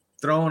 and they're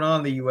throwing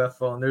on the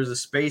UFO, and there's a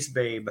space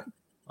babe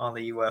on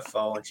the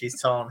UFO, and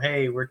she's telling them,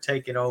 hey, we're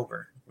taking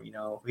over. You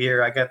know,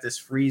 here, I got this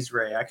freeze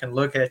ray. I can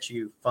look at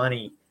you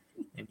funny,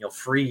 and you'll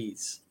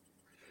freeze.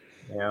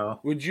 You know?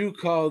 Would you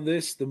call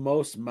this the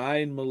most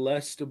mind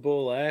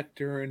molestable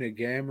actor in a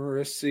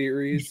Gamera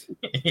series?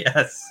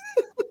 Yes.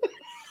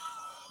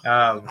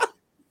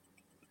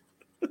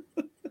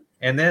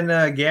 And then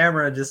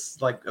Gamera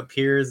just like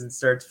appears and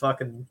starts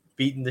fucking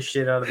beating the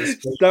shit out of the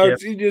spaceship.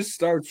 He just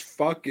starts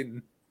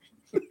fucking.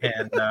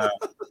 And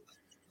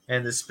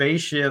the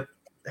spaceship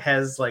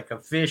has like a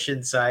fish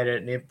inside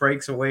it, and it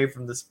breaks away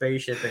from the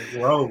spaceship and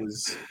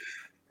grows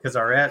because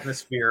our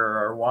atmosphere or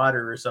our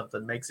water or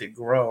something makes it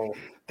grow.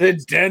 The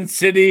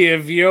density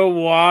of your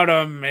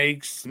water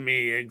makes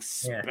me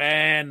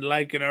expand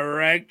like an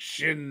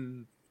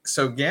erection.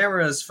 So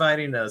Gamera is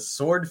fighting a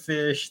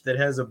swordfish that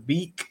has a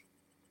beak.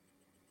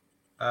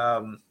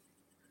 I'd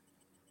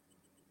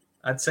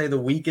say the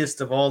weakest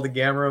of all the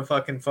Gamera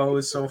fucking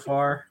foes so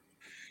far.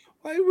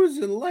 Why was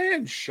a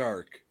land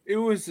shark? It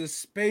was a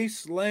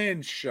space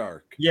land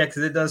shark. Yeah,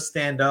 because it does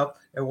stand up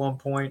at one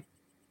point.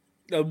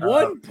 At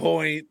one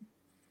point.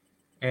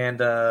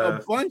 And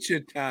a bunch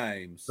of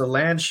times. The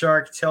land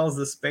shark tells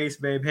the space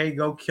babe, hey,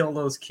 go kill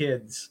those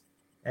kids.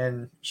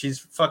 And she's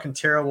fucking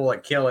terrible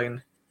at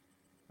killing.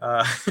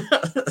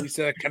 He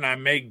said, can I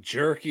make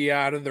jerky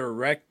out of their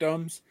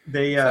rectums?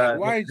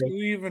 Why do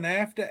you even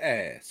have to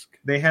ask?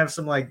 They have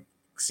some like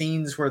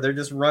scenes where they're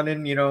just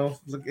running, you know.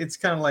 It's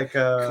kind of like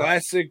a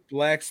classic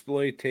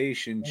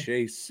blaxploitation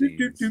chase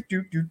scenes.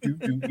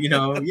 You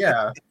know,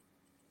 yeah.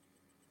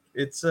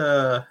 It's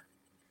I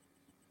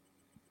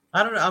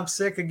don't know. I'm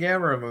sick of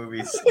Gamera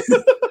movies.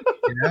 You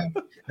know?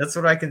 That's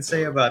what I can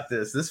say about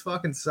this. This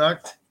fucking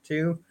sucked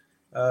too.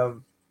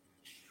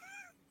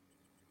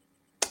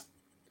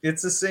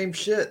 It's the same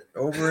shit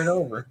over and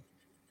over.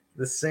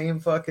 The same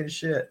fucking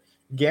shit.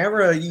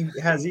 Gamera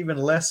has even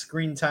less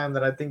screen time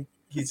than I think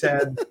he's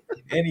had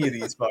in any of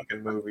these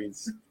fucking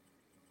movies.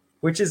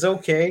 Which is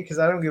okay, because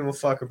I don't give a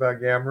fuck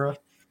about Gamera.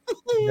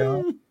 You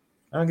know?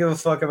 I don't give a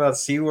fuck about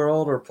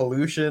SeaWorld or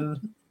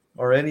pollution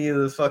or any of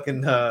the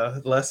fucking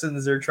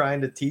lessons they're trying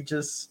to teach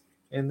us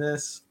in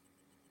this.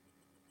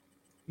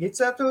 It's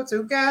a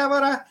to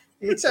Gamera.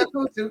 It's a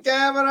to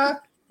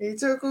Gamera.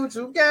 It's a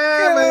to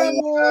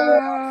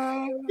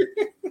Gamera.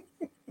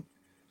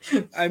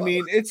 I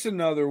mean, it's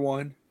another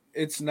one.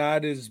 It's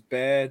not as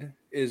bad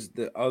as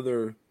the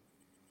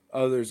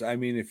others. I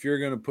mean, if you're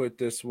going to put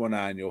this one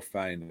on, you'll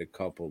find a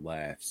couple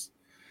laughs.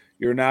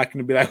 You're not going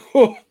to be like,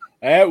 oh,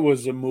 that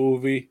was a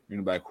movie. You're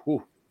going to be like,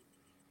 whew,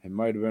 it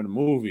might have been a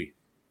movie.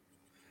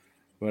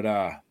 But,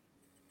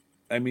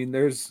 I mean,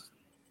 there's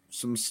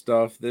some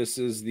stuff. This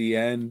is the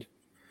end.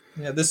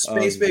 Yeah, the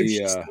space babe,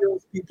 she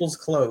steals people's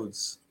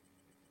clothes.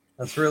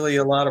 That's really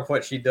a lot of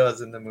what she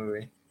does in the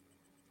movie.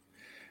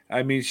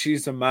 I mean,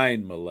 she's a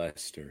mind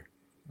molester,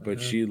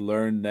 but she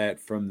learned that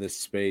from the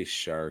space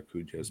shark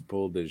who just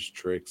pulled his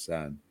tricks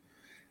on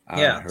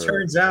yeah, her.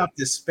 Turns out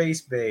this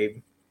space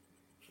babe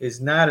is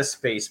not a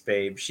space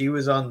babe. She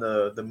was on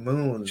the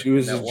moon. She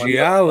was in a that one-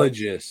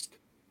 geologist.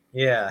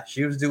 Yeah,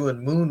 she was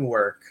doing moon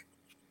work.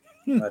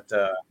 But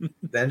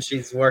then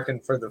she's working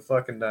for the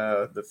fucking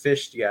the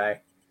fish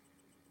guy,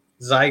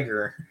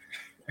 Zyger.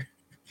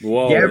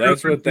 Whoa, Yeah,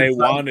 that's what they Zyger.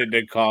 wanted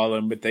to call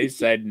him, but they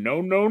said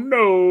no, no,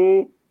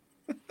 no.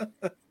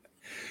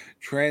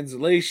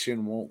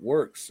 Translation won't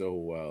work so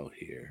well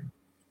here.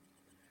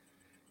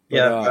 But,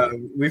 Yeah,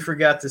 we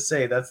forgot to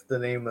say that's the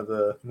name of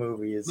the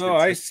movie. No,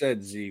 I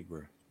said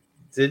zebra.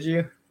 Did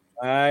you?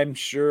 I'm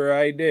sure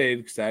I did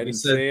because I didn't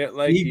said say it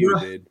like you zebra?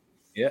 did.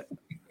 Yeah,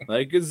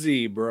 like a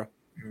zebra.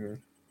 Mhm.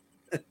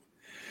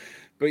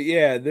 But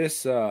yeah,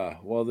 this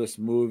while this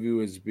movie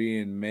was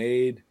being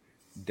made,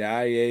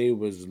 Daiei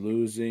was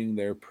losing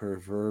their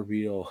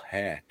proverbial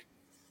hat.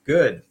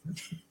 Good.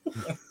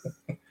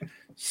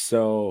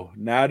 So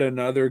not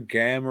another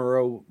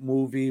Gamera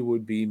movie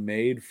would be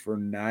made for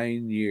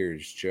 9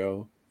 years,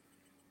 Joe.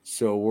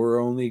 So we're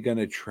only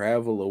gonna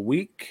travel a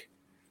week,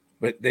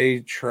 but they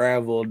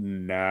traveled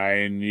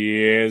 9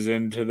 years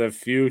into the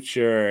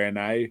future, and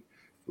I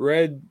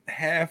read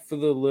half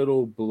of the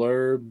little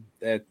blurb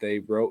that they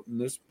wrote in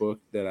this book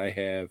that I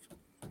have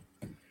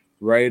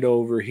right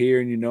over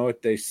here, and you know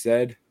what they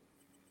said?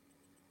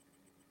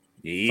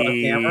 Fuck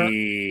camera.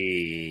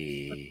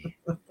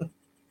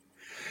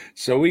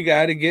 So we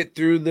got to get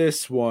through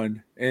this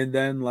one, and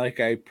then, like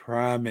I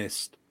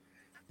promised,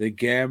 the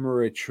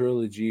Gamera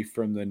trilogy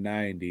from the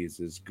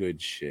 90s is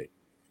good shit.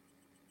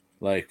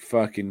 Like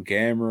fucking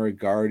Gamera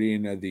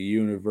Guardian of the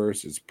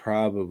Universe is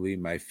probably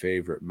my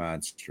favorite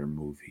monster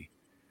movie.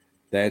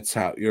 That's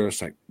how you're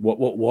just like,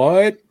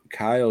 what?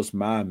 Kyle's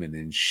momming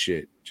and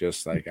shit.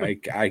 Just like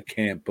I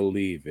can't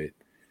believe it.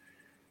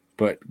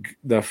 But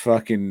the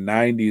fucking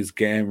 90s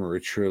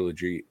Gamera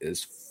trilogy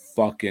is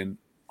fucking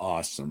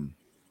awesome.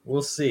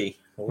 We'll see.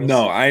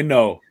 No, I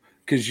know.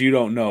 Because you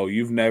don't know.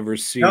 You've never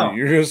seen it.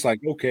 You're just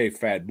like, okay,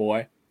 fat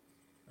boy.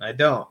 I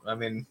don't. I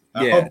mean,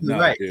 I Yeah, hope you're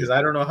right, because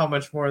I don't know how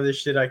much more of this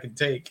shit I can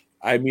take.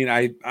 I mean,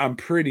 I'm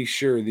pretty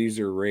sure these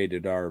are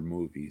rated R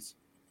movies.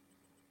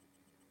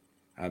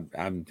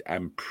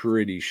 I'm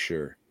pretty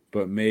sure.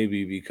 But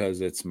maybe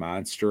because it's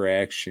monster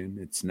action,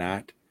 it's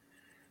not.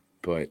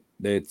 But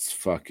it's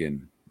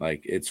fucking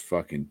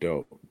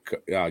dope.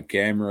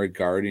 Gamera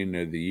Guardian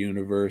of the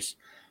Universe,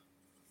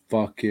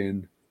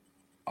 fucking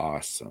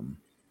awesome.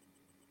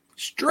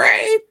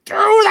 Straight through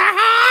the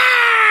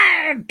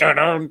heart.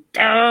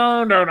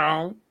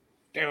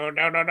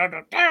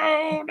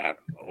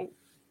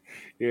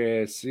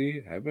 Yeah,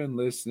 see, I've been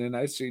listening.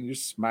 I seen you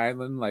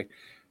smiling like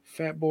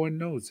fat boy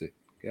knows it.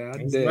 God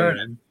He's damn.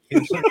 learning.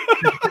 He's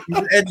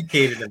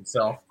educated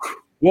himself.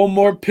 One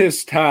more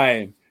piss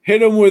time.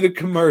 Hit him with a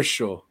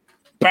commercial.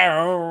 It's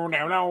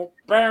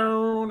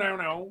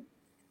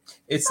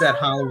that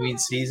Halloween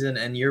season,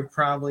 and you're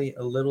probably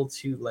a little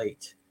too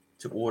late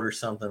to order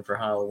something for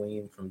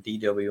Halloween from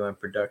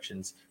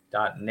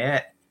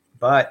DWNProductions.net.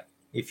 But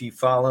if you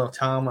follow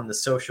Tom on the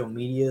social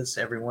medias,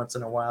 every once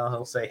in a while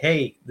he'll say,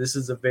 hey, this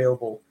is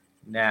available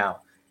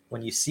now.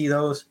 When you see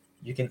those,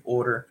 you can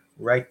order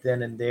right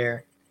then and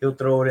there. He'll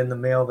throw it in the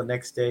mail the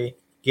next day,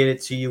 get it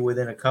to you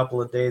within a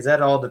couple of days.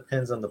 That all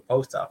depends on the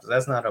post office.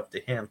 That's not up to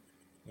him,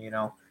 you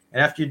know.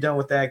 And after you're done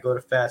with that, go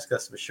to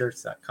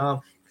fastcustomshirts.com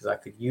because I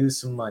could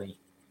use some money.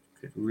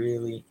 Could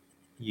really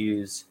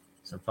use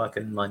some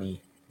fucking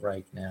money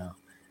right now.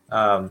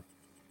 I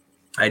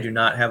do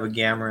not have a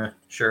Gamera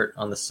shirt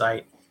on the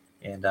site,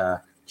 and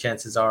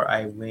chances are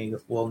I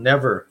will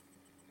never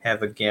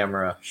have a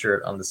Gamera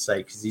shirt on the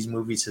site because these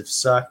movies have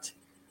sucked.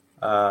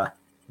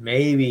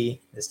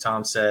 Maybe, as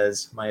Tom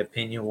says, my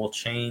opinion will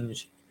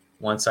change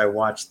once I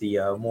watch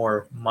the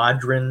more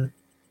modern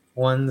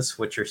ones,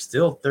 which are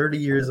still 30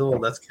 years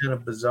old. That's kind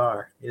of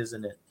bizarre,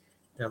 isn't it?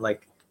 They're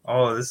like,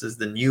 oh, this is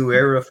the new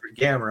era for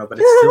Gamera, but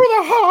it's still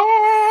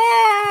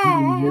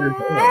years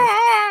old.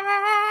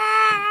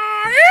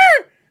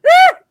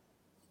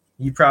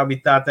 You probably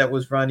thought that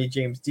was Ronnie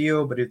James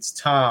Dio, but it's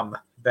Tom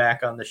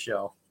back on the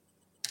show.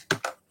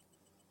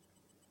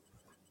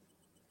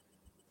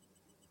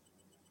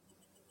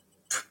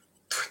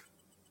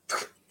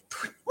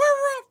 We're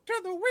off to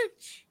the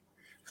witch.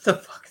 What the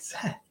fuck is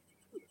that?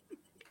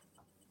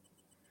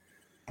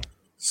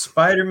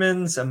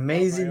 Spider-Man's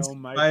Amazing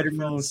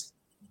Spider-Man's.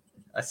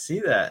 I see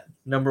that.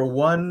 Number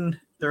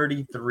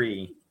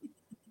 133.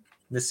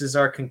 This is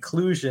our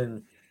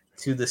conclusion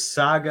to the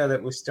saga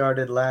that was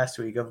started last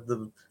week of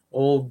the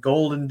old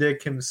Golden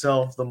Dick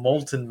himself, the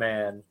Molten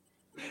Man.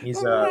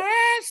 He's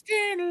last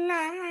in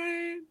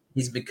line.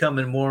 He's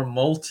becoming more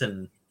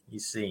molten, you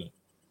see.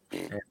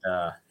 And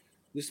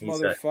this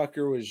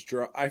motherfucker was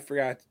drunk. I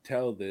forgot to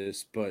tell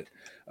this, but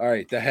all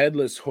right, the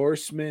Headless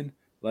Horseman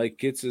like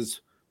gets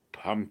his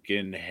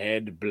pumpkin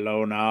head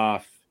blown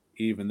off,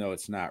 even though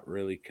it's not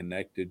really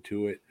connected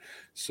to it.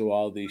 So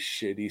all these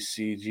shitty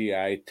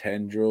CGI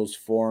tendrils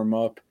form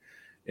up,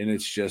 and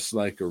it's just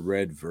like a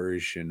red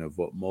version of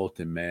what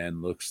Molten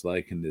Man looks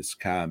like in this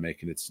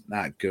comic, and it's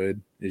not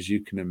good, as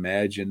you can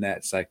imagine.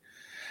 That's like,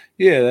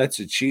 yeah, that's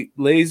a cheap,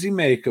 lazy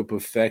makeup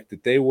effect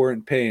that they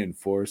weren't paying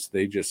for, so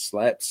they just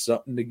slapped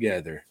something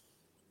together.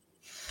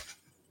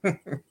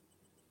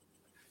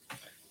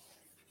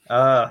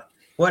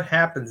 What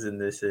happens in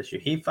this issue?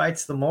 He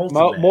fights the Molten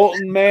Man.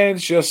 Molten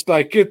Man's just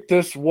like, get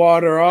this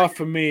water off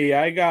of me.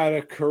 I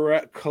gotta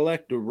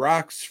collect the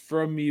rocks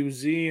from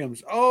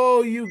museums.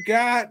 Oh, you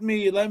got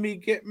me. Let me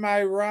get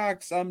my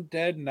rocks. I'm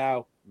dead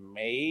now.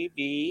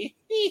 Maybe.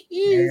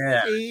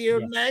 Yeah. See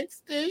you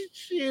next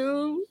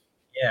issue.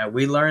 Yeah,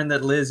 we learned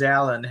that Liz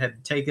Allen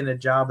had taken a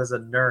job as a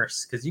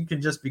nurse, because you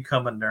can just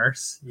become a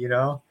nurse, you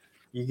know?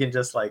 You can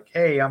just like,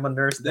 hey, I'm a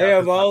nurse now. They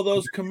have all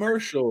those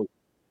commercials.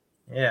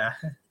 Yeah.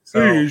 So,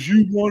 hey, as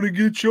you want to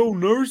get your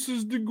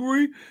nurse's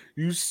degree,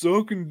 you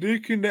sucking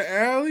dick in the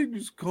alley,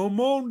 just come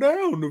on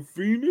down to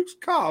Phoenix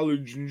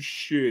College and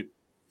shit.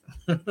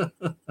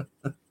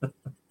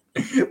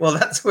 Well,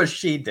 that's what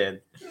she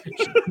did.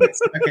 She quit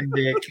sucking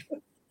dick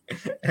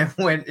and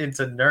went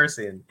into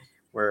nursing,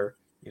 where,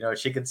 you know,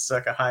 she could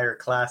suck a higher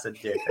class of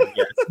dick, I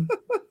guess.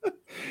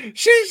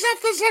 She's up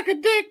to suck a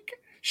dick.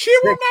 She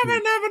will never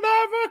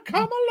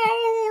come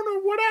alone or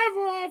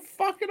whatever. I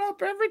fuck it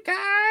up every time.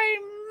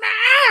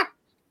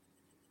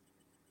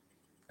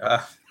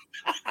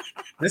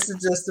 This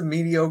is just a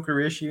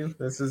mediocre issue.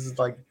 This is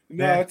like,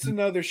 no, it's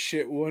another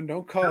shit one.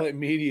 Don't call it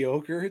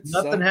mediocre.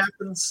 Nothing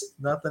happens.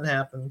 Nothing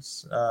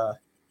happens.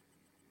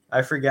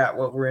 I forgot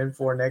what we're in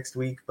for next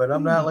week, but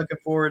I'm not looking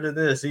forward to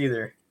this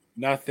either.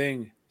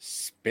 Nothing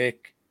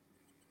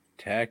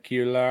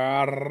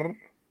spectacular.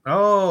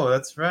 Oh,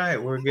 that's right.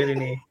 We're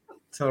getting a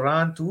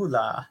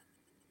tarantula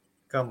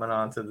coming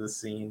onto the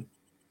scene.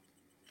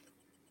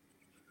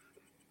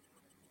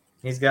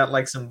 He's got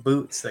like some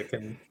boots that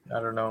can, I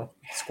don't know,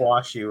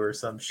 squash you or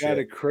some shit. Got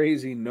a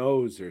crazy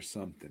nose or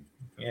something.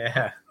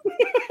 Yeah.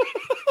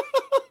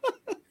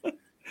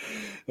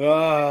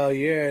 Oh,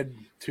 yeah.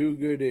 2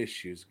 good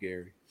issues,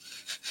 Gary.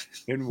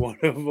 And one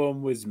of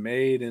them was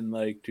made in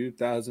like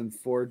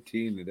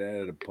 2014. It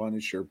had a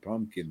Punisher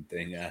pumpkin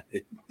thing on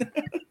it.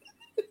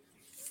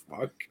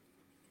 Fuck.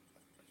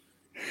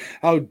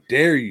 How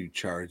dare you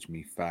charge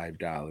me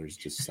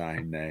 $5 to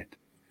sign that?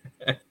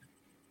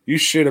 You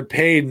should have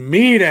paid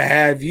me to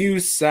have you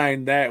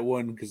sign that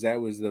one, because that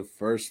was the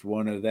first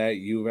one of that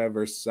you've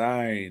ever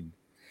signed.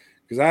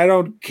 Because I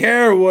don't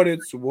care what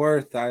it's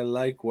worth. I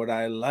like what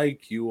I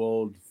like, you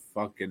old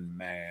fucking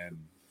man.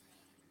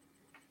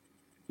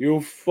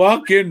 You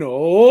fucking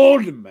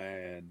old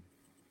man.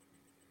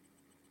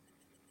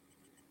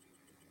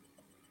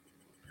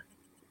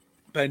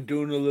 Been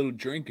doing a little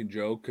drinking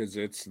joke because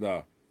it's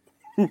the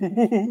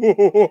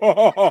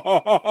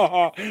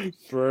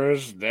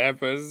first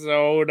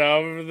episode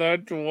of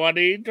the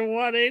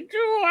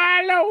 2022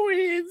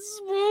 Halloween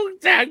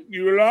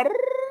Spooktacular.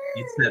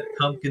 It's that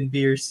pumpkin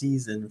beer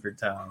season for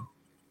Tom.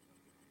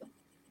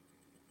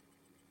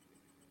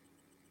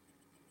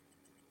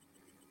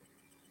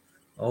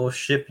 Oh,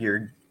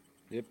 shipyard.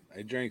 Yep,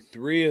 I drank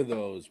 3 of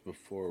those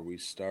before we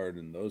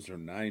started, and those are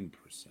 9%.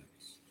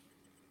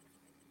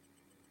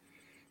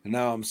 And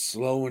now I'm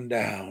slowing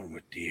down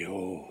with the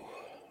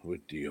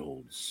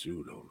old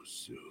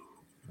pseudo-soup.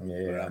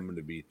 Yeah. But I'm going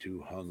to be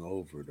too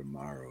hungover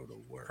tomorrow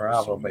to work.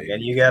 Probably. So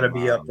and you got to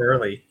be up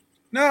early.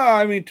 No,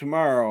 I mean,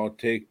 tomorrow I'll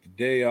take the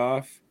day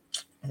off.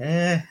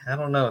 I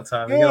don't know,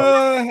 Tom.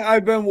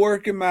 I've been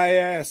working my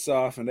ass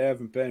off and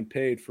haven't been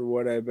paid for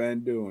what I've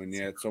been doing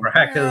yet. So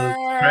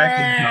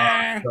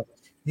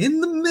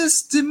in the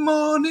misty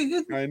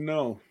morning. I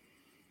know.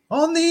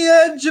 On the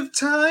edge of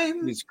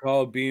time. It's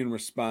called being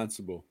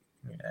responsible.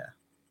 Yeah.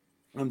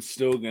 I'm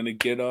still going to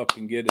get up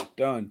and get it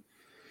done.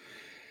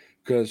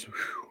 Because you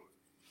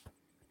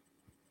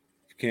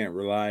can't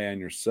rely on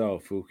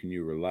yourself. Who can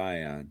you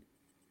rely on?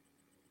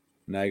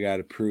 And I got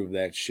to prove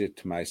that shit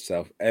to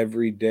myself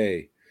every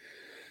day.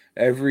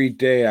 Every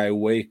day I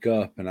wake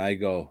up and I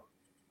go,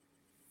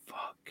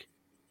 fuck.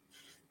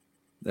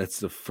 That's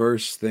the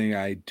first thing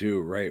I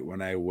do right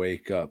when I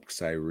wake up,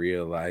 because I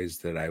realize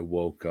that I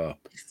woke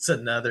up. It's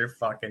another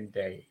fucking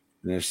day.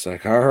 And it's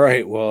like, all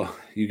right, well,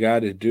 you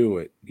got to do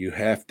it. You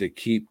have to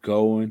keep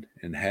going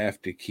and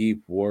have to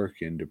keep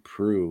working to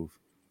prove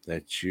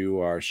that you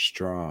are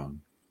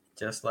strong.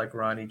 Just like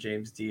Ronnie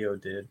James Dio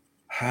did.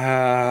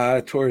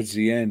 Towards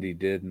the end, he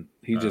didn't.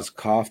 He just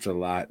coughed a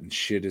lot and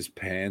shit his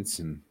pants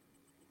and,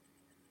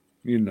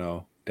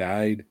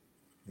 died.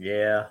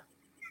 Yeah.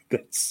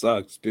 That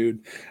sucks,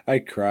 dude. I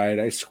cried.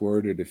 I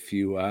squirted a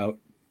few out.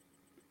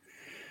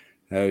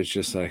 I was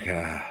just like,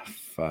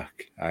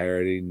 fuck. I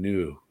already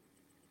knew.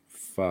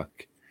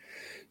 Fuck.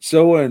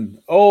 So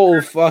when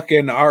old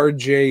fucking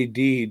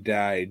RJD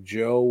died,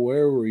 Joe,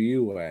 where were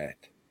you at?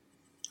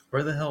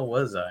 Where the hell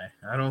was I?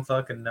 I don't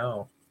fucking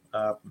know.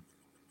 I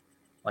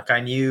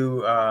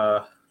knew,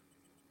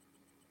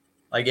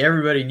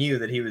 everybody knew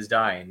that he was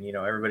dying.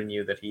 Everybody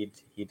knew that he'd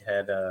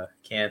had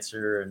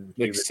cancer, and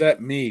except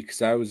me,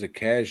 because I was a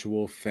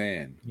casual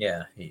fan.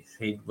 Yeah,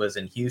 he was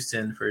in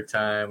Houston for a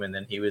time, and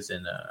then he was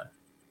in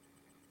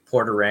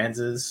Port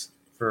Aransas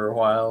for a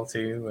while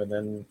too, and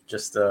then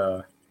just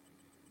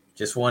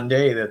one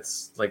day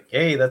that's like,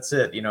 hey, that's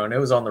it, you know. And it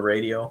was on the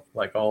radio,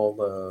 like all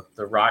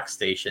the rock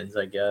stations,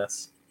 I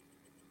guess.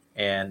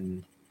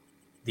 And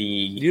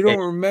You don't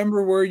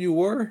remember where you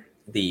were?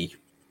 I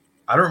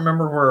don't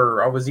remember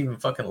where I was even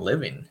fucking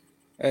living.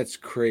 That's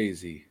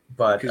crazy.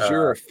 But because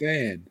you're a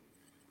fan.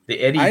 The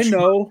Eddie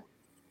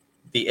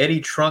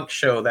Trunk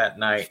show that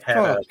night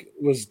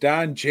was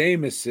Don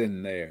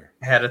Jameson there.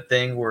 Had a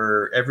thing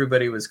where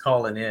everybody was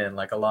calling in,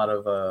 like a lot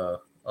of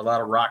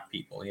rock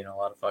people, you know, a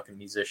lot of fucking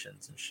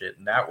musicians and shit.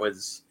 And that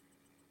was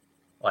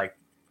like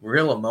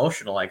real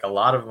emotional. Like a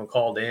lot of them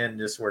called in,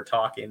 just were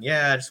talking.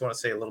 Yeah, I just want to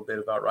say a little bit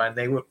about Ryan.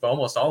 They would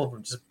almost all of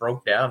them just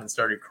broke down and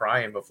started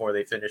crying before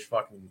they finished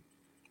fucking.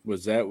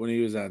 Was that when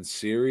he was on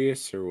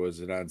Sirius, or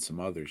was it on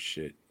some other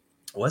shit?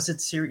 Was it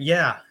Sirius?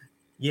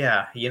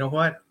 Yeah. You know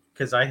what?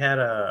 Because I had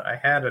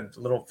a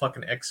little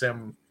fucking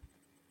XM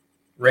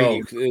radio.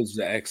 Oh, it was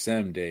the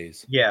XM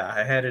days. Yeah,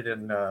 I had it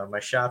in my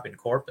shop in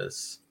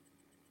Corpus.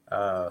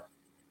 But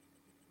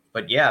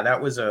yeah,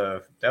 that was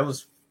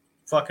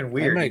fucking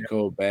weird. I might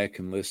go back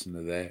and listen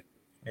to that.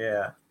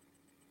 Yeah.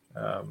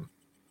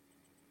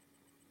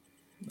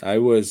 I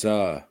was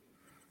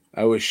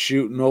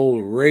shooting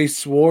old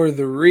Race War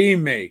the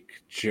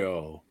Remake,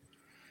 Joe.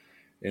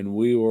 And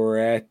we were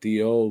at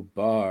the old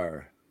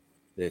bar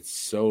that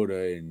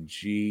Soda and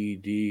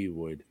GD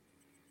would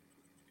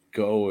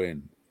go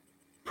and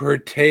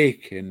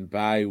partake and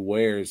buy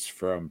wares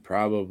from,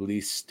 probably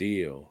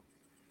steal.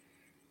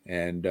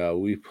 And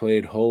we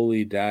played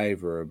Holy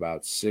Diver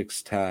about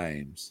 6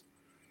 times.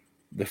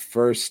 The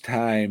first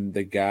time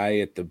the guy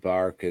at the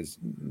bar, because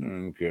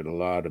get a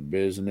lot of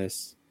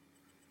business.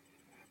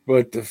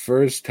 But the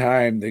first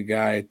time the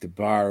guy at the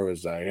bar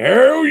was like,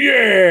 hell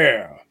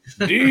yeah,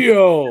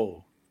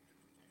 Dio.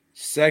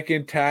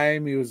 Second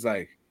time he was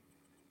like,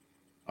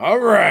 all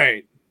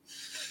right.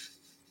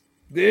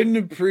 Didn't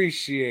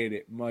appreciate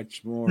it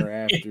much more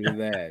after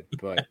that.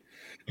 But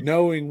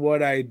knowing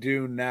what I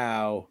do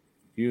now,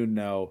 you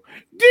know,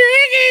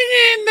 digging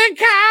in the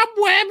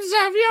cobwebs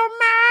of your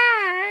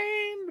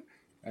mind.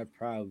 I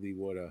probably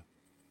would have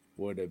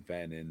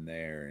been in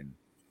there, and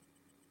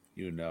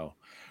you know,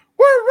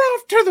 we're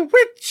off to the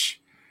witch.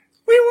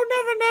 We will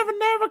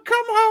never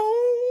come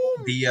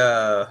home.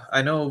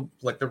 I know,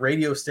 like the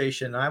radio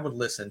station I would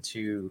listen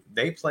to,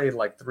 they played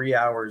like 3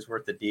 hours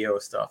worth of Dio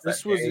stuff.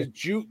 This was a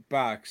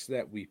jukebox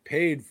that we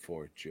paid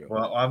for, Joe.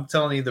 Well, I'm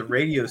telling you, the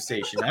radio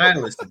station I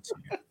listened to.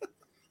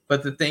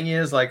 But the thing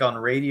is, like on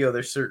radio,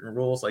 there's certain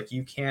rules. Like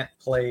you can't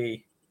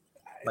play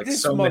like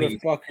this so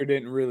motherfucker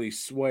didn't really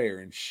swear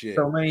and shit.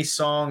 So many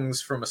songs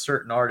from a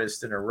certain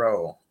artist in a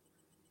row.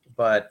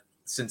 But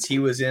since he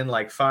was in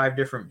like 5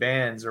 different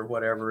bands or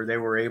whatever, they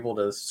were able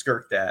to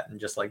skirt that and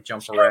just like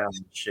jump around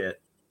and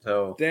shit.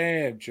 So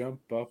damn, jump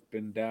up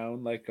and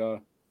down like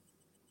a.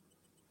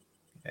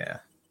 Yeah.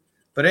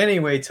 But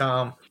anyway,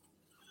 Tom,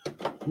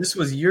 this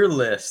was your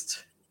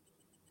list.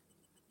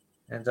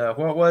 And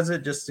what was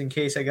it, just in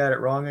case I got it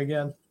wrong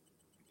again?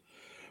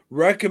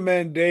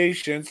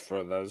 Recommendations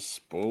for the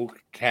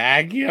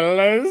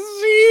spooktacular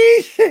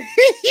season.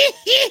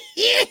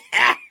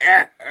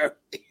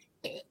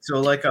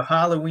 So like a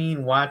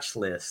Halloween watch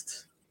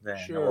list then,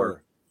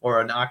 sure.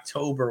 Or an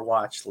October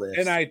watch list.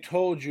 And I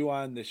told you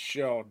on the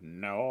show,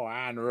 no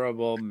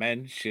honorable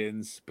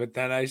mentions. But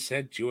then I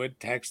sent you a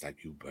text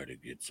like, you better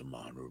get some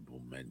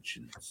honorable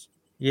mentions.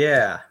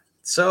 Yeah.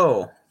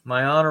 So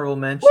my honorable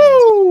mentions.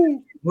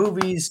 Woo!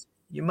 Movies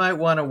you might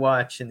want to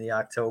watch in the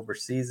October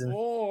season.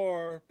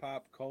 Or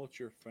pop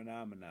culture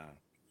phenomena.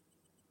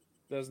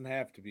 Doesn't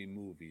have to be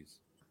movies.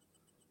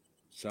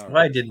 Sorry.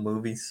 Well, I did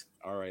movies.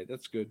 All right,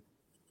 that's good.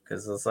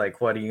 Because it's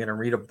like, what, are you going to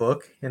read a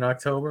book in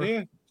October?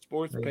 Yeah,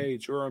 sports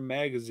page or a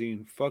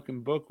magazine.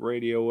 Fucking book,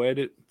 radio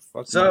edit.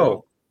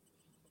 So,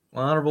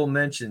 honorable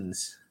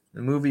mentions.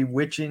 The movie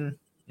Witching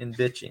and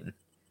Bitching.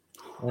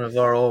 One of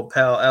our old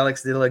pal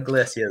Alex de la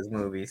Iglesias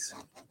movies.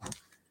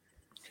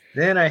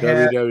 Then I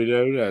have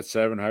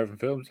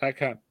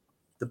www.7-films.com.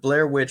 The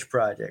Blair Witch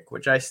Project,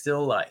 which I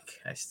still like.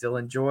 I still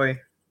enjoy.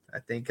 I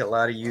think a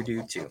lot of you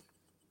do too.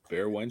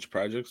 Blair Witch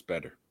Project's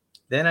better.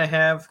 Then I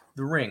have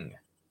The Ring.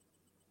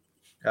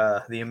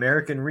 The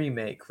American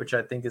remake, which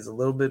I think is a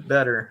little bit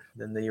better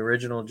than the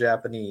original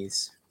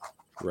Japanese.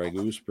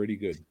 Ragu's pretty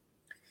good.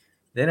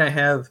 Then I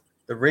have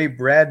the Ray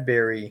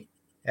Bradbury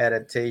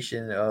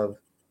adaptation of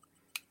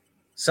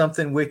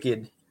Something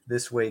Wicked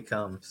This Way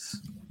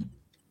Comes.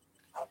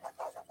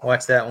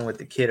 Watch that one with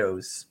the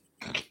kiddos.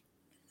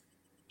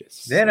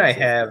 Yes, then I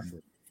have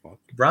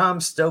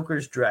Bram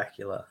Stoker's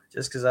Dracula,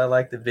 just because I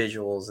like the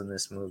visuals in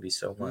this movie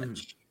so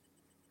much.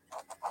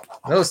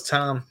 Those,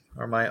 Tom,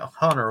 are my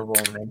honorable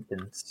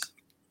mentions.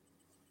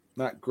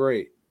 Not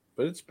great,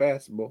 but it's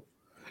passable.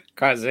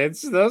 Because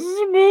it's the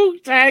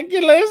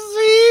spooktacular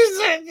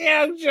season,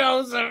 young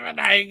Joseph, and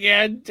I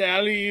can't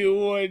tell you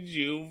what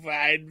you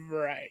find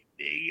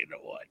frightening and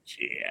what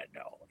you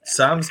don't.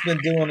 Sam's been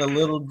doing a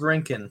little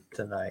drinking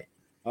tonight.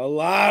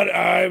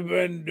 I've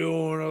been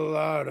doing a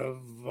lot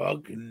of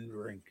fucking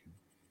drinking.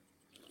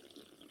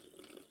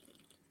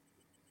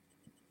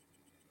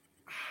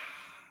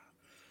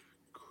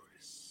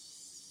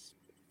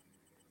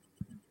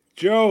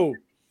 Joe.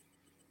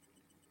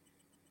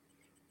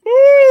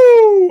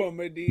 Woo! A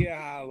Medea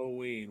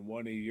Halloween.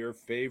 One of your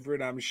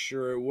favorite. I'm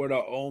sure it would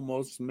have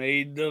almost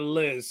made the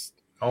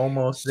list.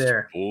 Almost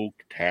there.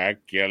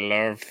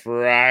 Spooktacular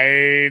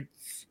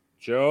Frights.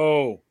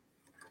 Joe.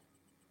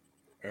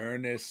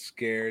 Ernest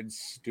Scared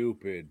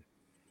Stupid.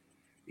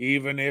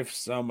 Even if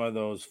some of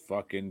those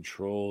fucking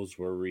trolls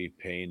were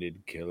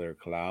repainted killer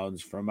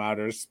clowns from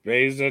outer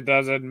space, it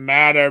doesn't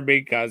matter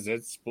because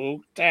it's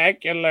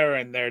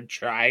spooktacular and they're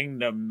trying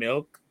to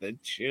milk the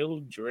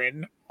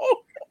children.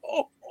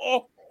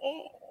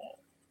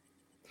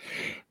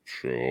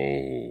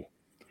 Joe,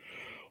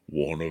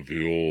 one of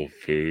your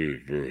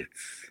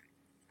favorites,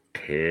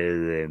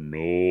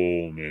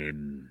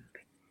 Paranorman.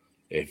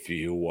 If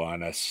you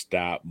want a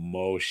stop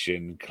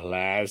motion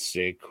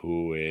classic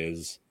who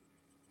is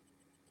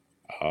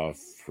a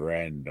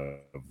friend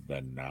of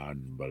the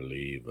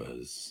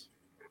non-believers,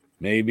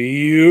 maybe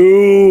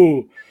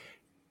you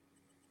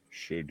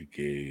should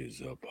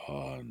gaze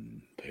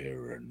upon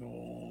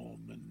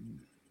Paranorman.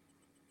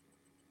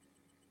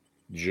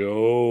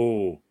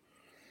 Joe.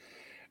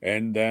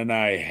 And then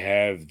I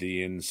have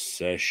the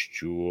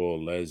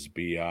incestual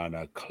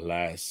lesbiana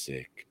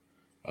classic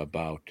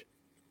about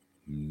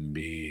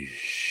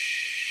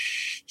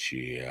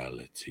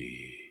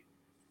bestiality.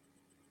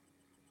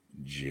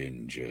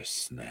 Ginger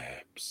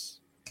Snaps.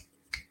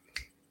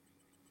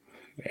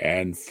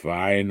 And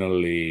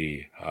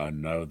finally,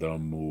 another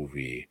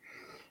movie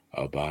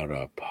about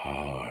a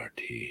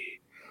party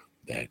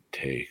that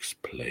takes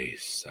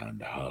place on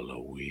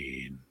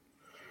Halloween.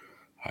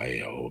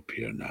 I hope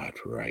you're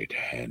not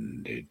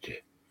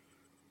right-handed,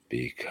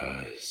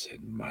 because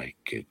it might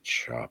get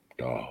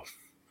chopped off,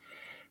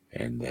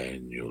 and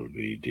then you'll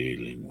be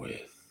dealing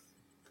with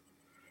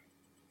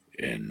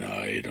an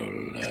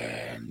idol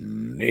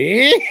and...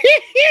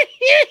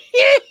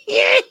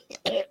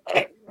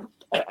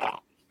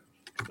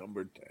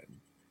 Number 10.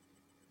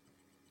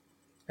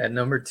 At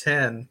number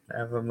 10, I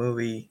have a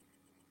movie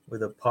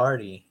with a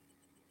party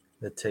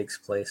that takes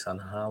place on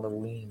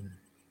Halloween.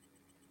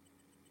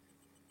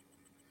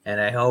 And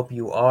I hope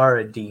you are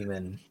a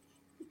demon,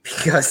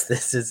 because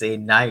this is a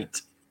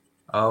night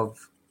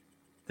of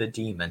the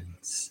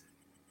demons.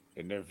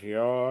 And if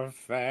you're a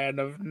fan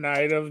of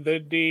Night of the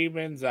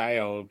Demons, I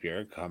hope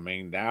you're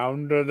coming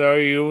down to the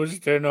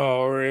Houston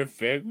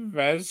Horrific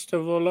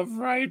Festival of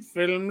Fright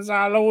Films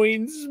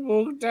Halloween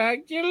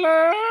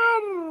Spooktacular.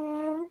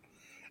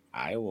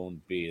 I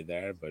won't be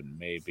there, but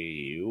maybe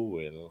you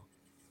will.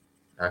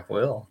 I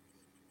will.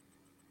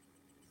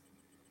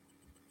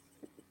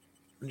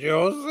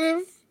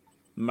 Joseph,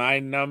 my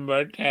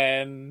number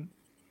 10.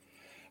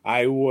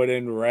 I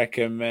wouldn't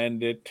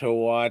recommend it to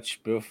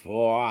watch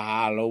before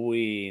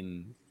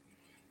Halloween.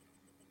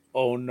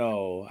 Oh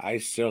no, I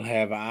still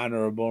have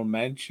honorable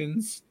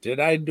mentions. Did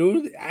I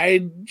do?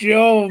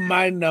 Joe,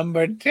 my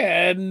number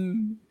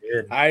 10.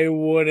 Good. I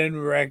wouldn't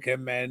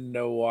recommend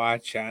to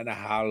watch on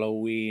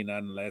Halloween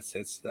unless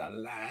it's the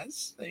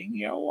last thing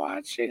you're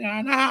watching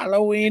on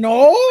Halloween,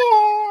 or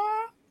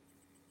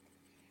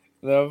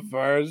the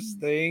first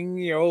thing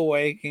you're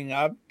waking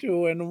up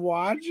to and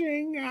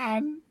watching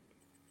on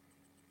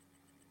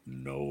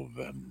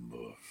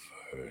November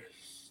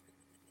 1st.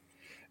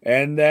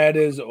 And that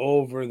is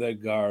Over the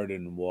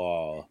Garden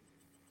Wall.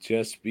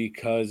 Just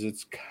because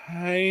it's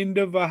kind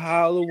of a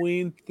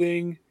Halloween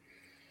thing,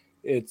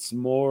 it's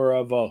more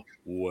of a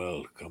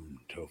welcome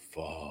to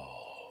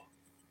fall.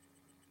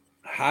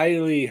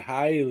 Highly,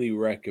 highly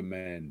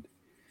recommend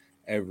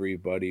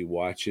everybody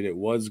watch it. It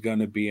was going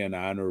to be an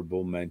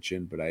honorable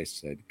mention, but I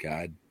said,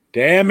 God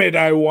damn it,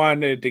 I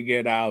wanted to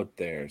get out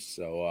there.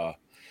 So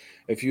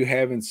if you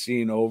haven't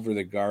seen Over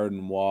the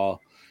Garden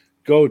Wall,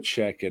 go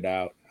check it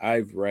out.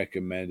 I've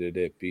recommended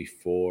it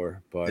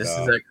before, but This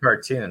is that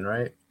cartoon,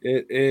 right?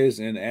 it is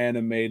an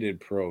animated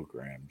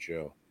program,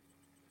 Joe.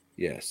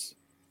 Yes.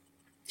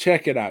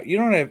 Check it out. You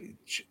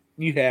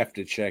have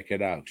to check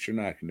it out, 'cause you're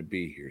not going to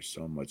be here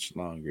so much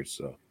longer,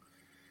 so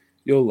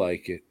you'll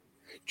like it.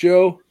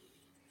 Joe,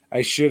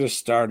 I should have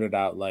started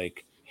out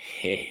like,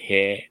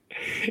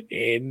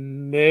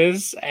 in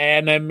this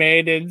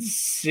animated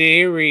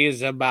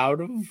series about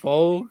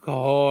folk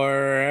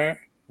horror,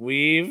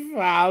 we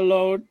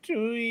follow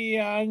two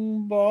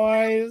young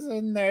boys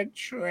in their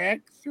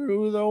trek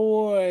through the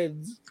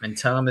woods. And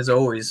Tom is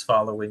always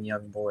following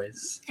young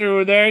boys.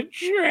 Through their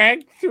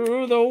trek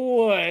through the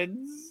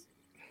woods.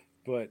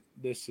 But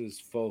this is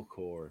folk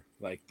horror.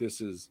 Like,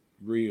 this is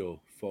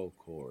real folk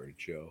horror,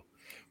 Joe.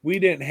 We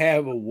didn't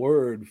have a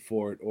word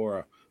for it or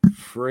a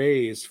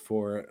phrase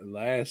for it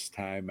last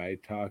time I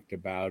talked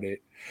about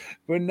it,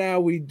 but now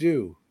we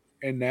do.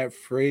 And that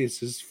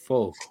phrase is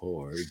folk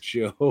horror,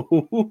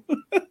 Joe.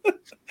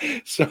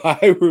 So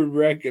I would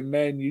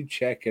recommend you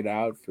check it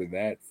out for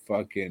that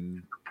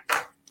fucking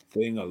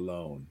thing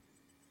alone.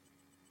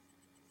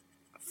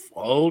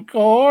 Folk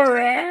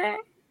horror.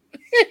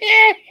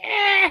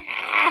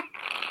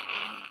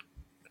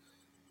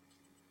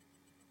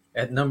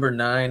 At number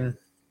 9,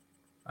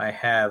 I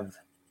have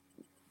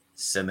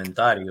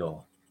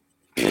Cementerio.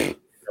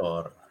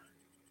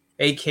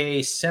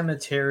 aka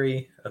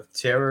Cemetery of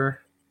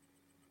Terror.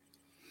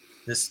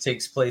 This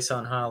takes place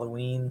on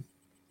Halloween.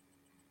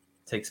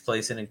 Takes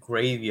place in a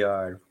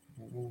graveyard.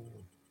 Ooh.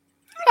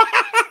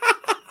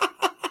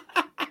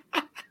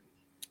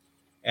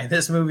 And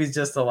this movie's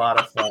just a lot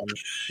of fun.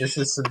 This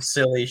is some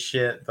silly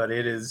shit, but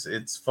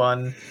it's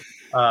fun.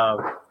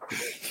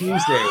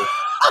 Tuesday,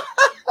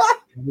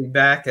 we'll be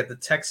back at the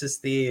Texas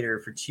Theater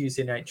for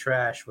Tuesday Night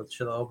Trash, which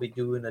they'll be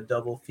doing a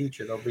double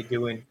feature. They'll be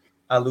doing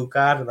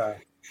Alucarda,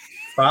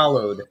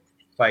 followed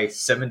by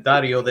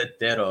Cementerio de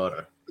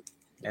Terror.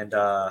 And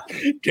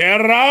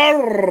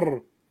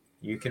Terror!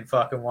 you can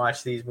fucking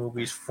watch these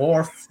movies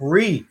for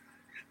free.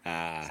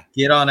 Ah.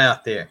 Get on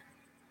out there.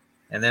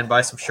 And then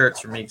buy some shirts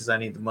for me because I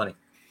need the money.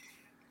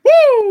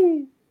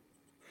 Woo!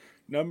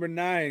 Number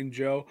 9,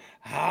 Joe.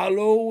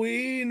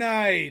 Halloween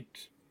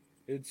night.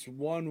 It's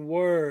one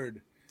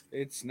word.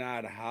 It's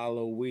not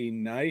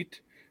Halloween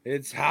night.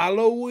 It's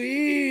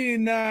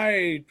Halloween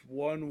night.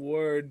 One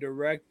word,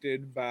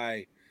 directed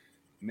by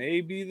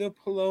maybe the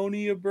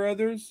Polonia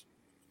brothers.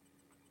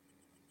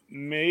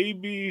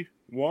 Maybe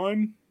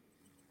one.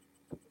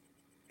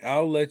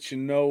 I'll let you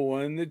know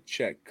when the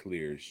check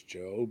clears,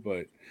 Joe.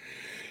 But,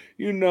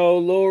 you know,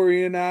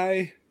 Lori and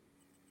I,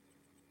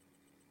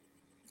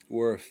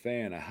 we're a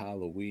fan of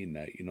Halloween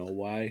night. You know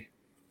why?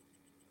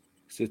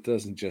 Because it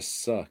doesn't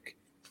just suck.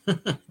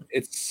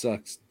 It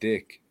sucks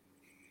dick.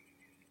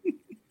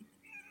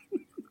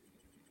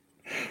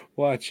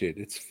 Watch it.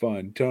 It's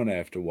fun. Don't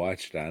have to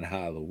watch it on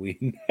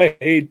Halloween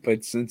night.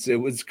 But since it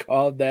was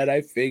called that,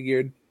 I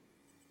figured,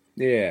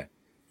 yeah,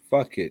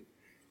 fuck it.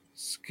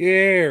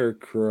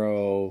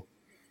 Scarecrow.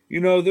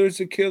 You know, there's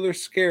a killer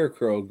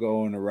scarecrow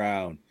going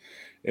around.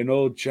 And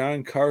old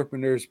John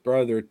Carpenter's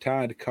brother,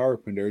 Todd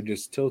Carpenter,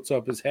 just tilts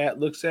up his hat,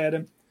 looks at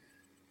him.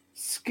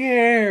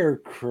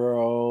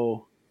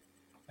 Scarecrow.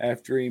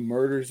 After he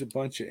murders a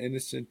bunch of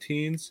innocent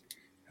teens,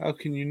 how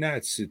can you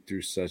not sit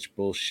through such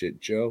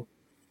bullshit, Joe?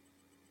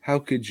 How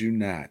could you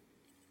not?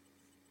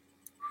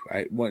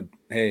 When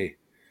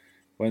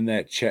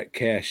that check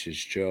cashes,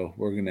 Joe,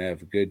 we're going to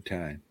have a good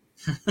time.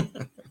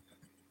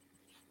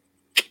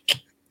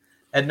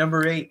 At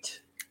number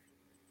 8,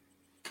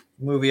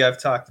 movie I've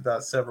talked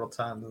about several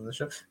times on the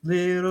show.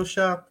 Little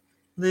shop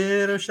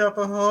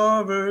of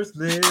horrors,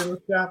 little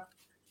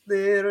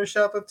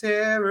shop of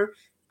terror.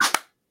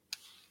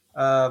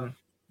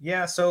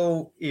 Yeah,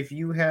 so if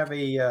you have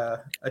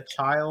a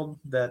child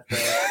that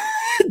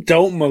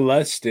don't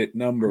molest it,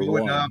 number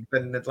growing 1. up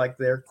and that, like,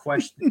 they're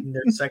questioning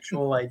their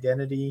sexual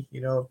identity, you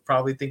know,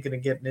 probably thinking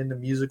of getting into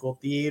musical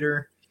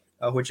theater,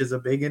 which is a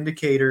big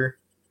indicator,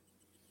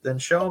 then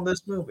show them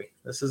this movie.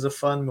 This is a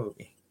fun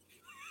movie.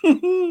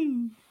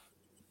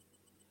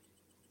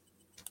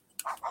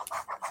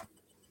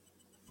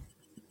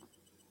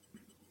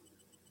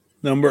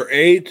 Number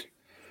 8,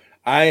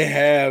 I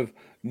have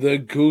the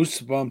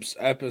Goosebumps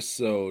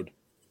episode,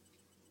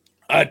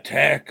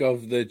 Attack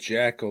of the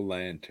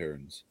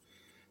Jack-o'-lanterns.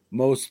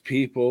 Most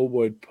people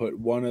would put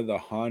one of the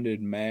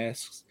haunted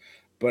masks,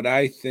 but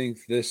I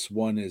think this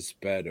one is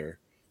better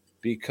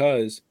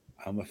because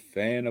I'm a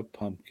fan of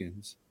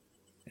pumpkins.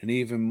 And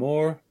even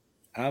more,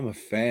 I'm a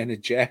fan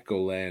of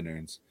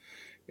jack-o'-lanterns.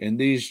 And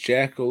these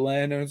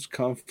jack-o'-lanterns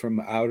come from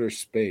outer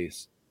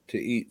space to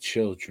eat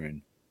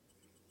children.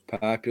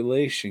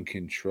 Population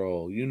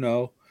control, you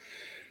know.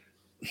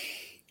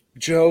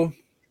 Joe,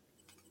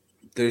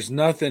 there's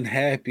nothing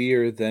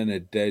happier than a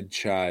dead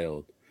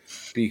child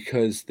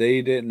because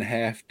they didn't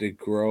have to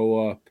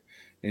grow up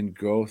and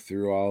go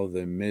through all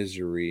the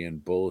misery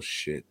and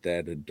bullshit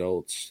that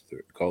adults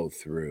go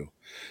through.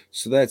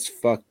 So that's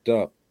fucked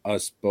up,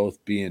 us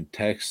both being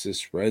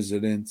Texas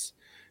residents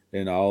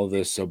and all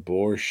this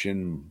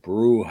abortion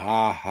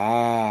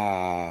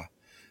brouhaha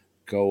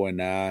going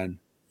on.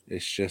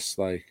 It's just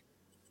like,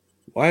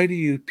 why do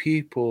you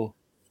people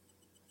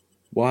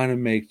want to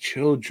make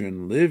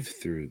children live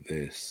through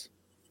this?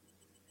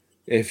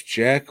 If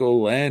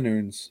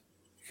jack-o'-lanterns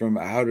from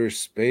outer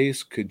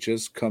space could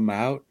just come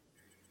out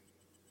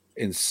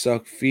and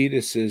suck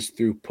fetuses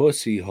through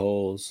pussy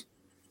holes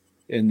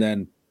and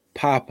then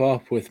pop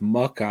up with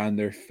muck on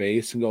their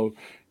face and go,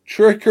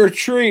 trick or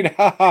treat,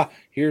 haha,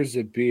 here's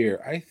a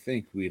beer, I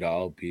think we'd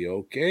all be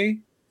okay,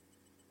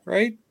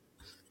 right?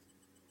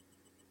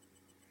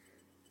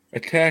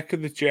 Attack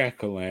of the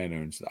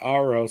Jack-o'-lanterns, the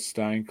R.L.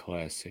 Stine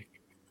classic.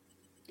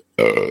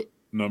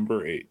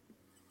 Number 8.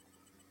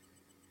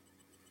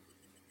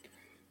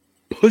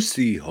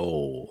 Pussy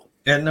hole.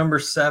 At number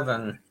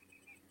 7,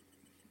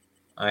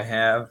 I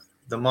have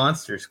The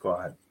Monster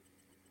Squad.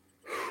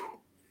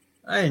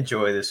 I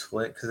enjoy this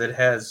flick because it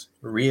has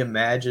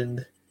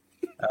reimagined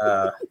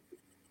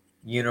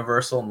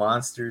Universal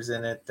monsters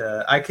in it.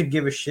 I could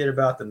give a shit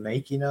about the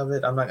making of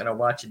it. I'm not going to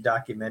watch a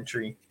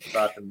documentary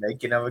about the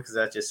making of it because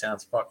that just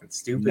sounds fucking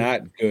stupid.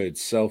 Not good.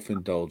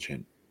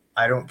 Self-indulgent.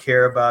 I don't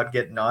care about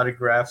getting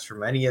autographs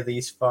from any of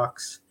these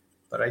fucks,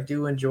 but I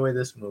do enjoy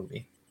this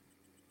movie.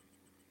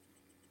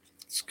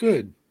 It's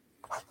good.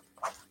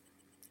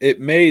 It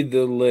made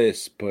the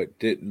list, but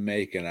didn't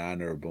make an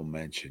honorable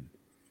mention.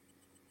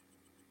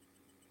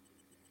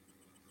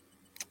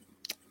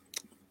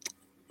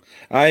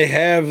 I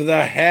have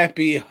the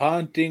Happy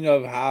Haunting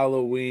of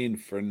Halloween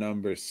for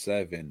number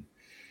 7.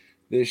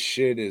 This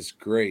shit is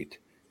great.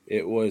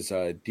 It was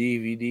a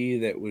DVD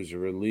that was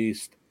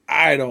released,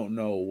 I don't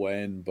know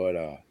when, but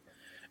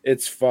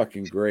it's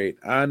fucking great.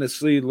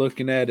 Honestly,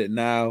 looking at it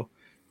now,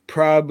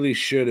 probably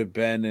should have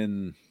been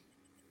in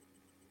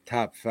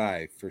top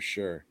 5 for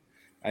sure.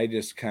 I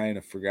just kind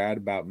of forgot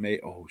about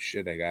oh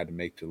shit, I got to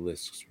make the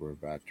list because we're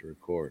about to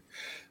record.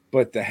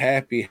 But the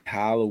Happy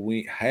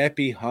Haunting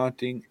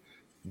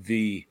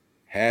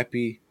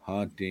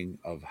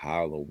of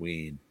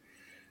Halloween.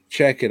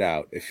 Check it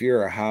out. If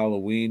you're a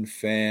Halloween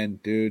fan,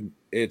 dude,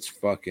 it's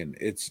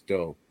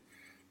dope.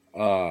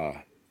 Uh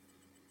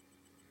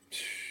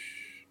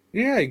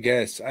yeah, I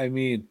guess. I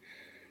mean,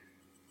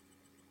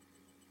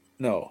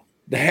 no.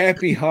 The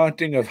Happy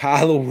Haunting of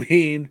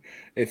Halloween.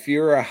 If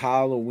you're a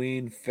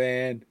Halloween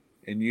fan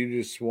and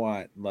you just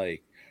want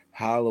like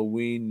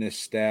Halloween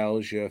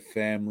nostalgia,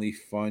 family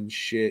fun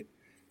shit,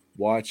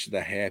 watch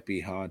The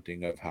Happy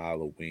Haunting of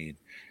Halloween.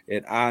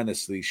 It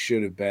honestly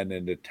should have been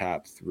in the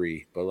top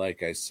 3, but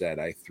like I said,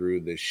 I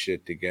threw this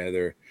shit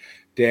together.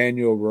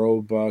 Daniel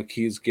Roebuck,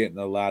 he's getting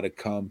a lot of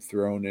cum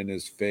thrown in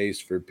his face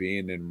for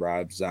being in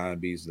Rob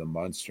Zombie's The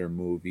Monster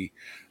movie.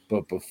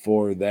 But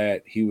before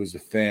that, he was a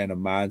fan of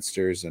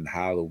monsters and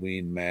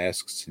Halloween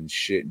masks and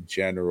shit in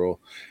general.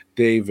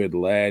 David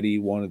Laddie,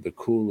 one of the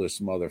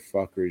coolest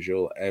motherfuckers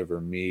you'll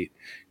ever meet.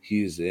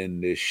 He's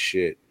in this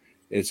shit.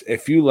 It's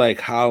if you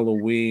like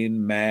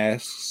Halloween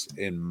masks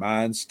and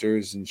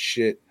monsters and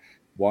shit,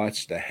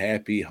 watch The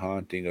Happy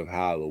Haunting of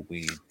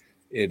Halloween.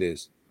 It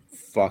is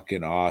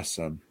fucking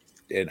awesome.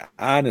 And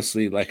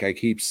honestly, like I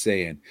keep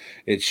saying,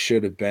 it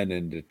should have been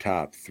in the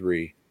top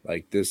 3.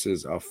 Like this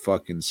is a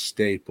fucking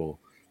staple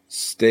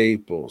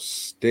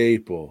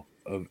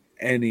of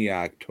any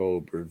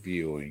October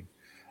viewing.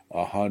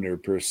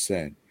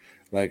 100%.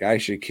 Like I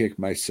should kick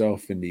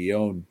myself in the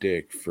own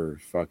dick for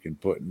fucking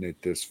putting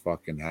it this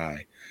fucking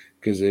high.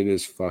 Because it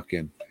is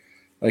fucking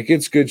like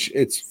it's good.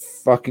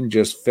 It's fucking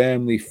just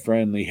family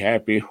friendly,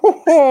 happy,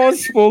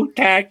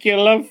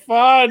 spectacular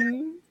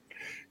fun.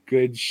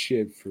 Good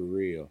shit for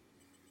real.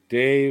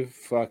 Dave,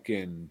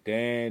 fucking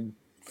Dan,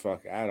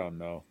 I don't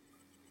know.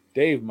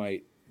 Dave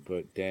might,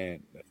 but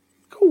Dan,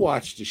 go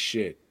watch the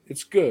shit.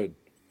 It's good.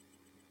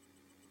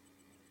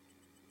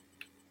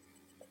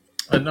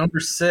 At number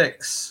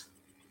 6,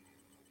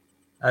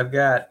 I've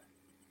got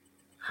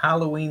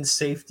Halloween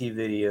safety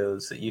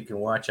videos that you can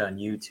watch on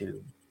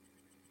YouTube.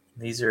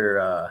 These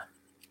are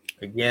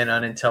again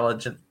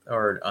unintelligent.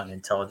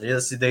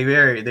 Yes,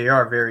 they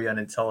are very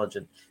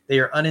unintelligent. They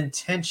are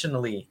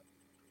unintentionally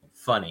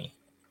funny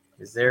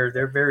because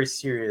they're very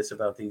serious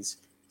about these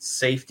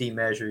safety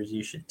measures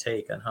you should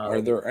take on Halloween.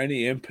 Are there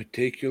any in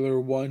particular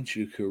ones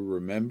you could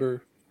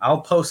remember?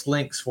 I'll post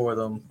links for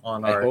them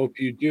on our I hope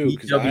you do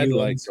because I'd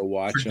like to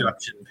watch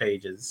production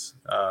pages.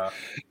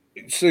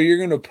 So you're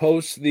going to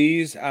post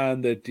these on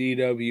the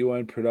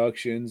DWN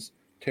Productions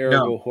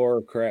Terrible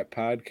Horror Crap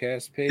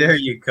podcast page? There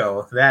you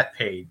go. That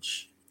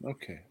page.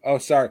 Okay. Oh,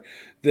 sorry.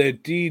 The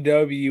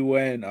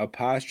DWN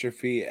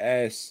apostrophe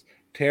S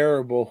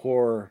Terrible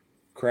Horror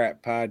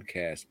Crap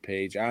podcast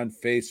page on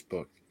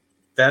Facebook.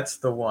 That's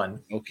the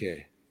one.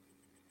 Okay.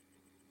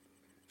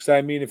 So,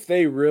 I mean, if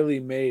they really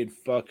made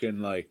fucking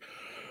like,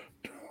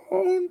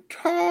 don't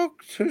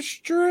talk to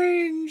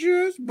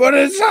strangers, but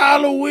it's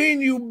Halloween,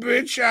 you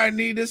bitch. I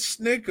need a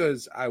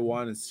Snickers. I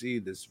want to see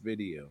this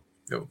video.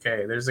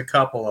 Okay, there's a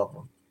couple of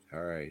them.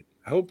 All right.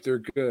 I hope they're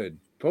good.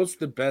 Post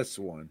the best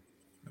one.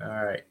 All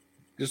right.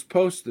 Just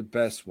post the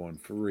best one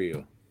for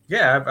real.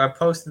 Yeah, I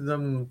posted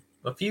them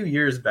a few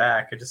years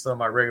back. I just on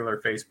my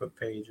regular Facebook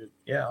page.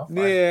 Yeah. I'll find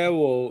it.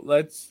 Well,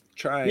 let's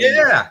try.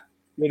 Yeah.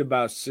 Get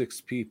about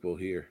 6 people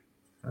here.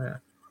 Yeah.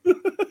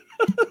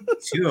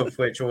 2 of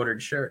which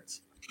ordered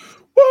shirts.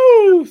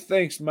 Woo!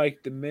 Thanks,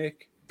 Mike the Mick.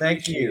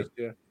 Thank you.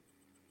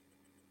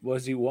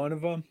 Was he one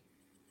of them?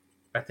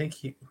 I think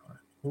he.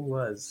 Who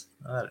was?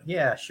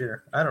 Yeah,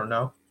 sure. I don't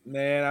know.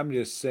 Man, I'm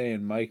just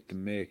saying, Mike the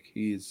Mick.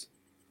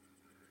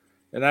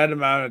 And I'm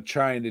not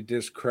trying to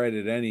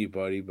discredit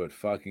anybody, but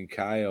fucking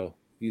Kyle,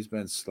 he's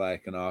been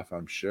slacking off,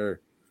 I'm sure.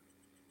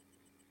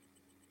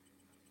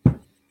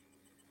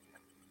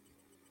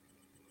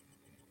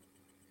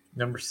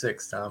 Number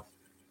 6, Tom.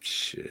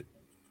 Shit.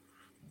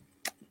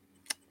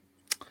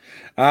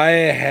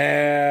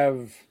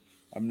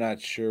 I'm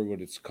not sure what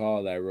it's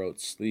called. I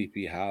wrote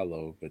Sleepy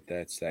Hollow, but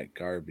that's that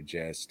garbage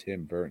ass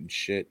Tim Burton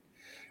shit.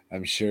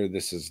 I'm sure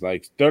this is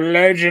like The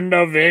Legend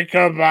of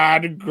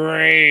Ichabod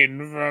Crane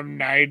from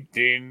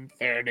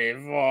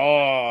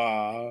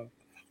 1934.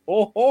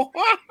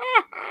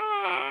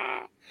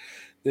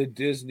 The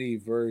Disney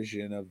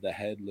version of The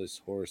Headless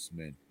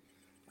Horseman.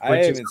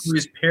 Which is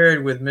always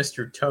paired with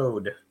Mr.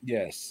 Toad.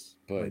 Yes,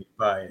 but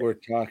we're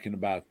talking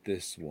about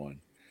this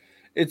one.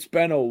 It's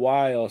been a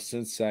while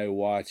since I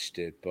watched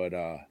it, but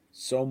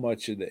so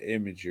much of the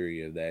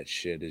imagery of that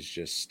shit is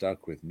just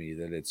stuck with me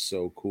that it's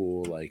so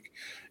cool. Like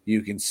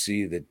you can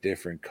see the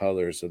different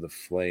colors of the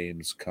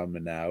flames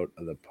coming out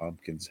of the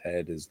pumpkin's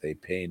head as they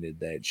painted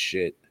that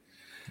shit.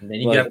 And then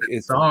you Like, got the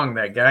it's song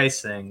that guy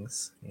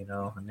sings, you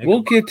know.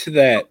 we'll get to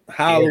that.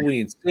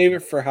 Halloween. Save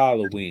it for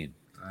Halloween.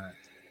 Alright.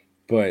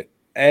 But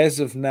as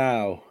of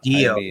now,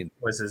 Dio I mean,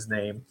 was his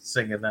name,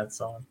 singing that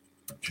song.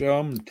 Joe,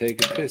 I'm gonna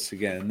take a piss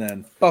again. And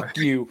then fuck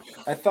you.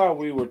 I thought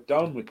we were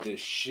done with this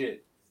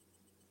shit.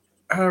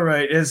 All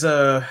right, as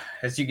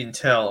you can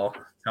tell,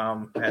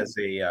 Tom has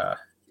a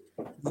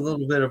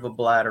little bit of a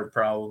bladder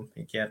problem.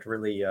 He can't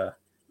really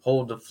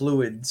hold the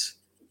fluids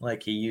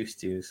like he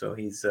used to, so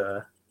he's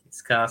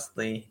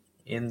constantly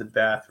in the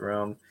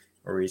bathroom,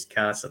 or he's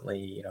constantly,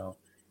 you know,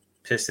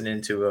 pissing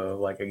into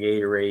a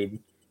Gatorade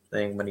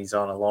thing when he's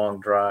on a long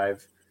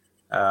drive.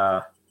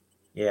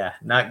 Yeah,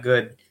 not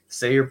good.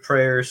 Say your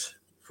prayers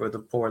for the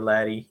poor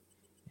laddie,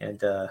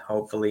 and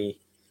hopefully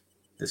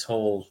this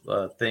whole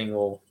thing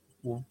will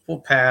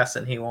pass,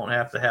 and he won't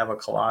have to have a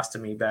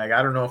colostomy bag.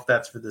 I don't know if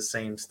that's for the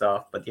same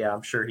stuff, but yeah,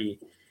 I'm sure he's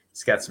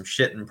got some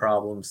shitting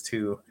problems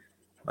too.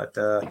 But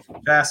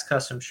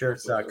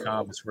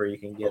fastcustomshirts.com is where you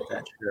can get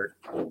that shirt.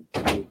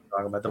 We're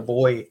talking about the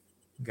boy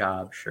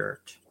gob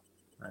shirt.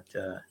 But,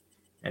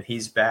 and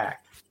he's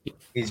back.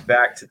 He's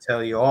back to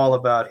tell you all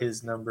about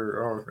his number.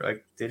 Or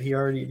like, did he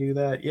already do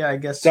that? Yeah, I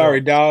guess. Sorry,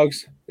 so.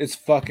 dogs. It's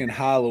fucking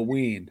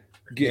Halloween.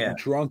 Getting Yeah.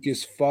 drunk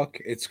as fuck.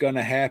 It's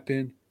gonna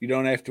happen. You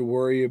don't have to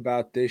worry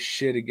about this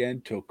shit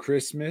again till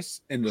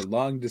Christmas and the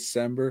long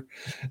December.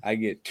 I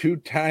get 2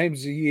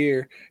 times a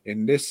year,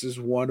 and this is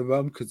one of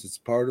them because it's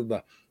part of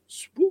the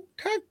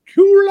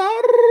spooktacular.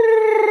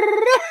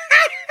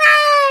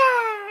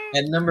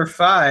 At number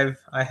 5,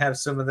 I have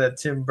some of that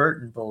Tim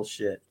Burton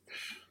bullshit.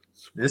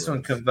 This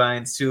one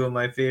combines 2 of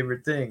my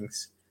favorite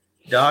things: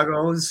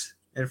 doggos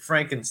and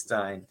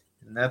Frankenstein.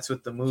 And that's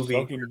what the movie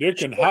Sucking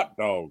dick and hot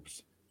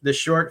dogs. the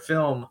short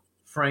film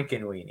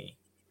Frankenweenie.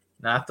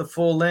 Not the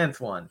full length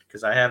one,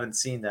 because I haven't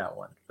seen that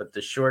one. But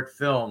the short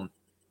film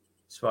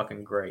is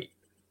fucking great.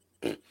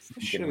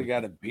 Should have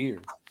got a beer.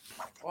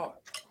 Fuck.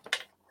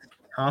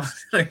 I'm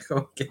gonna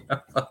go get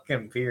a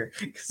fucking beer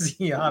because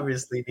he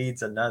obviously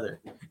needs another.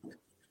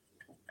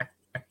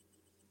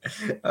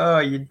 Oh,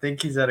 you'd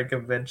think he's at a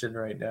convention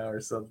right now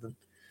or something,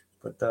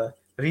 but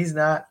he's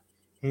not.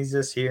 He's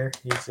just here.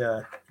 He's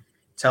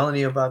telling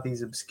you about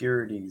these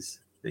obscurities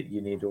that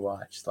you need to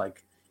watch.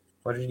 Like,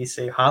 what did he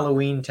say?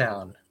 Halloween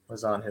Town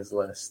was on his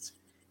list,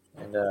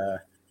 and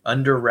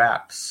Under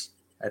Wraps,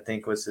 I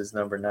think, was his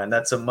number 9.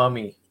 That's a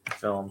mummy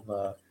film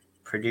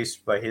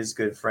produced by his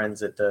good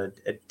friends at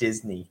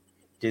Disney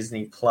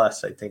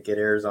Plus. I think it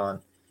airs on.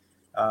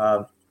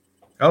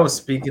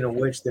 Speaking of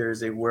which,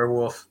 there's a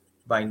Werewolf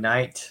by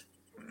Night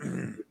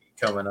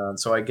coming on,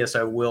 so I guess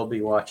I will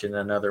be watching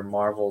another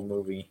Marvel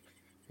movie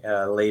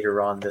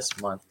later on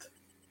this month.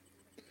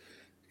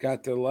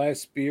 Got the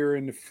last beer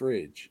in the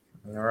fridge.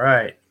 All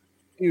right.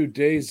 A few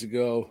days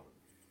ago,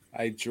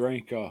 I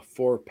drank a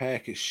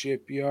 4-pack of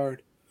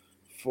Shipyard,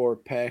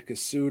 4-pack of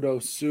Pseudo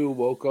Sue,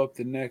 woke up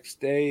the next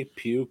day,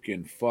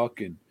 puking,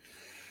 fucking.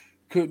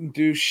 Couldn't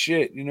do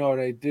shit. You know what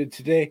I did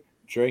today?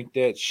 Drank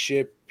that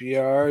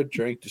Shipyard,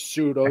 drank the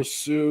Pseudo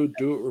Sue,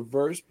 do it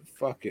reverse, but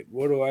fuck it.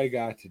 What do I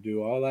got to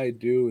do? All I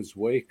do is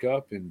wake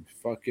up and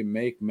fucking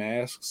make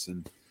masks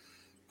and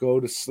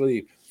go to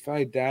sleep. If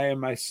I die in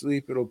my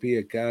sleep, it'll be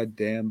a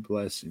goddamn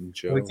blessing,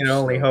 Joe. We can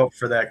only hope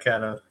for that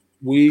kind of.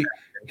 We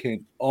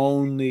can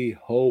only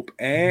hope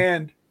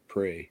and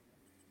pray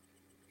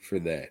for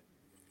that.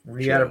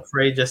 We got to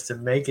pray just to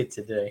make it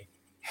today.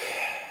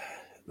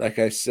 Like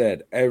I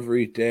said,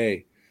 every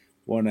day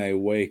when I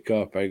wake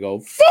up, I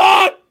go,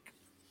 fuck!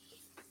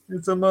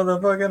 It's a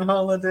motherfucking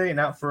holiday,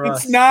 not for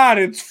us. It's not.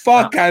 It's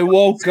fuck. I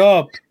woke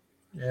up.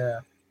 Yeah.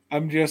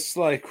 I'm just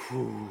like,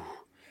 whew.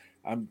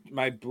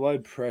 My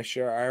blood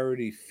pressure, I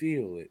already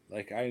feel it.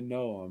 Like, I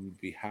know I'm going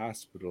to be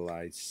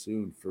hospitalized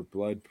soon for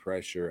blood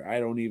pressure. I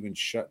don't even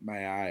shut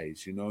my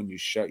eyes. You know, when you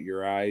shut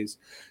your eyes,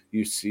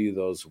 you see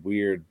those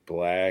weird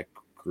black,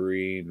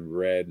 green,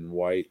 red, and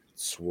white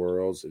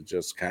swirls that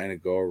just kind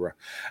of go around.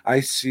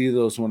 I see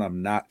those when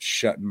I'm not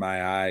shutting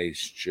my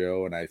eyes,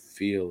 Joe, and I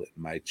feel it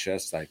in my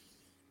chest. Like,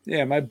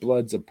 yeah, my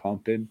blood's a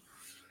pumping.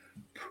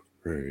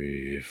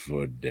 Pray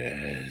for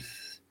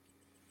death.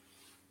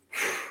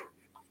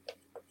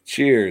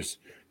 Cheers.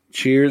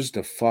 Cheers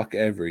to fuck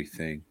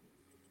everything.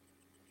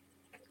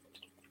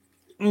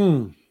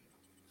 Dreamers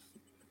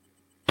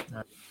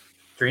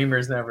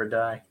never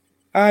die.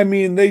 I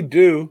mean, they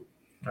do.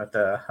 But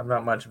I'm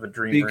not much of a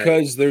dreamer.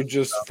 Because they're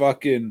just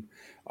fucking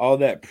all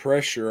that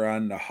pressure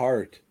on the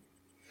heart.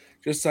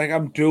 Just like,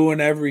 I'm doing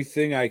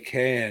everything I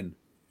can.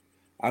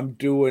 I'm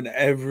doing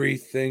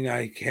everything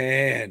I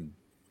can.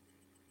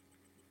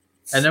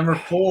 At number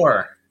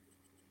 4,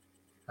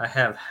 I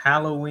have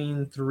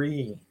Halloween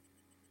 3,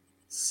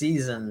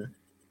 Season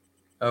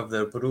of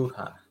the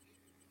Bruja.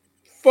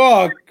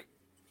 Fuck.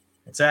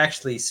 It's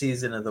actually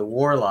Season of the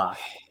Warlock,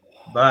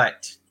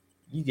 but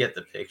you get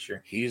the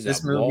picture. He's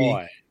this a movie,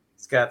 boy.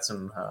 It's got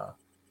some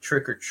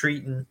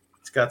trick-or-treating.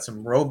 It's got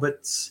some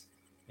robots.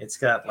 It's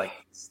got, like,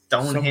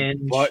 Stonehenge.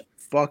 Some butt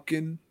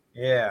fucking.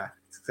 Yeah.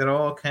 It's got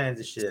all kinds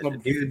of shit.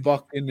 Some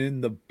fucking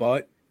in the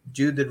butt.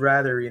 Dude that'd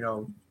rather,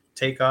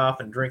 take off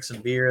and drink some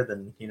beer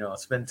than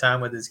spend time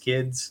with his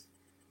kids.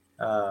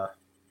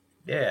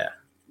 Yeah,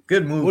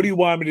 good movie. What do you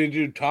want me to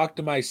do? Talk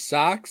to my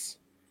socks?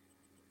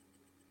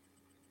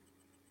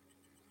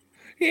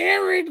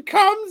 Here it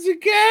comes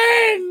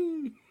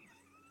again.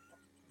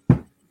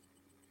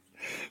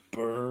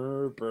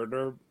 Burr, burr,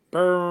 burr,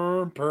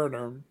 burr,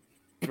 burr,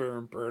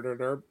 burr,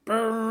 burr,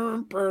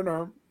 burr,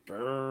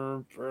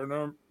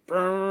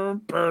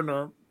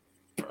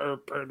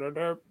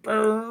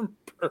 burr.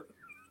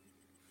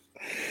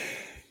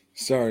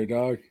 Sorry,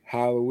 dog.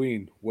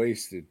 Halloween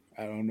wasted.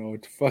 I don't know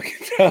what to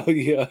fucking tell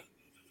you.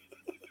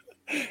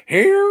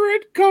 Here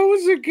it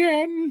goes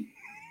again.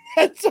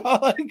 That's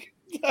all I can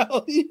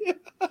tell you.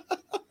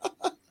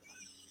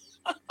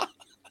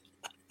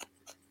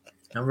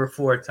 Number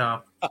 4,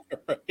 Tom. All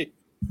right.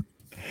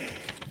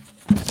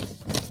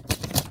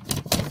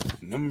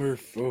 Number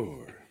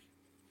 4.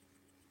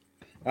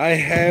 I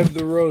have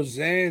the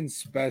Roseanne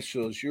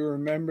specials. You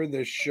remember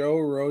the show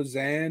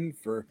Roseanne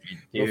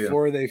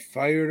before they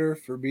fired her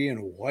for being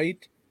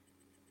white?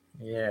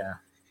 Yeah.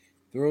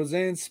 The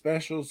Roseanne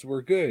specials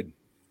were good.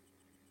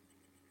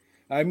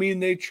 I mean,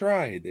 they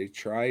tried. They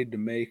tried to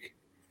make,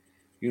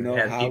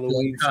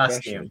 Halloween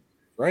special,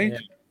 right? Yeah.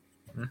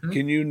 Mm-hmm.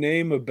 Can you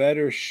name a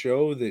better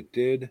show that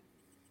did,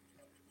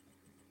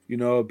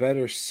 a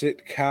better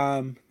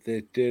sitcom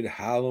that did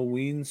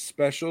Halloween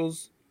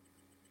specials?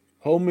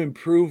 Home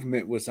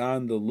Improvement was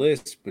on the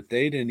list, but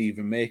they didn't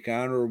even make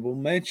honorable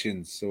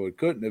mentions, so it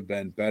couldn't have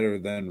been better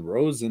than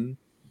Roseanne.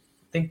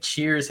 I think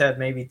Cheers had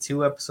maybe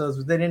 2 episodes,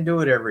 but they didn't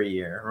do it every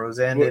year.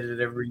 Roseanne did it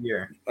every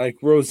year. Like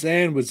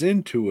Roseanne was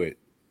into it.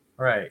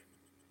 Right.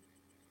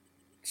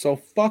 So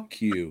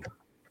fuck you.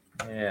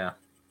 Yeah.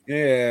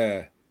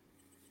 Yeah.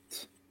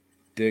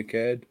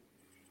 Dickhead.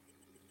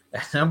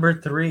 At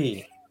number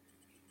 3,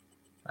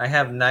 I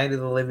have Night of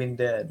the Living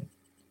Dead.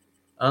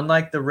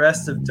 Unlike the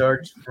rest of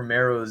George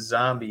Romero's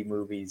zombie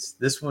movies,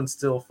 this one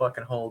still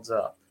fucking holds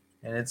up.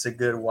 And it's a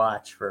good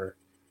watch for,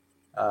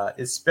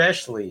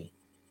 especially,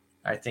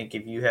 I think,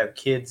 if you have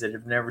kids that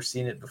have never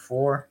seen it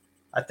before.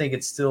 I think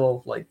it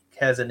still,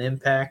 has an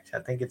impact. I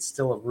think it's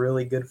still a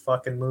really good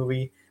fucking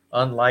movie.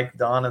 Unlike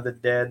Dawn of the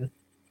Dead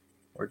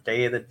or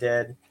Day of the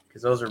Dead,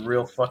 because those are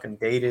real fucking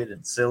dated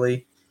and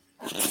silly.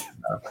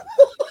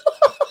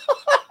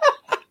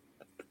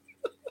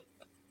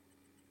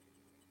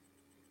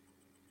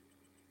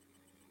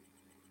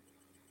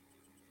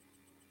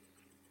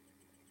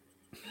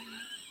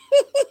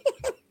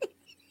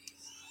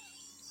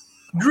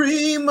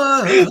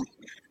 Dreamer.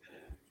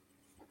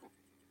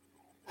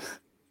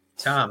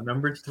 Tom,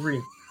 number 3.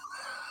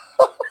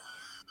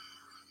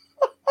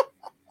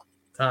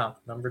 Tom,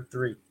 number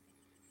 3.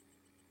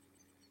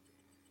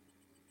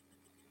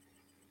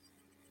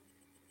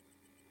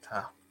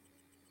 Tom.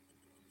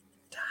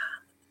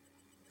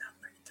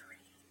 Number 3.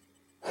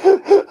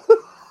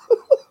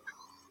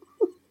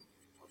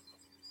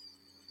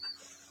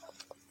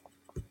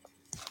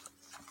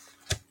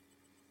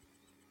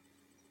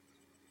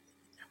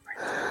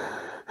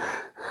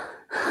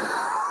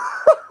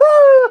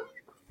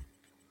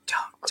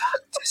 Don't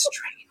talk to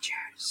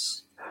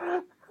strangers.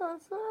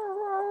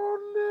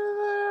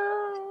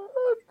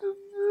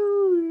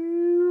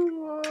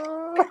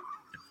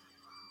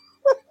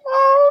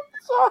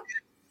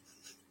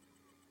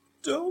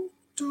 Don't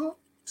talk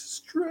to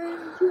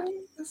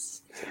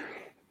strangers.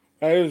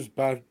 I was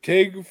about to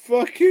take a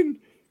fucking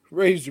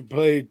razor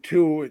blade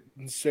to it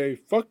and say,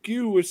 fuck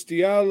you, it's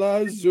the a la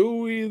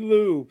Zooey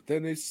Loop.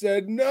 Then they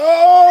said,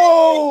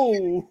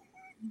 no!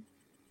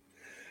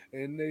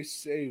 And they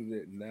saved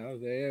it. Now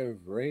they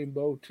have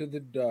Rainbow to the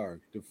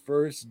Dark, the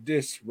first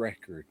diss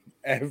record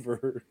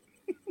ever.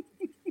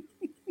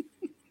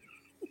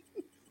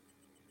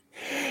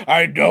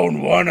 I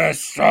don't want a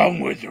song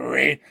with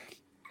rain.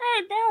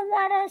 I don't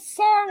want a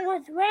song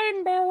with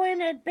Rainbow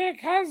in it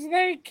because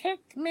they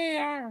kicked me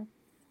out.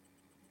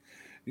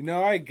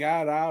 I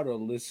got out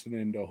of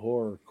listening to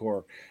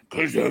horrorcore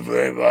because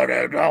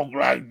everybody talk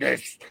like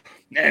this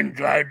and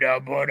tried to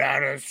put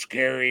on a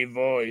scary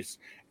voice.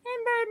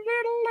 And that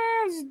little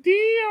ass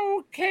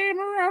Dio came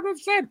around and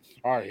said,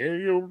 I hear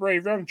you,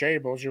 brave young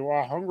Jables, you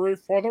are hungry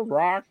for the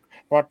rock,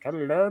 but to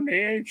learn the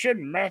ancient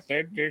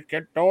method, to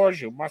get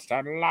doors you must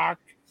unlock.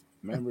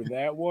 Remember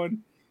that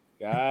one?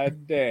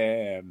 God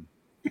damn.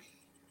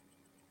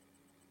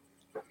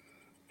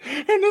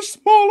 And the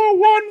smaller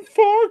one,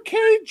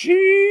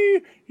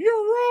 4kg.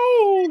 You're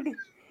old.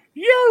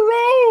 You're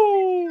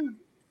old.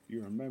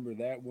 You remember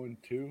that one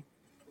too?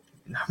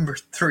 Number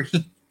 3.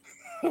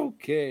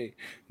 Okay.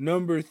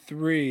 Number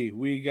 3,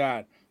 we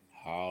got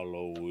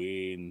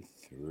Halloween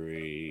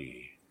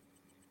 3.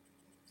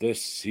 The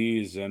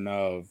season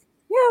of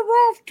We're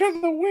Off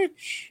to the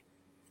Witch.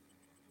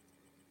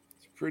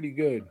 It's pretty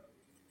good.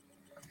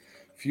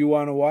 If you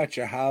want to watch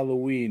a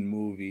Halloween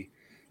movie,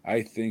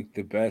 I think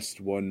the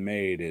best one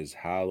made is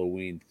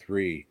Halloween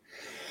 3.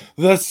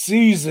 The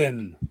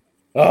season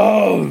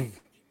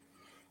of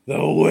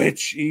the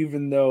witch,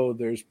 even though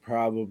there's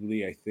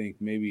probably, I think,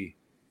 maybe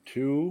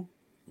 2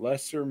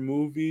 lesser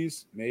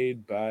movies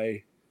made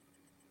by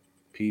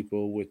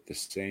people with the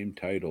same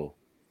title,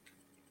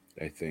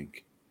 I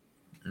think.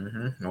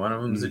 One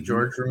of them's a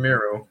George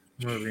Romero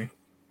movie.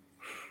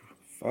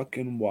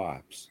 Fucking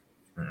wops.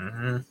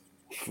 Mm-hmm.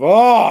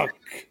 Fuck!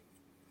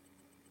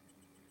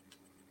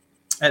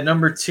 At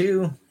number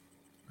 2,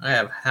 I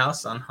have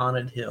House on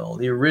Haunted Hill,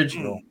 the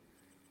original,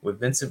 with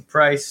Vincent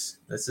Price.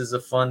 This is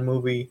a fun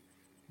movie,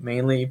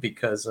 mainly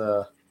because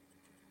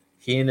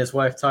he and his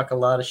wife talk a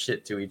lot of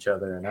shit to each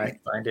other, and I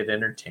find it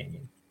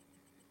entertaining.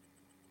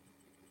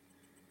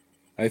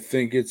 I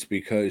think it's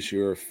because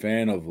you're a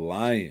fan of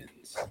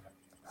lions.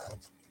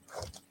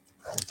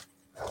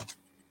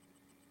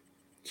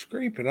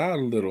 Scrape it out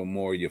a little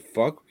more, you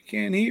fuck. We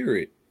can't hear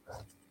it.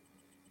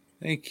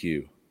 Thank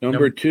you.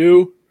 Number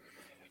 2.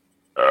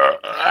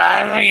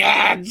 I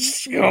got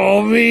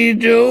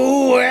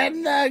Scooby-Doo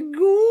and the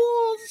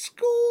Ghoul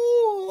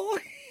School.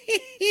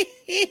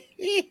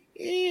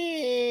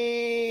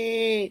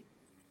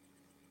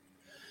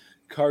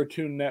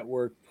 Cartoon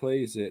Network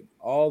plays it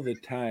all the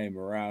time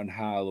around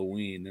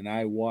Halloween, and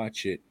I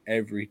watch it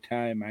every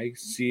time I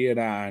see it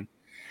on,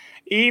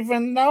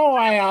 even though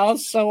I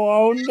also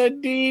own the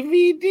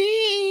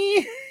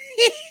DVD.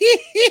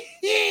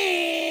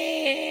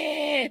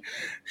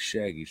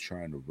 Shaggy's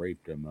trying to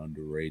rape them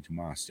underage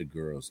monster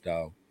girls,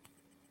 dog.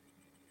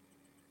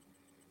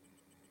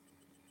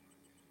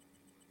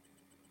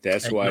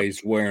 That's why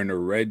he's wearing a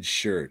red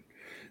shirt,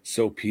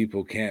 so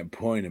people can't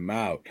point him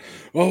out.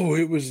 Oh,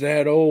 it was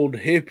that old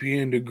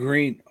hippie in the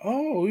green.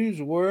 Oh, he's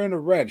wearing a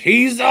red.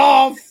 He's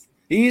off.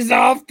 He's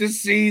off to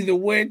see the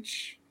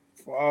witch.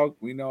 Fuck,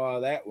 we know how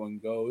that one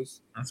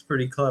goes. That's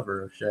pretty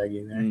clever of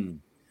Shaggy there.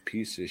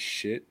 Piece of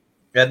shit.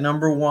 At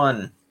number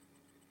 1,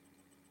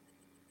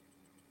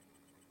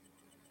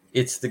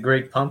 it's The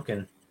Great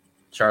Pumpkin,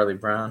 Charlie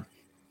Brown.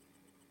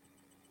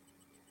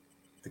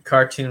 The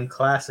cartoon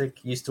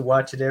classic. Used to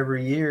watch it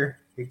every year.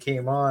 It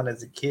came on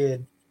as a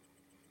kid.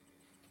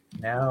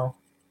 Now,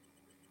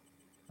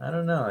 I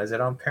don't know. Is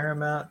it on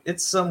Paramount?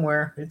 It's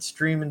somewhere. It's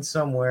streaming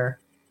somewhere.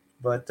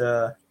 But,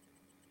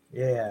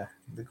 yeah,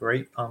 The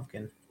Great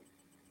Pumpkin.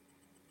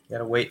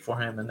 Gotta wait for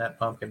him in that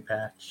pumpkin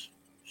patch.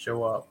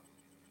 Show up.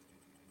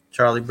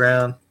 Charlie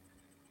Brown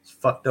is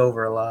fucked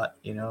over a lot,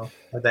 you know.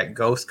 With that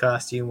ghost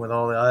costume with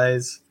all the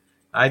eyes.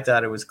 I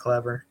thought it was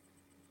clever.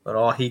 But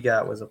all he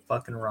got was a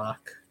fucking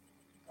rock.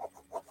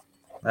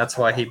 That's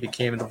why he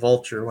became the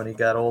Vulture when he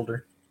got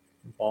older.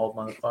 Bald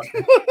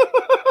motherfucker.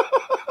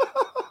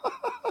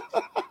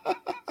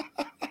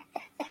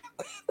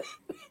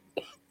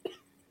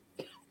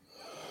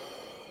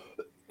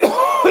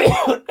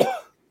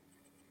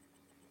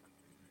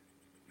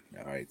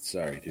 All right,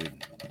 sorry,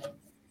 dude.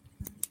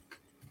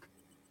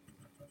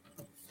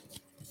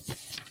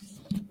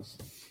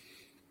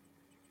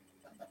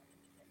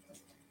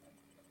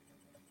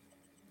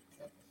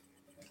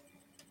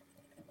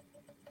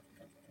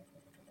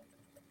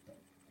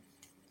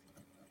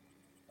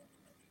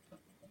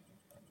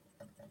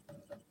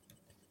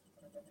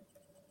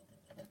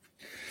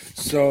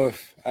 So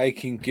if I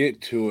can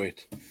get to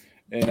it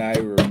and I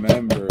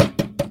remember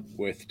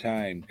with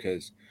time,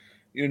 because,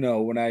 you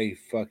know, when I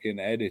fucking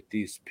edit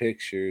these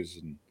pictures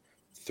and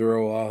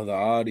throw all the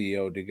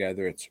audio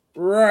together, it's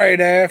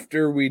right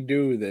after we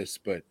do this,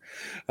 but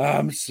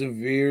I'm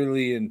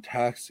severely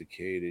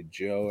intoxicated,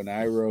 Joe, and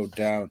I wrote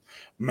down,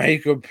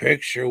 make a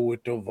picture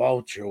with the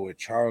Vulture with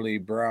Charlie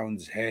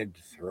Brown's head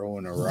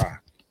throwing a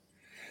rock.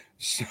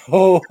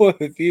 So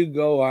if you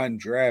go on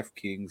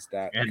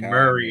DraftKings.com And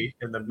Murray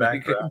in the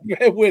background.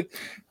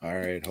 All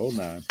right, hold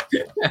on.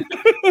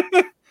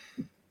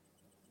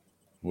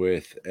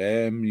 With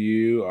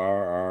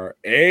Murray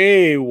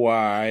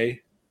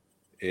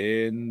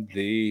in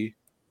the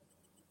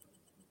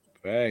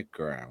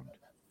background.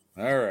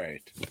 All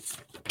right.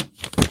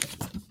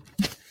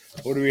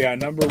 What are we on?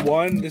 Number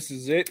 1? This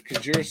is it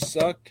because yours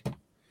sucked.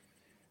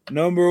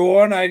 Number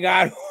 1, I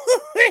got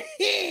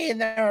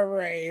the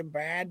Ray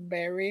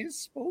Bradbury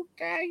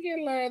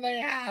Spooktacular,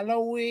 the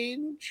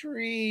Halloween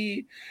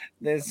tree.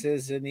 This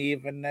isn't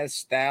even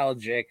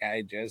nostalgic.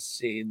 I just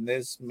seen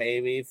this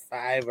maybe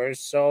 5 or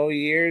so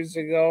years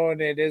ago,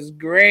 and it is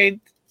great.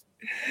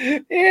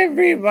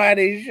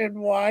 Everybody should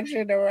watch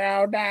it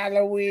around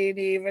Halloween,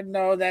 even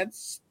though that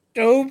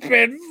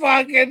stupid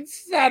fucking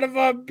son of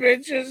a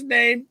bitch's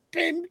named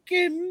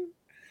Pimpkin.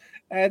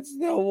 That's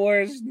the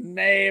worst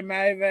name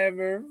I've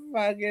ever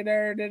fucking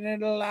heard, and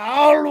it'll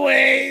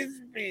always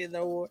be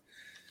the worst.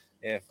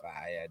 If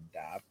I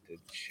adopt a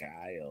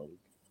child,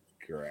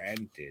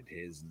 granted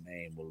his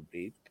name will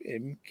be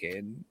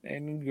Pimpkin,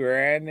 and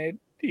granted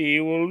he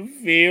will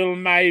feel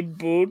my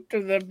boot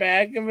to the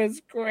back of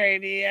his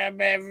cranium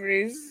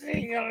every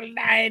single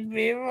night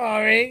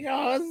before he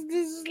goes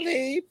to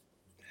sleep.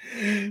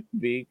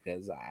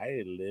 Because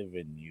I live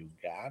in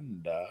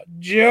Uganda.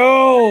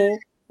 Joe!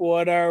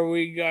 What are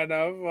we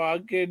gonna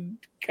fucking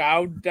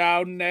count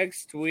down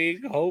next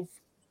week?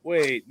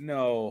 Wait,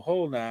 no,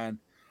 hold on.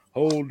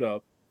 Hold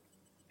up.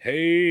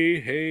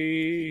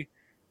 Hey.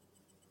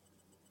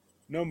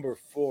 Number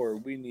 4,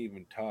 we didn't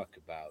even talk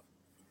about.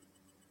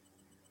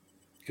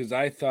 because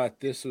I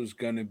thought this was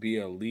going to be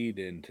a lead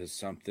into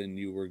something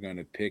you were going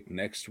to pick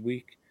next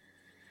week.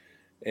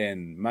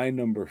 And my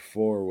number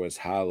 4 was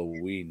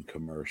Halloween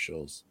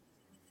commercials.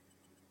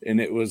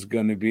 And it was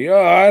going to be,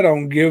 oh, I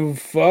don't give a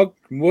fuck,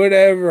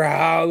 whatever,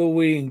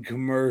 Halloween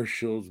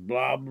commercials,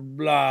 blah, blah,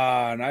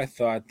 blah. And I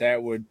thought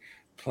that would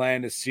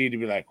plant a seed to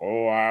be like,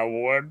 oh, I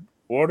would.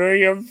 What are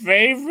your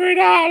favorite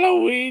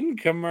Halloween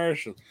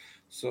commercials?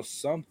 So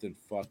something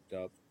fucked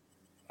up.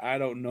 I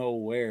don't know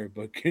where,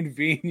 but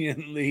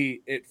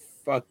conveniently it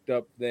fucked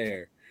up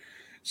there.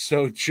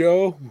 So,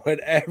 Joe,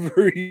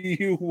 whatever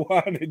you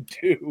want to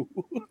do.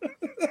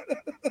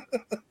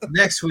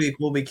 Next week,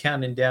 we'll be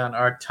counting down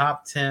our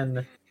top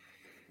 10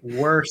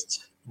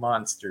 worst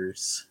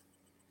monsters.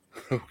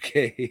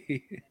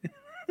 Okay.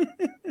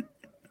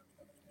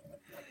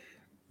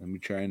 Let me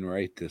try and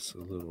write this a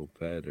little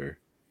better.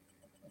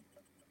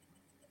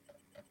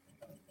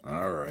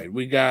 All right,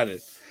 we got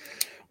it.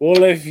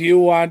 Well, if you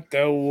want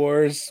the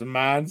worst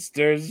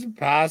monsters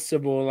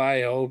possible,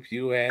 I hope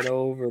you head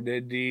over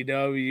to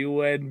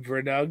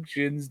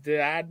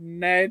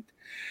DWNProductions.net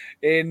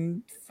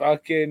and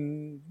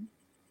fucking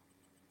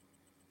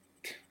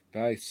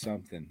buy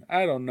something.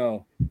 I don't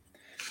know.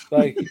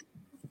 Like,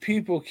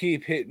 people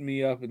keep hitting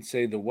me up and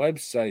say the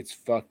website's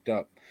fucked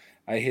up.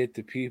 I hit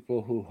the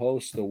people who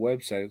host the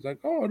website. It's like,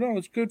 oh, no,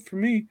 it's good for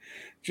me.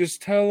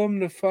 Just tell them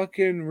to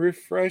fucking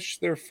refresh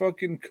their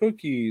fucking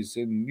cookies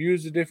and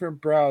use a different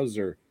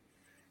browser.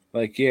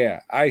 Like,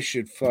 yeah, I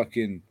should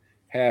fucking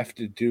have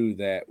to do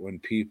that when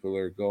people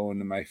are going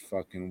to my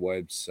fucking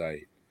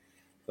website.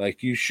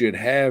 Like, you should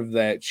have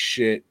that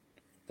shit.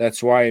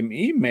 That's why I'm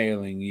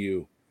emailing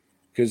you.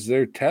 Because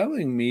they're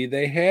telling me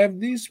they have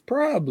these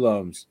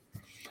problems.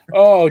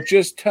 Oh,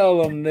 just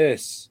tell them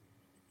this.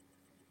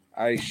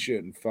 I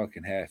shouldn't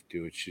fucking have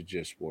to. It should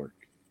just work.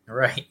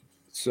 Right.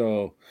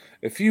 So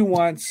if you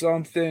want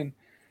something,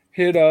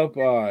 hit up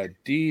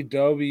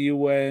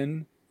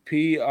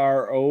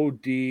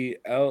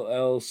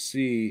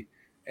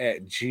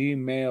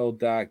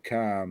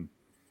DWNPRODLLC@gmail.com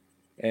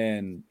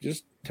and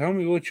just tell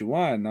me what you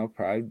want, and I'll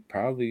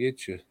probably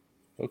get you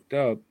hooked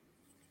up.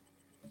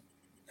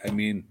 I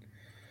mean,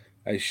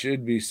 I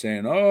should be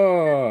saying,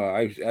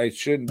 I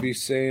shouldn't be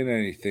saying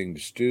anything.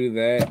 Just do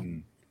that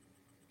and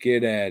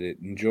get at it.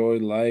 Enjoy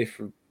life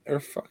or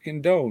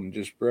fucking don't.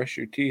 Just brush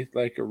your teeth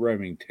like a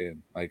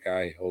Remington, like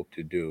I hope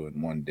to do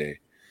in one day.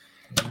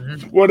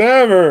 Mm-hmm.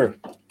 Whatever.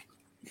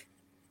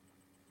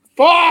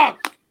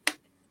 Fuck!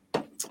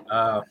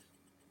 Fuck!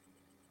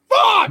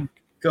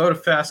 Go to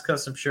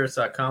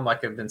fastcustomshirts.com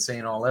like I've been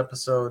saying all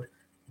episode.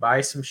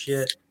 Buy some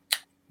shit.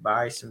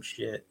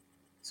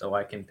 So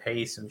I can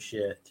pay some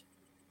shit.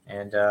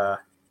 And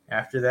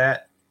after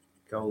that,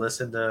 go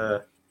listen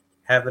to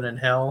Heaven and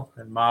Hell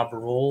and Mob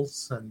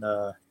Rules and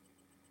the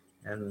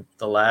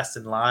Last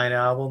in Line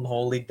album,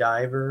 Holy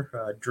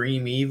Diver,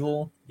 Dream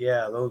Evil.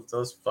 Yeah,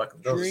 those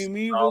Dream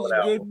Evil's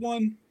a good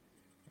one.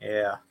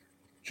 Yeah.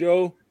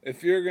 Joe,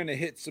 if you're gonna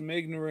hit some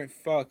ignorant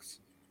fucks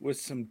with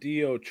some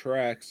Dio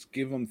tracks,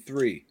 give them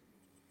 3.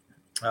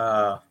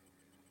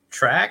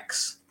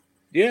 Tracks?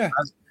 Yeah.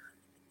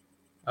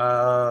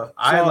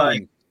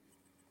 I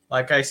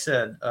like I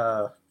said,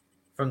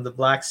 from the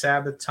Black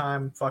Sabbath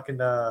time, fucking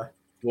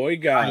Boy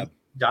God.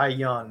 Die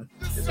Young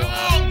is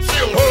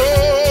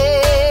on.